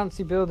didn't really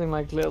fancy building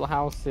like little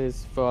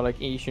houses for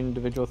like each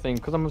individual thing,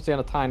 because I'm obviously on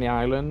a tiny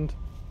island.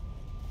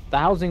 The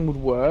housing would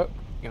work,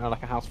 you know,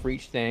 like a house for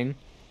each thing,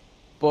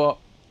 but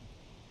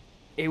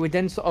it would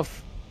then sort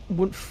of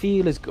wouldn't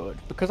feel as good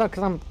because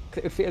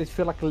it would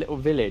feel like a little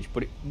village,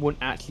 but it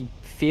wouldn't actually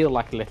feel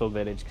like a little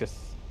village because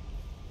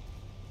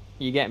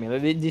you get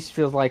me. This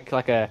feels like a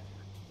like a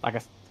like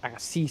a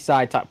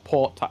seaside type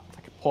port type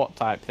like a port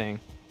type thing.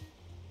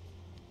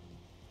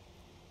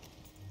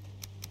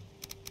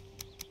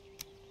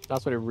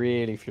 That's what it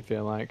really should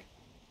feel like.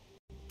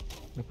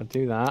 If I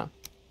do that,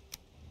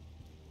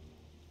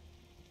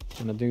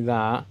 and I do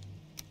that,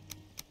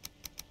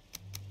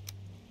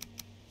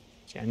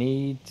 I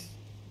need.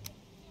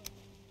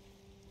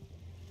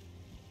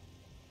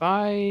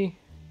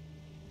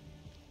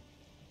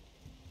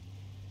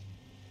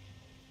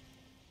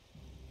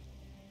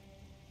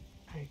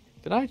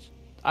 Did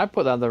I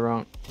put that the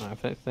wrong. No,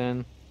 if it's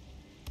then.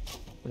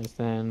 It's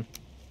then.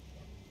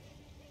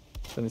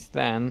 Then it's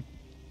then.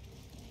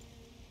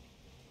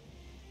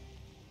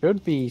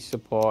 Should be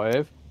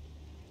supportive.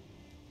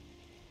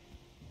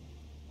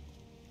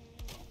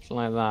 Something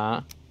like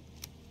that.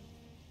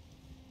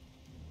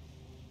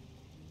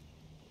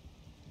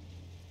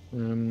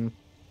 I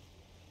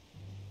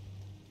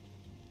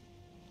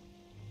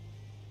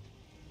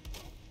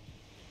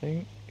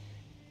think.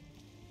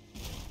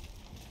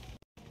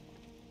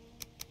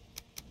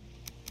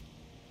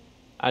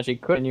 Actually,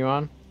 continue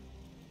on.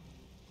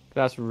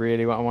 That's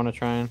really what I want to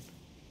try and.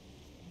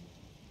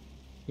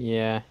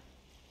 Yeah.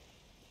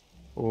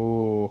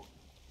 Ooh.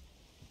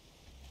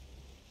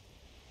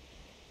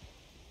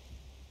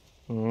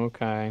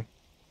 Okay.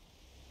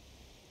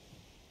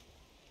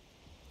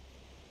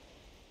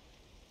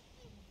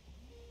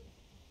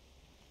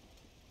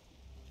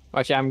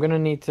 Actually, I'm gonna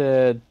need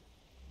to.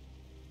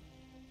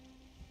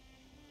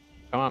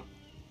 Come on.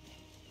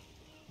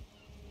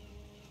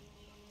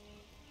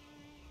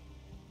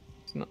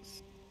 It's not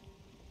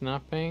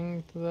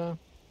snapping to the.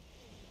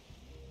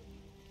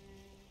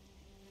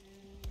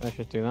 I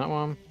should do that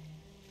one.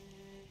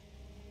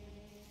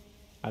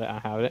 I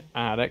had it.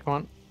 I had it. Come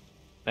on.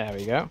 There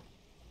we go.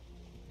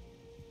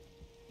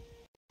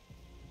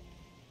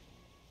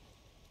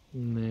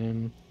 And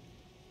then.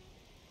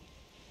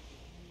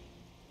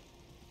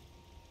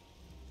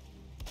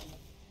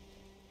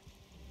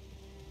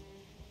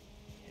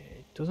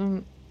 It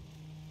doesn't.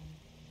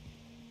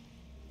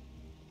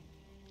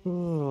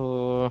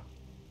 Ooh. It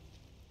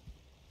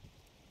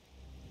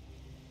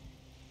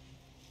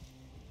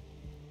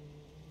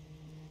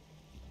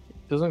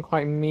doesn't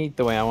quite meet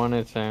the way I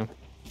wanted to.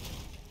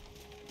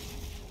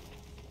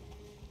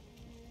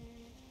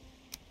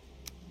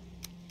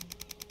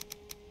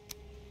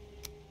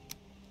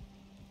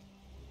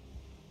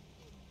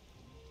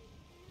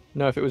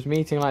 No, if it was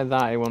meeting like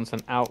that, it wants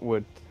an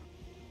outward.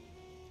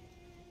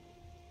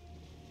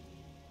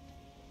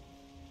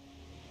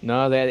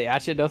 No, they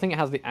actually don't think it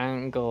has the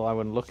angle I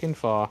was looking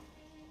for.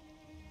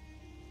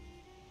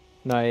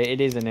 No, it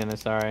is an inner,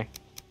 sorry.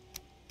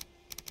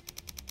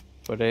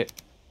 But it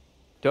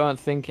don't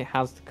think it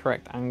has the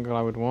correct angle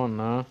I would want,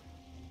 no.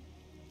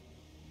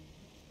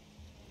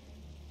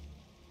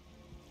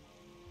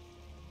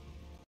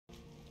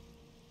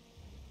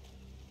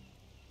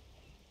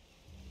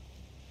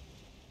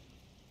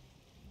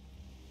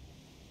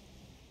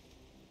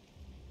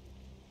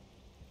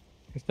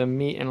 If they're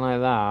meeting like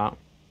that.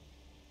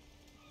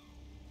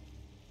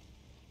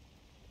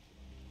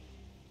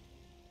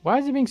 Why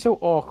is it being so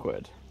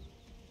awkward?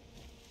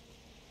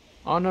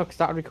 Oh no, because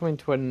that would be coming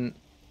to an...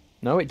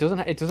 No, it doesn't.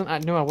 It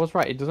doesn't. No, I was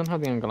right. It doesn't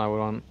have the angle I would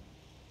want.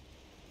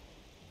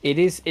 It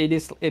is. It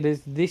is. It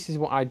is. This is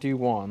what I do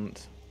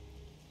want.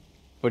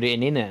 Put it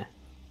in inner,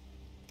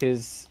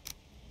 because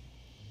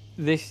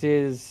this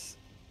is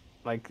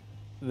like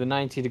the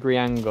 90-degree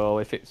angle.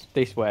 If it's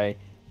this way,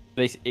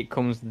 this it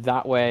comes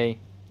that way,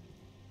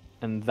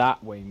 and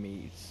that way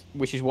meets,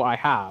 which is what I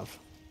have.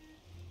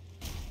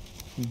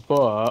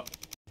 But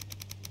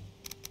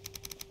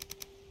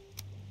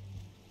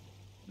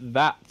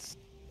that's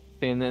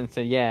and then so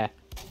yeah,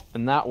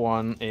 and that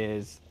one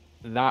is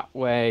that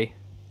way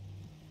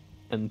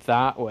and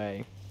that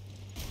way.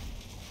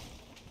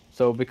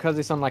 So because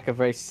it's on like a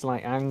very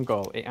slight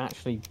angle, it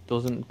actually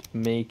doesn't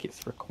make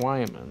its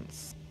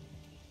requirements.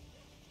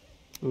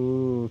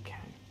 Okay.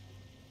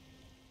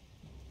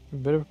 A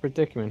bit of a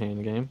predicament here in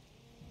the game.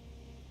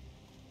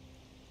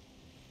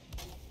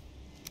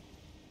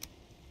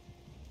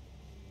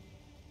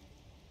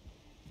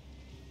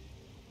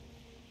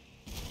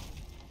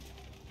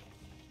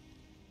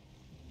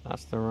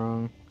 That's the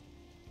wrong.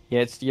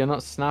 Yeah, you're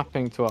not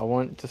snapping to what I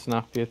want to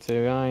snap you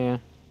to, are you?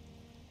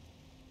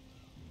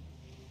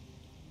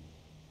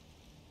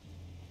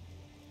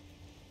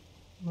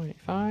 Wait,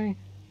 if I...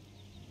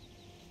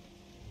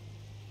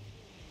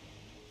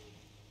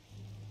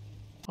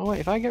 Oh wait,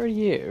 if I get rid of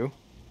you...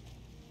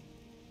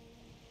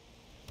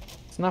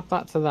 Snap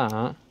that to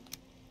that...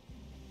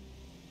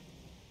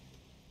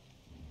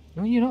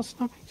 No, you're not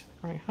snapping to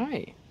the right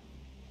height.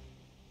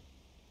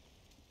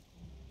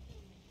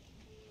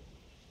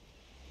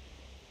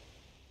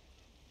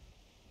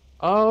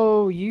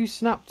 Oh, you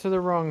snapped to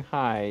the wrong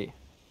height.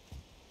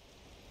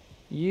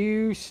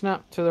 You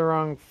snapped to the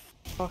wrong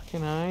fucking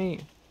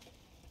height.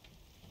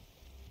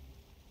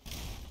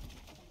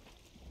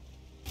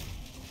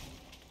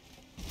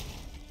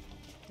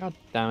 God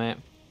damn it.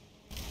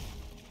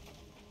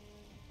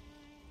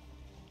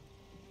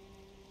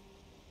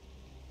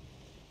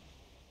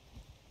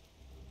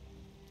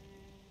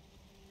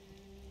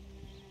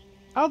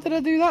 How did I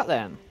do that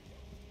then?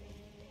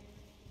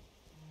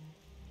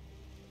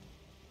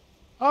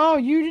 Oh,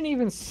 you didn't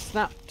even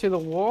snap to the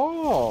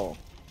wall.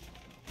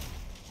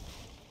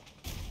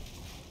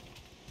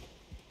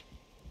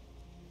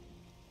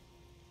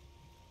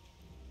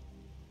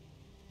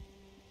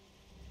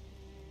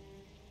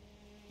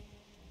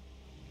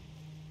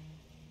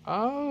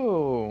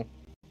 Oh.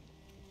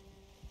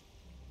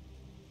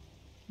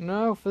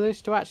 No, for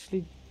this to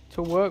actually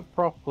to work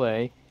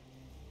properly.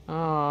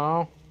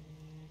 Oh.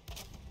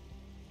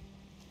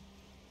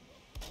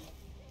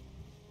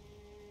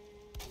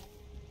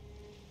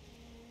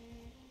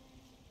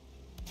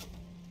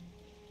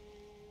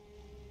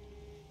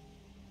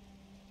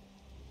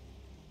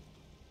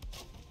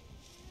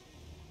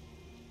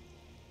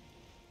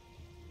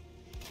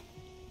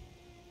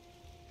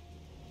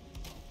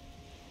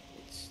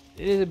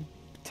 It is a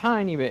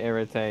tiny bit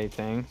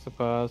irritating, I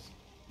suppose.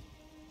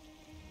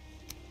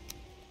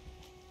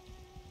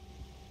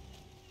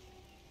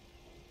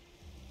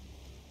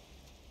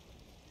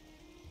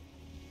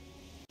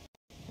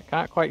 I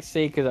can't quite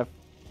see because of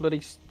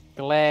bloody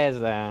glares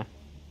there.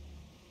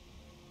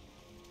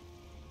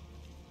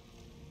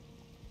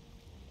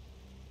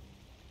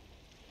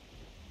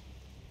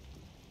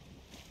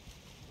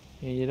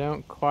 Yeah, you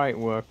don't quite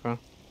work on.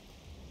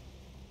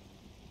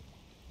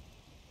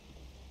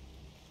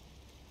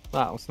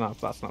 That snaps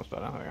better.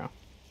 There we go.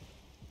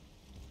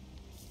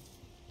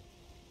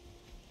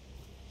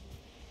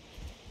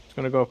 Just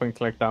gonna go up and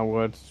click that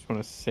wood. Just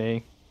wanna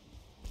see.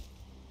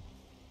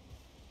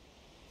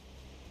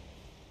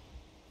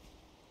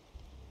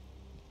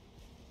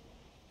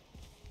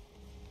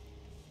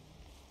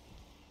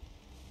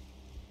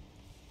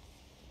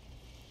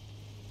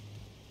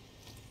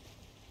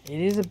 It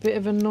is a bit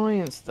of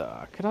annoyance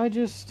though. Could I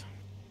just...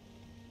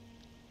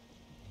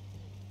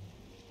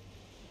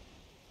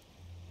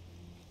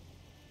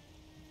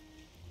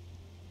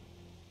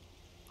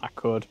 I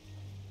could.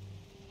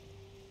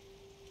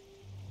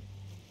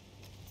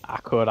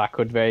 I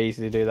could very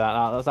easily do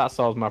that. That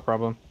solves my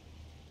problem.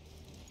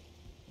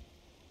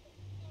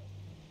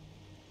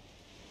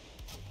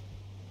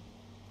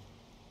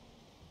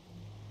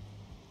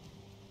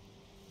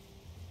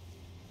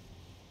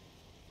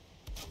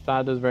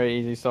 That does very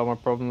easily solve my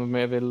problem with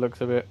me if it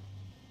looks a bit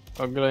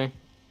ugly.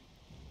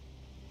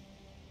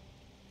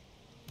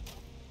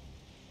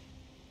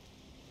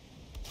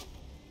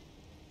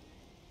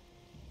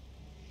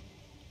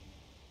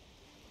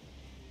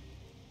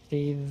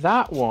 See,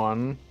 that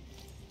one...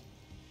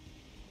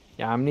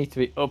 Yeah, I need to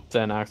be up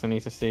there now because I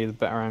need to see the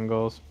better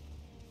angles.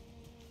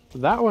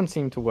 That one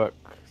seemed to work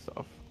sort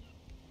of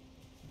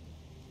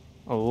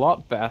a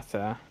lot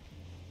better.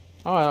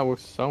 Oh, that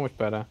works so much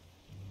better.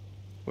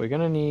 We're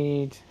gonna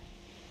need...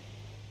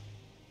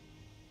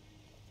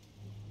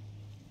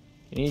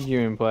 Need you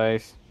in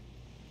place.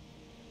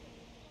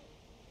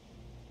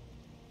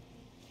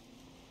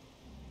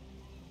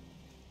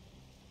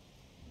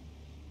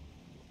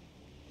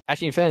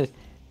 Actually, in fairness,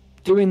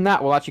 doing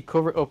that will actually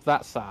cover it up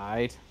that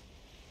side.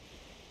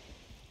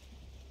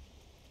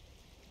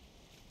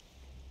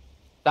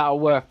 That'll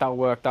work, that'll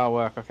work, that'll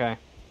work, okay.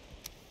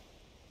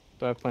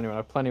 Do I have plenty of wood? I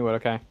have plenty of wood,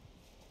 okay.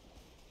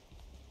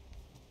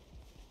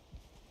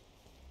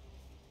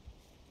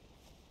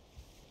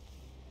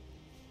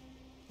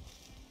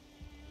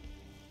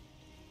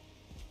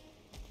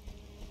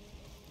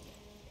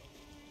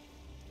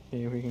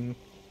 See if we can...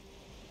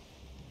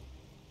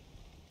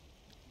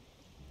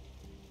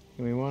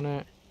 Do we want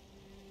it?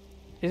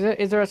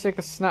 Is there actually like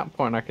a snap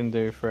point I can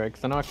do for it?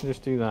 Because I know I can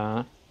just do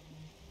that.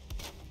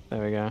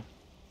 There we go.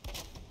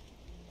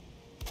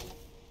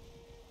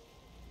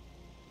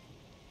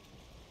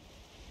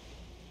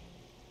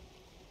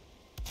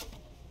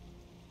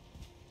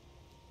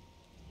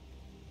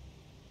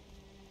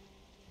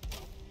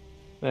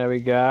 There we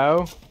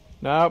go.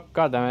 Nope,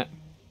 god damn it.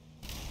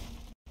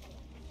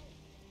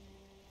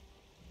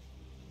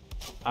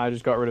 I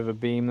just got rid of a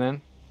beam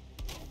then.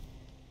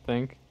 I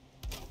think.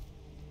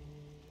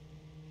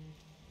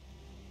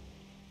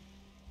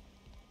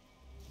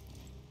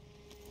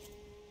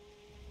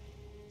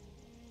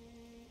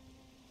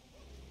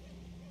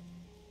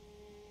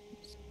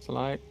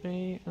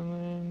 Slightly, and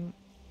then...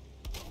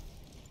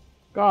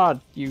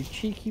 God, you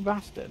cheeky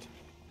bastard.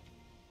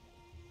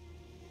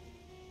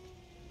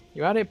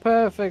 You had it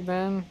perfect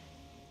then.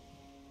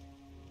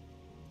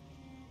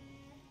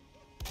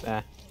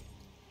 There.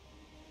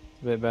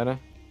 It's a bit better.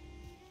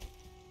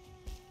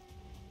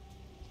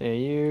 There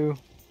you.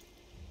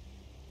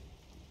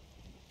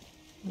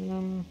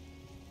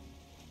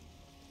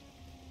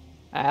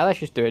 Let's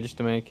just do it just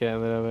to make it a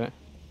little bit.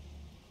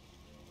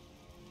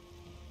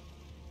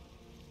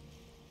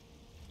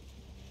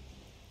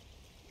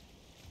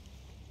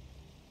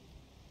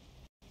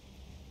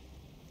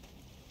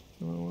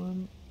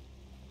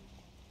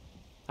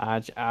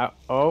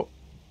 Oh.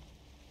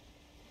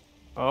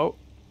 Oh.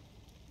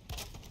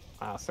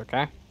 That's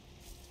okay.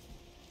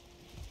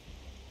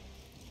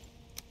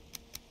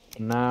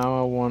 Now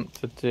I want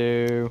to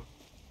do...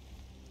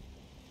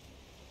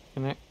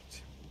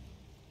 Connect.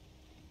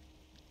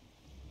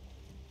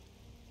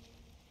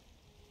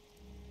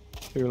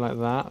 Do like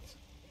that.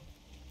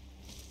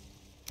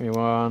 We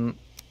want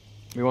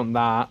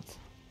that.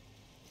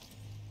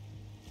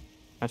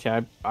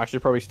 Actually, I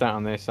should probably start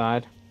on this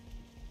side.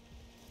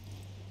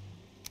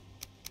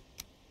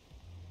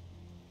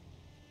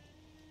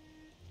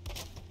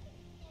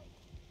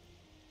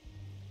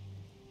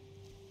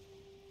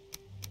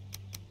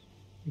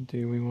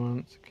 Do we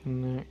want to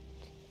connect?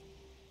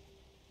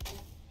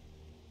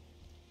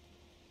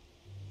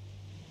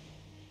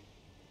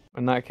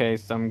 In that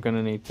case, I'm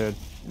gonna need to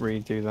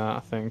redo that, I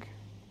think.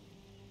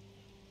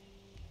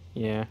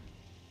 Yeah.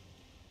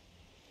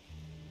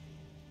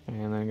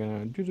 And I'm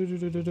gonna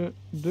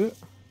do.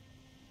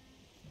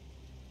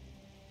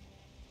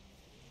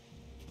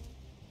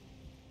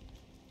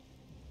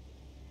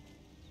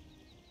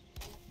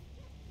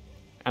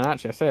 And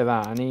actually, I say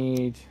that I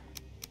need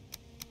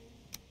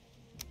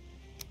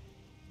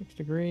 6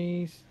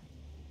 degrees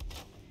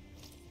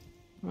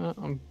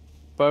on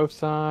both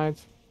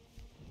sides.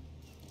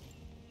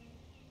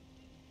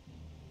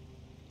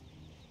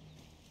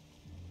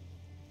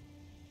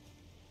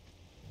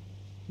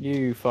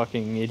 You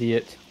fucking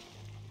idiot.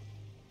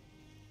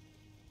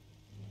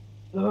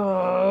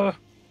 Can't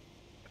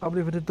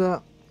believe I did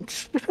that.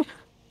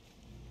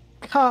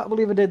 Can't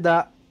believe I did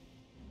that.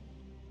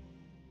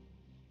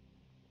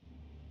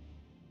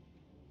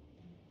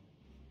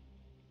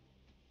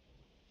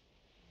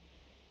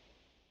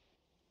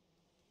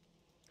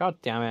 God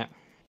damn it.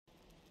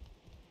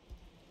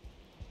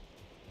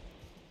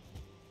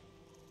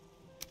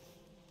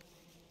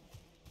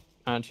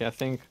 Actually, I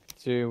think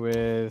to do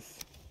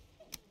with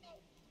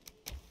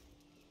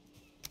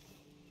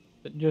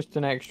just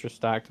an extra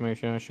stack to make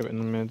sure I shove it in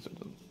the mid.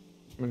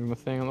 Move my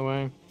thing out of the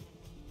way.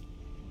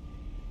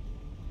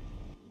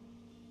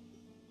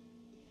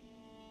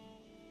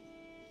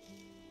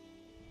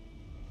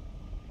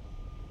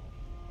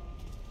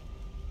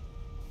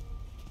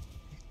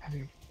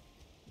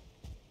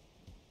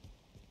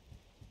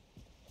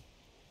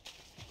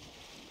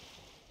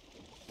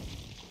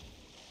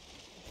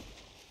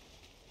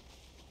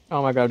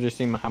 Oh my god, I've just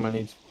seen my hammer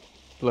needs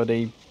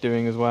bloody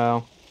doing as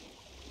well.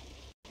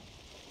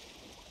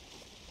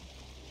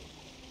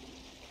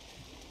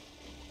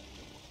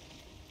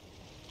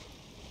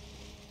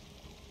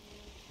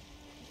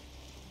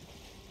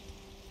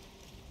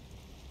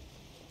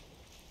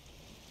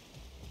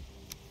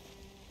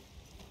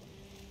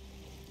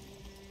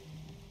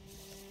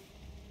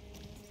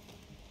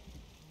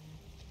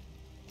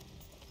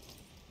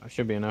 That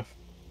should be enough.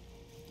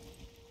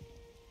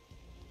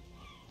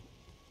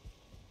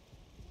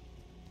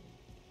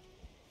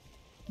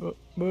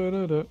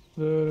 The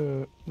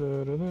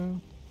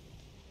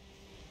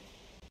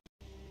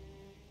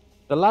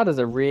ladders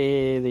are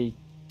really...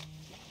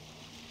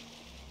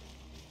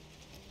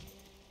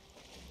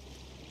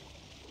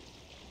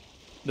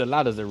 The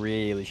ladders are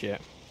really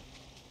shit.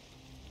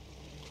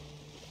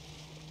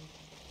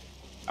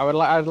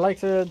 I'd like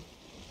to...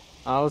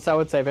 I would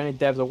say if any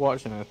devs are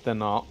watching it, they're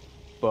not.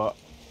 But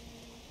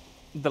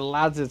the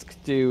ladders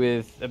could do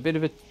with a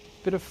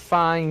bit of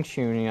fine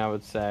tuning, I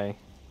would say.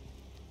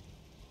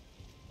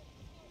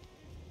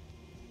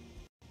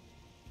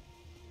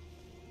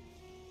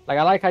 Like,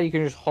 I like how you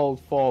can just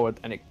hold forward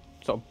and it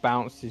sort of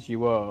bounces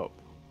you up.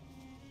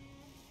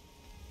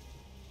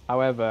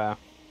 However,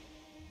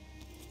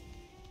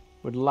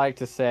 would like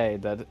to say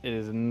that it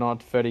is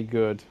not very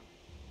good.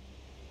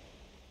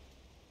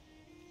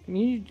 Can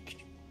you...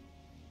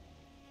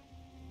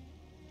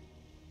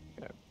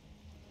 Okay.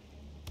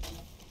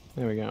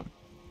 There we go.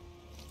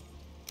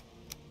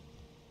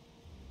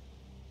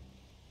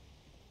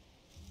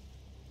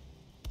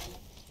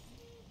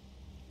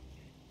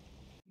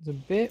 It's a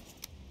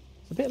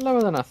bit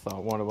lower than I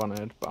thought what I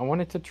wanted, but I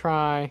wanted to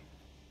try.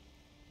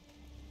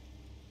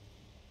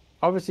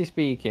 Obviously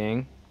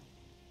speaking,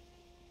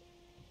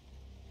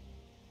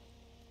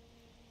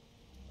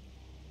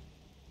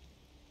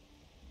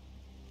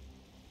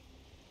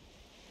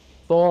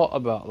 thought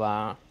about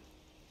that.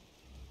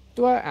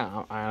 Do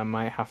I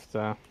might have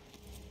to.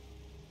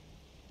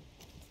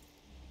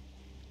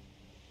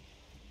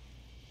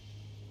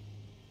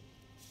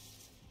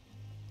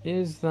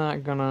 Is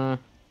that gonna...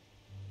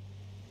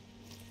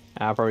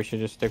 I probably should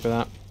just stick with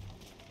that.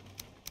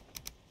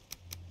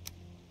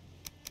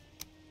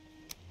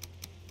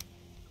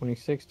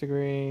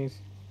 $26.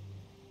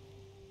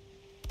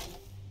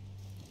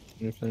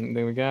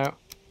 There we go.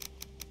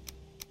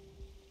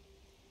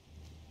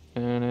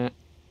 Turn it.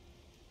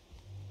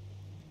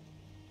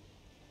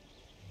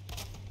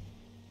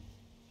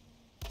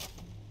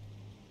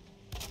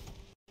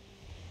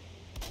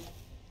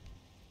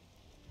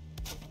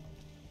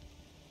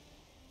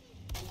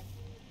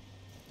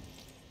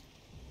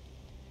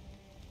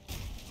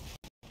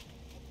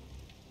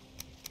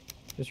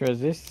 Just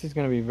realized this is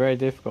going to be very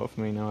difficult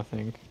for me now, I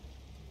think.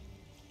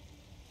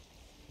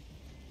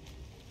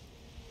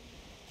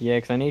 Yeah,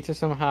 because I need to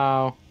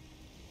somehow...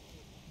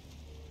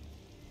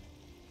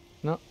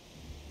 Not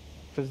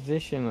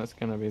position that's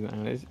going to be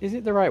that. Is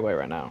it the right way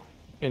right now?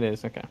 It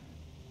is, okay.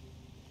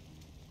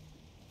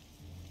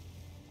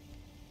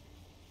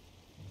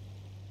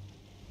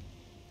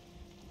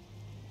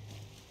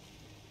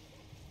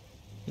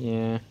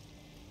 Yeah.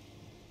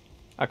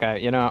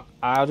 Okay, you know,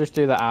 I'll just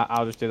do that.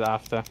 I'll just do that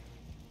after.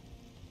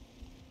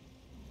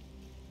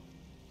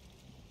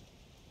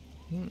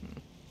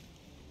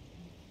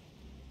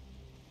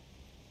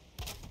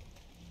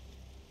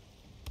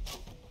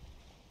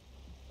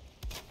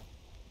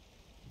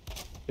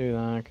 Do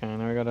that. Okay,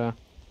 now we gotta...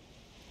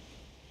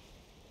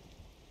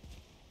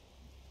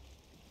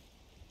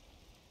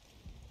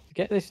 To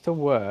get this to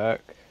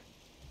work,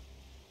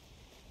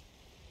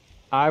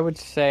 I would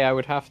say I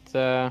would have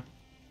to...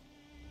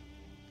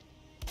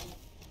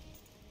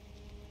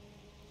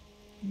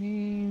 I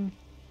mean...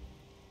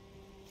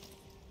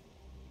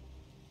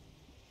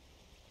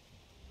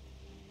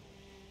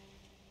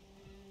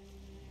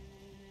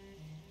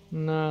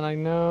 No, I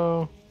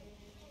know.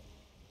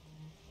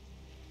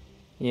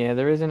 Yeah,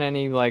 there isn't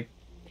any, like,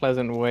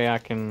 pleasant way I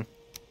can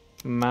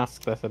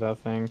mask this, I don't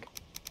think.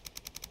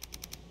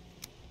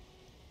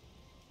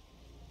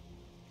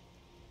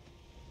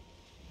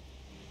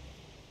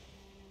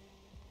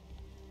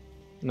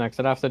 No, 'cause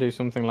I'd have to do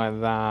something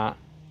like that.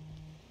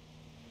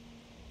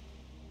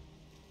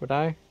 Would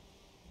I?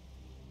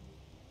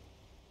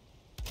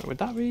 Would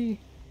that be...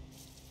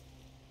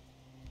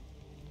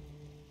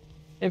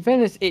 In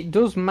fairness, it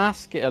does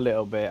mask it a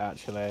little bit,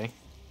 actually.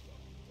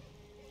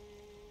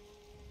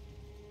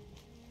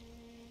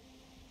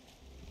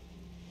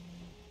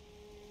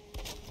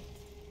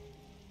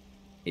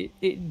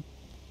 It...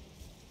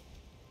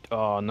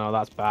 Oh, no,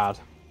 that's bad.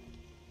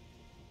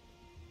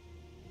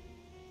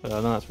 Oh,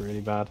 no, that's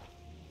really bad.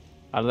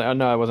 I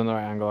know it wasn't the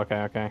right angle.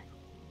 Okay, okay.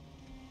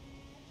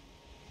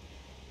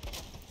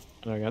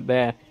 There we go.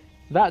 There.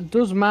 That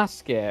does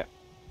mask it.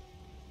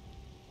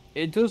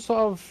 It does sort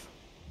of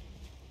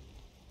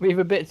leave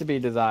a bit to be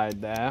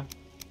desired there.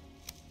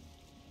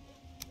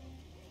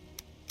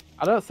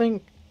 I don't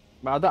think...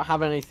 I don't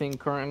have anything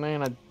currently,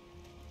 and I...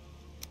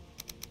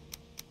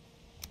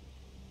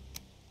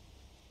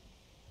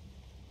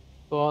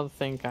 don't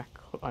think I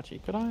could... Actually,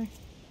 could I?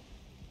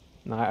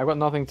 No, I've got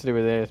nothing to do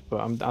with this,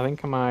 but I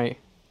think I might...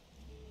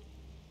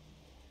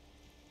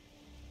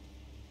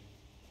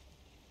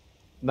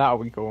 That'll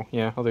be cool.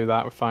 Yeah, I'll do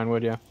that with fine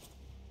wood, yeah.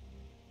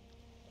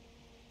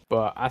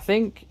 But I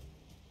think...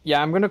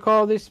 Yeah, I'm going to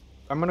call this...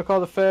 I'm going to call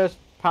the first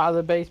part of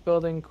the base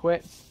building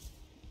quits.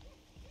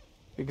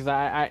 Because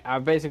I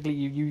basically...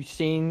 You've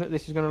seen what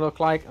this is going to look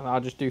like, and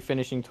I'll just do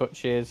finishing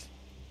touches.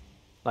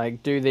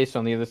 Like, do this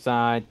on the other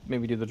side.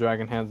 Maybe do the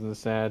dragon heads on the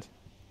side.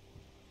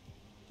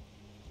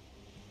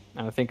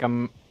 And I think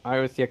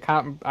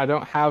I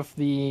don't have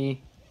the...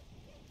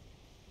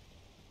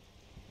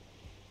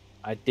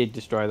 I did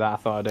destroy that, I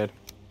thought I did.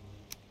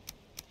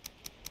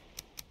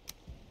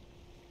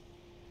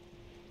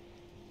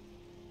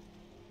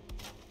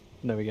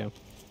 There we go.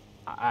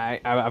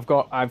 I've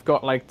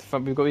got like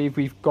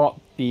we've got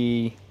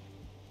the...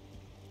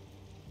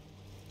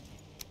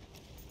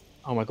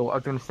 Oh my god, what I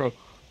was gonna say.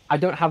 I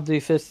don't have the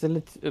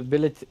facilities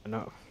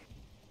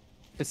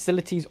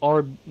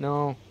or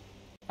no.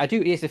 I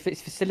do, yes, if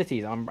it's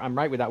facilities, I'm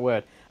right with that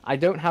word. I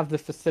don't have the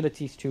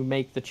facilities to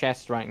make the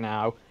chest right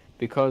now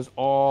because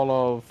all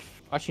of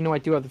Actually, no, I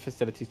do have the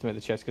facilities to make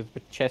the chests because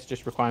the chests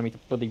just require me to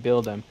bloody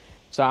build them.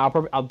 So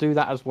I'll do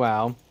that as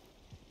well.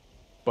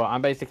 But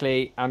I'm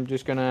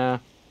just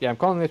gonna, yeah, I'm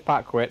calling this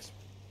part quits,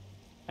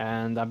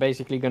 and I'm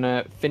basically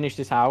gonna finish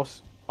this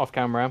house off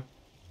camera.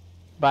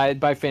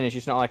 By finish,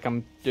 it's not like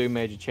I'm doing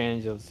major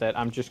changes. As I said,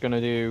 I'm just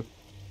gonna do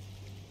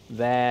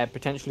there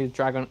potentially the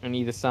dragon on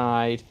either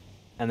side,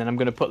 and then I'm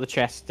gonna put the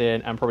chest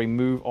in and probably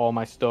move all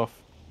my stuff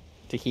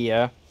to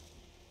here.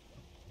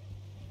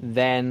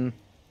 Then,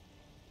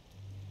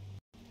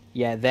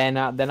 yeah, then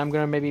I'm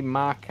gonna maybe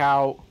mark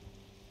out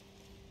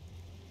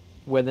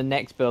where the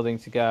next building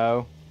to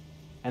go,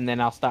 and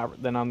then I'll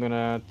start. Then I'm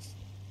gonna.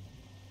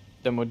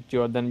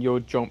 Then you'll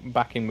jump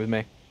back in with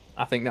me.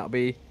 I think that'll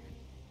be.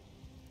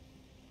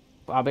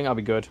 I think that'll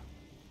be good.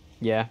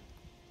 Yeah.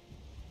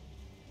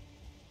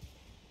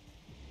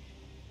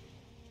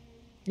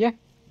 Yeah,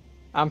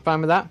 I'm fine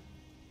with that.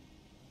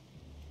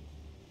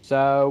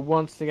 So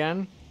once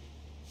again,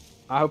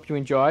 I hope you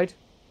enjoyed.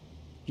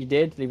 If you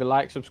did, leave a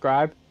like,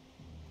 subscribe.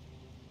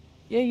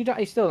 Yeah,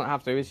 you still don't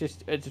have to. It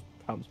just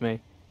helps me.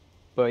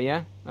 But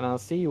yeah, and I'll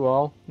see you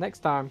all next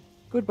time.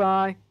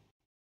 Goodbye.